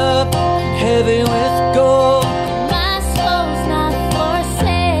rose up heavy with gold. My soul's not for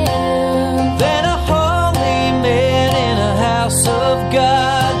sale. Then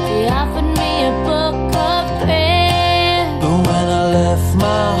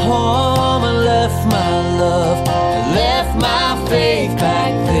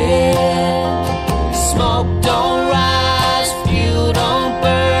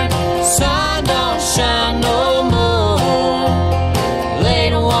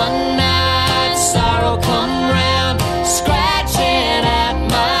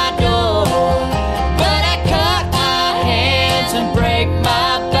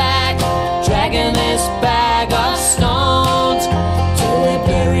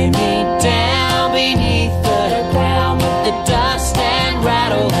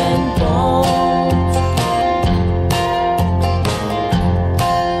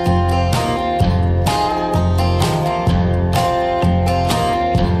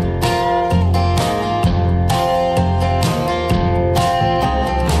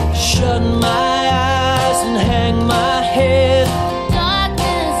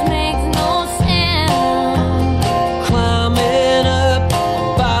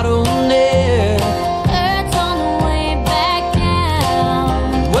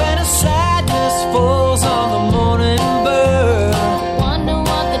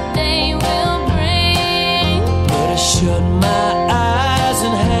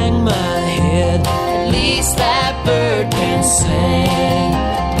sing.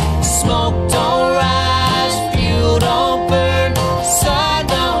 Smoke don't rise, fuel don't burn, sun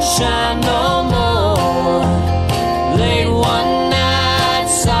don't shine no more. Late one night,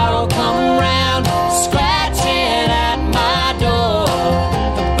 sorrow come round, scratching at my door.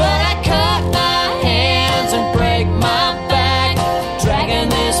 But I cut my hands and break my back, dragging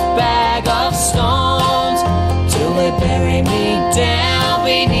this bag of stones till they bury me down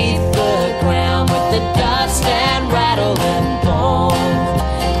beneath the ground with the dust and rattling bones.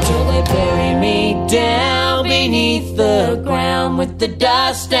 Till they bury me down beneath the ground with the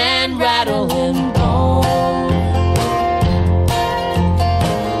dust and rattling bones.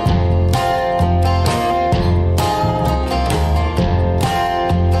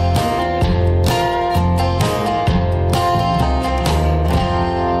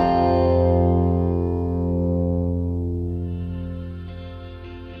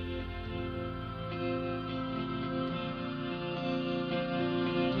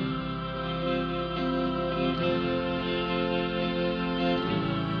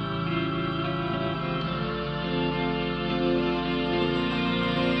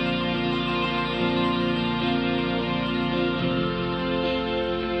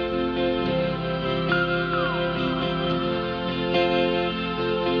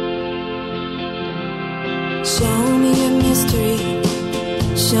 Show me your mystery,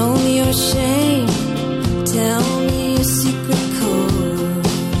 show me your shame, tell me your secret code.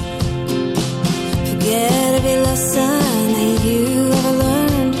 Forget every lesson that you ever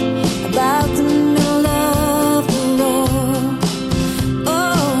learned about the middle of the road.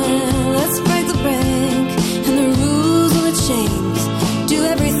 Oh, and let's break the bank and the rules and the chains, do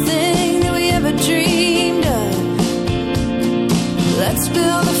everything that we ever dreamed of. Let's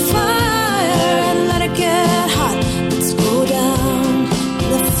build a fire and let it get hot. Let's go down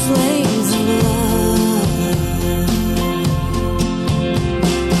in the flames of love.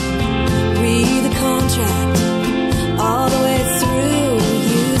 Read the contract all the way through.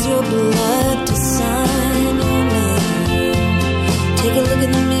 Use your blood to sign your name. Take a look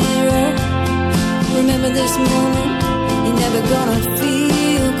in the mirror. Remember this moment. You're never gonna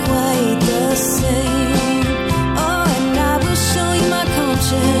feel quite the same. Oh, and I will show you my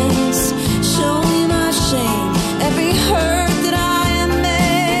conscience, show you my shame, every hurt that I am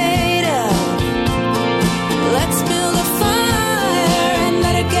made of. Let's build a fire and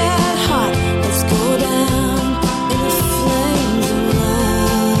let it get hot. Let's go down in the flames of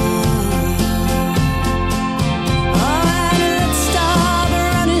love. Alright, let's stop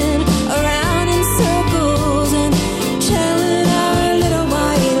running around in circles and telling our little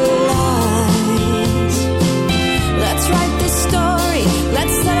white lies. Let's write this story,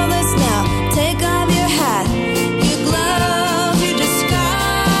 let's settle this now. Take off your hat, your gloves, your disguise,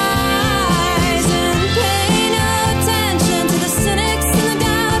 and pay no attention to the cynics and the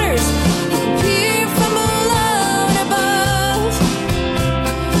doubters who peer from below and above.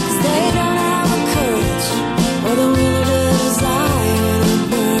 'Cause they don't have the courage or the will or the desire to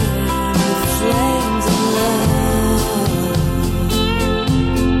burn the flames of love.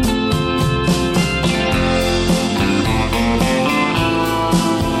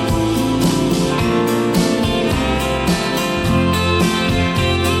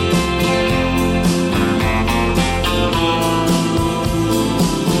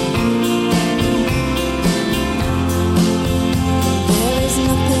 There is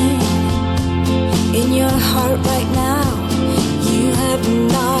nothing in your heart right now you have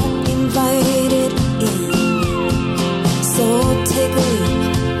not invited in. So take a leap,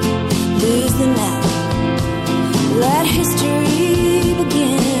 lose the net, let history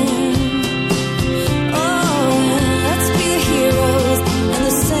begin. Oh, let's be the heroes and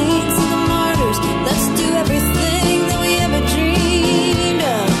the saints and the martyrs. Let's do everything that we ever dreamed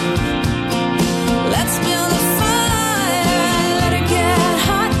of. Let's build a fire and let it get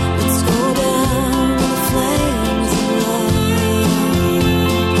hot. Let's go down in the flames of love.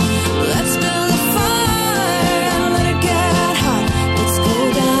 Let's build a fire and let it get hot. Let's go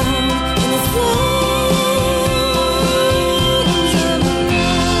down in the flames of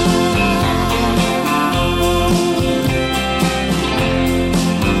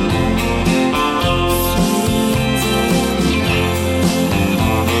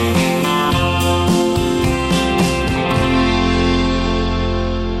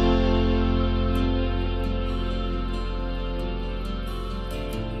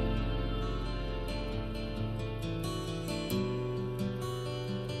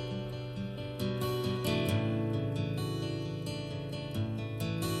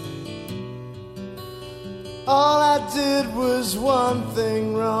All I did was one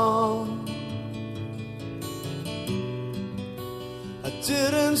thing wrong.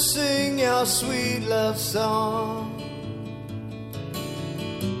 didn't sing your sweet love song.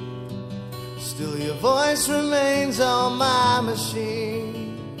 Still your voice remains on my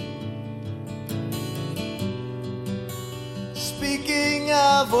machine. Speaking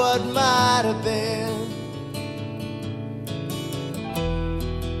of what might have been,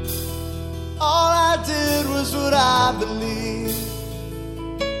 all I did was what I believed.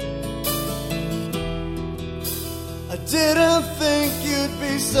 I didn't think you'd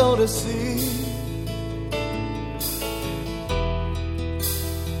be so deceived.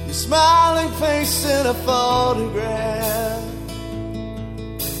 Your smiling face in a photograph.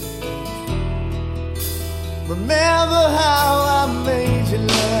 Remember how I made you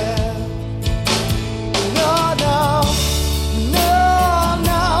laugh. No, no, no,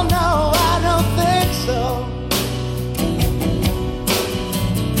 no, no, I don't think so.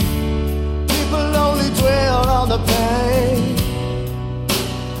 People only dwell on the pain.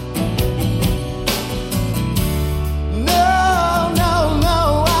 No, no, no,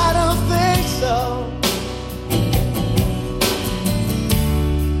 I don't think so.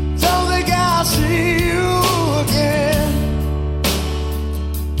 Don't think I'll see you again.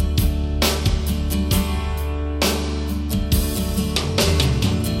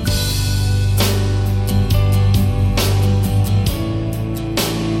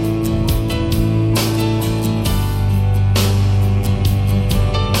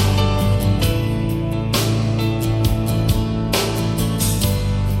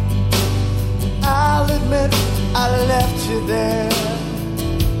 I'll admit I left you there,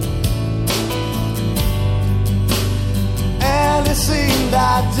 and it seemed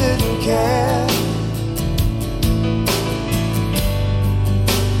I didn't care.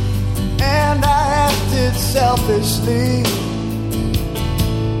 And I acted selfishly,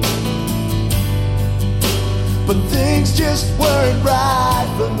 but things just weren't right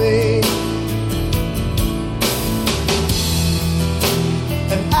for me.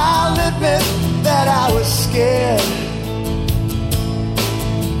 And I'll admit that I was scared,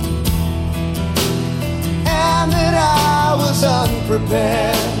 and that I was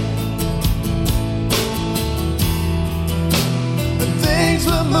unprepared. And things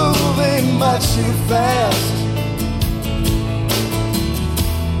were moving much too fast.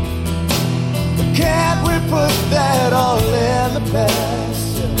 But can't we put that all in the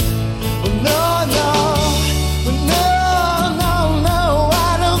past? Well, no, no, well, no, no, no,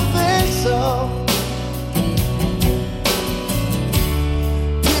 I don't think so.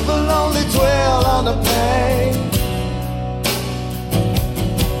 People only dwell on the pain.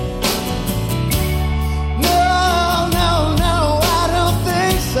 No, no, no, I don't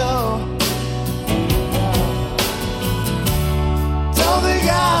think so. Don't think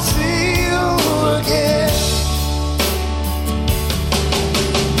I'll see you again.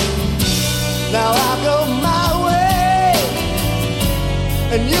 Now I'll go my way,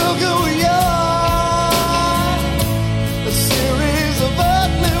 and you'll go yours. A series of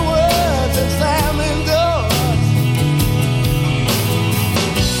ugly words and slamming doors.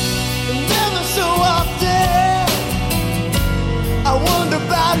 And never so often I wonder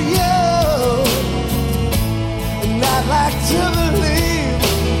about you, and I'd like to believe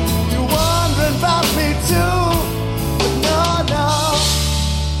you're wondering about me too. But no, no,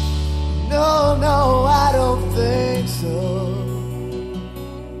 no, no, I don't think so.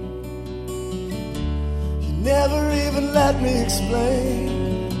 You never even let me explain.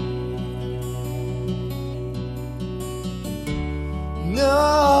 No,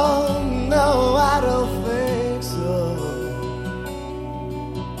 no, I don't think so.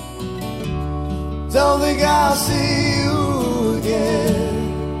 Don't think I'll see you again.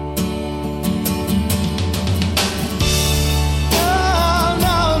 No,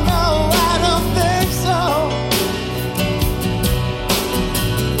 no, no, I don't think so.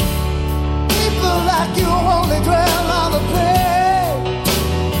 People like you only dwell on the pain.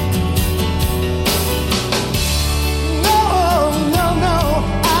 No, no, no,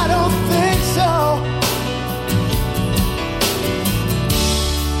 I don't think so.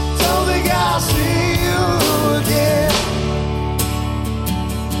 Don't think I'll see you again.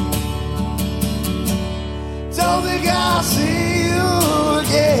 Don't think I'll see you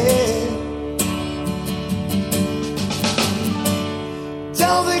again.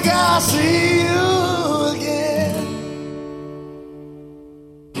 Don't think I'll see you again.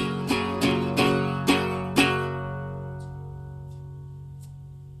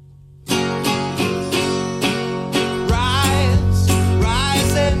 Rise,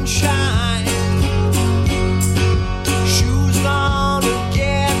 rise and shine. Shoes on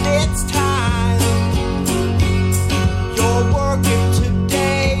again, it's time. You're working today.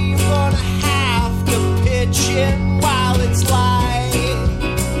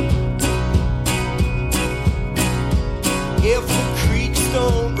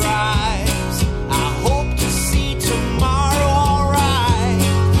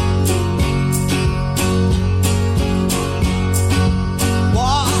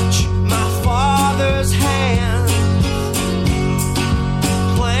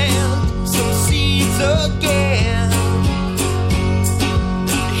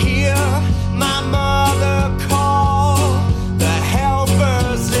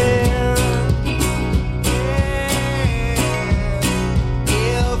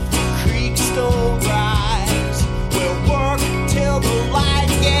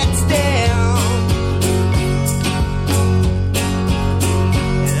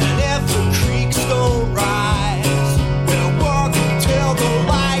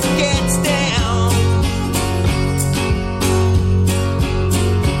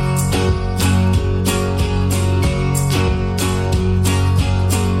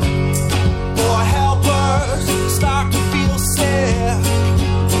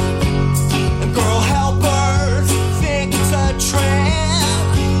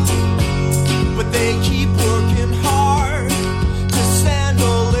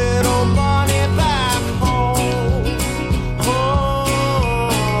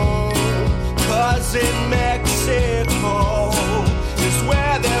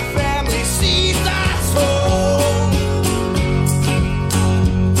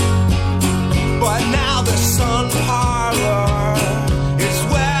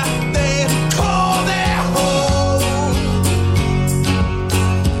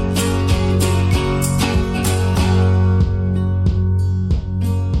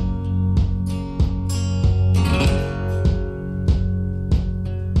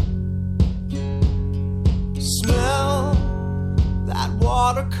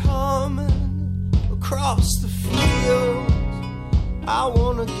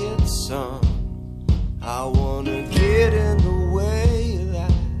 wanna get some. I wanna get in the way of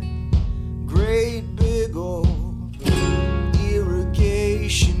that great big old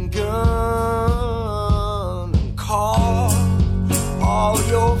irrigation gun, and call all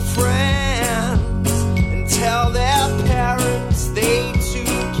your friends and tell their parents they too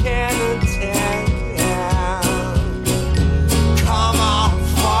can attend. Come on,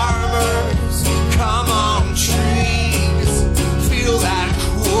 farmers, come on, trees, feel that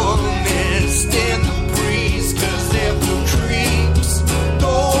cool mist in the breeze, 'cause if the creeps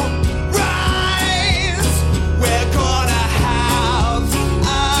don't rise, we're gonna have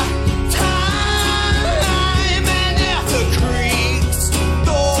a time. And if the creeps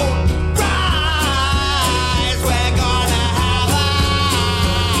don't rise, we're gonna have a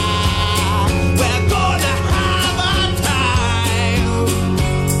time.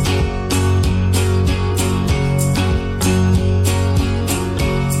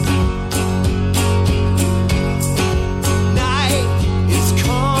 Night is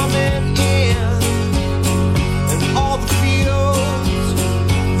coming in, and all the fields,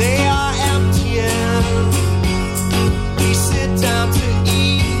 they are emptying. We sit down to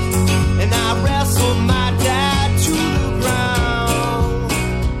eat, and I wrestle my dad to the ground.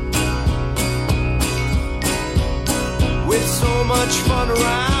 With so much fun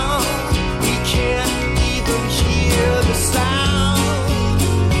around, we can't even hear the sound.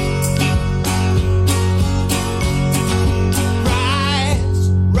 Rise,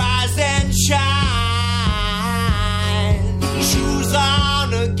 rise and shine. Shoes on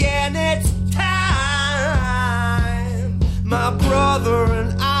again, it's time. My brother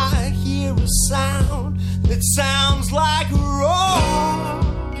and I hear a sound that sounds like a roar.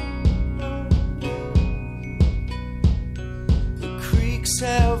 The creeks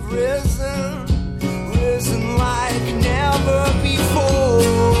have risen, risen like never before.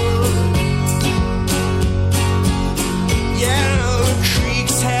 Yeah, the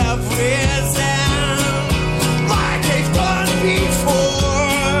creeks have risen like they've done before.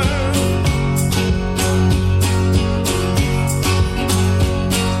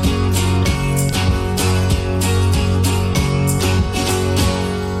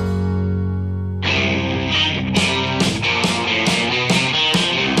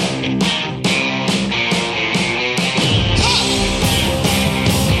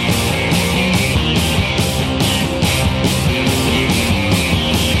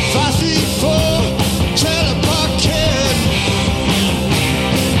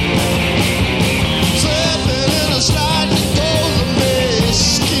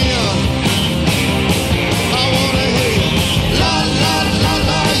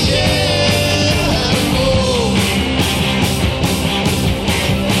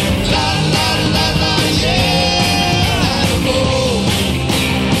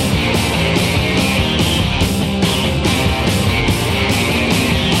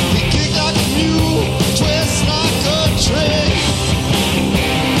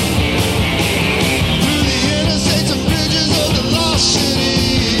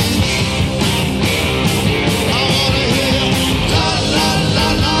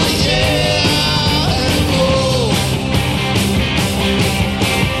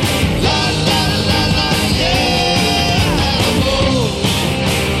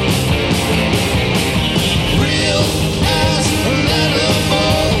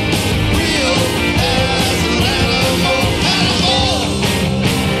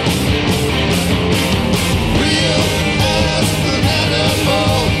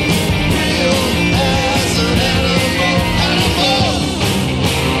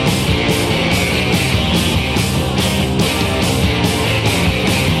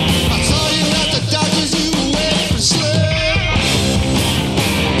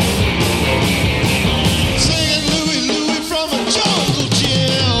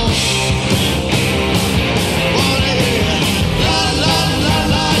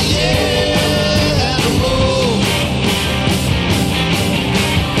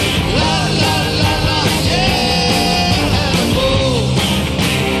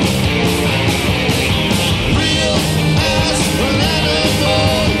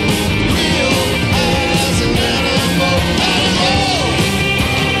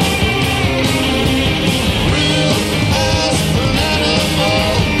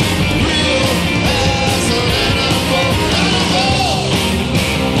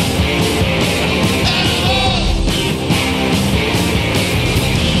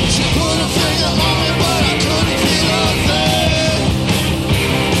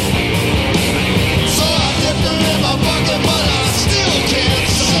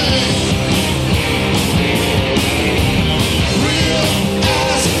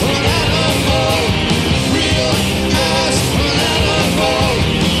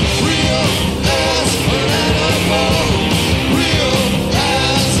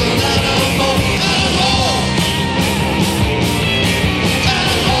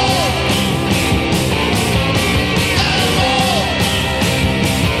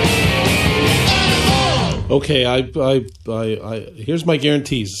 Okay, I here's my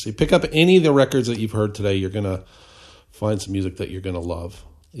guarantees. You pick up any of the records that you've heard today, you're gonna find some music that you're gonna love.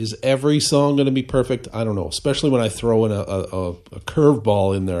 Is every song gonna be perfect? I don't know. Especially when I throw in a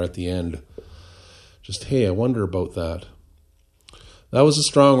curveball in there at the end. Just hey, I wonder about that. That was a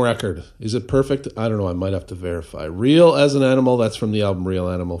strong record. Is it perfect? I don't know. I might have to verify. Real as an Animal. That's from the album Real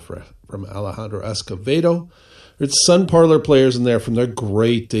Animal from Alejandro Escovedo. There's Sun Parlor Players in there from their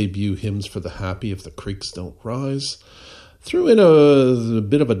great debut Hymns for the Happy If the Creeks Don't Rise. Threw in a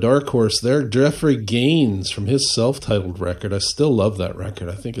bit of a dark horse there. Jeffrey Gaines from his self-titled record. I still love that record.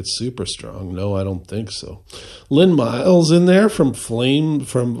 I think it's super strong. No, I don't think so. Lynn Miles in there from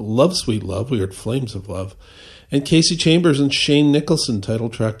Love Sweet Love. We heard Flames of Love. And Casey Chambers and Shane Nicholson, title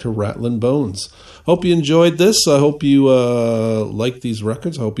track to Rattlin' Bones. Hope you enjoyed this. I hope you like these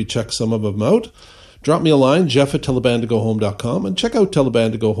records. I hope you check some of them out. Drop me a line, jeff@tellthebanddtogohome.com, and check out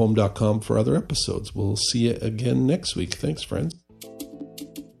tellthebanddtogohome.com for other episodes. We'll see you again next week. Thanks, friends.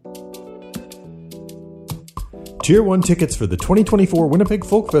 Tier 1 tickets for the 2024 Winnipeg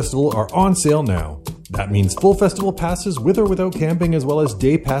Folk Festival are on sale now. That means full festival passes with or without camping, as well as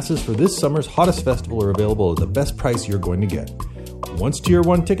day passes for this summer's hottest festival are available at the best price you're going to get. Once Tier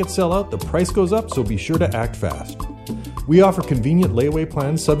 1 tickets sell out, the price goes up, so be sure to act fast. We offer convenient layaway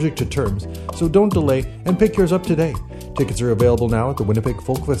plans subject to terms, so don't delay and pick yours up today. Tickets are available now at the Winnipeg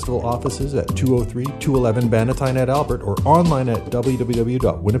Folk Festival offices at 203-211 Bannatyne at Albert or online at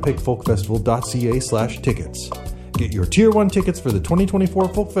www.winnipegfolkfestival.ca/tickets. Get your Tier 1 tickets for the 2024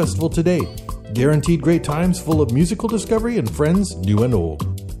 Folk Festival today. Guaranteed great times full of musical discovery and friends new and old.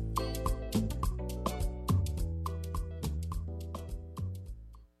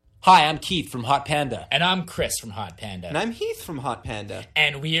 Hi, I'm Keith from Hot Panda. And I'm Chris from Hot Panda. And I'm Heath from Hot Panda.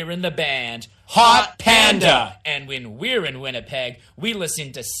 And we're in the band Hot Panda. And when we're in Winnipeg, we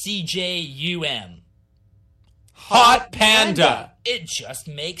listen to CJUM. Hot Panda. It just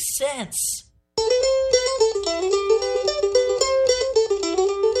makes sense.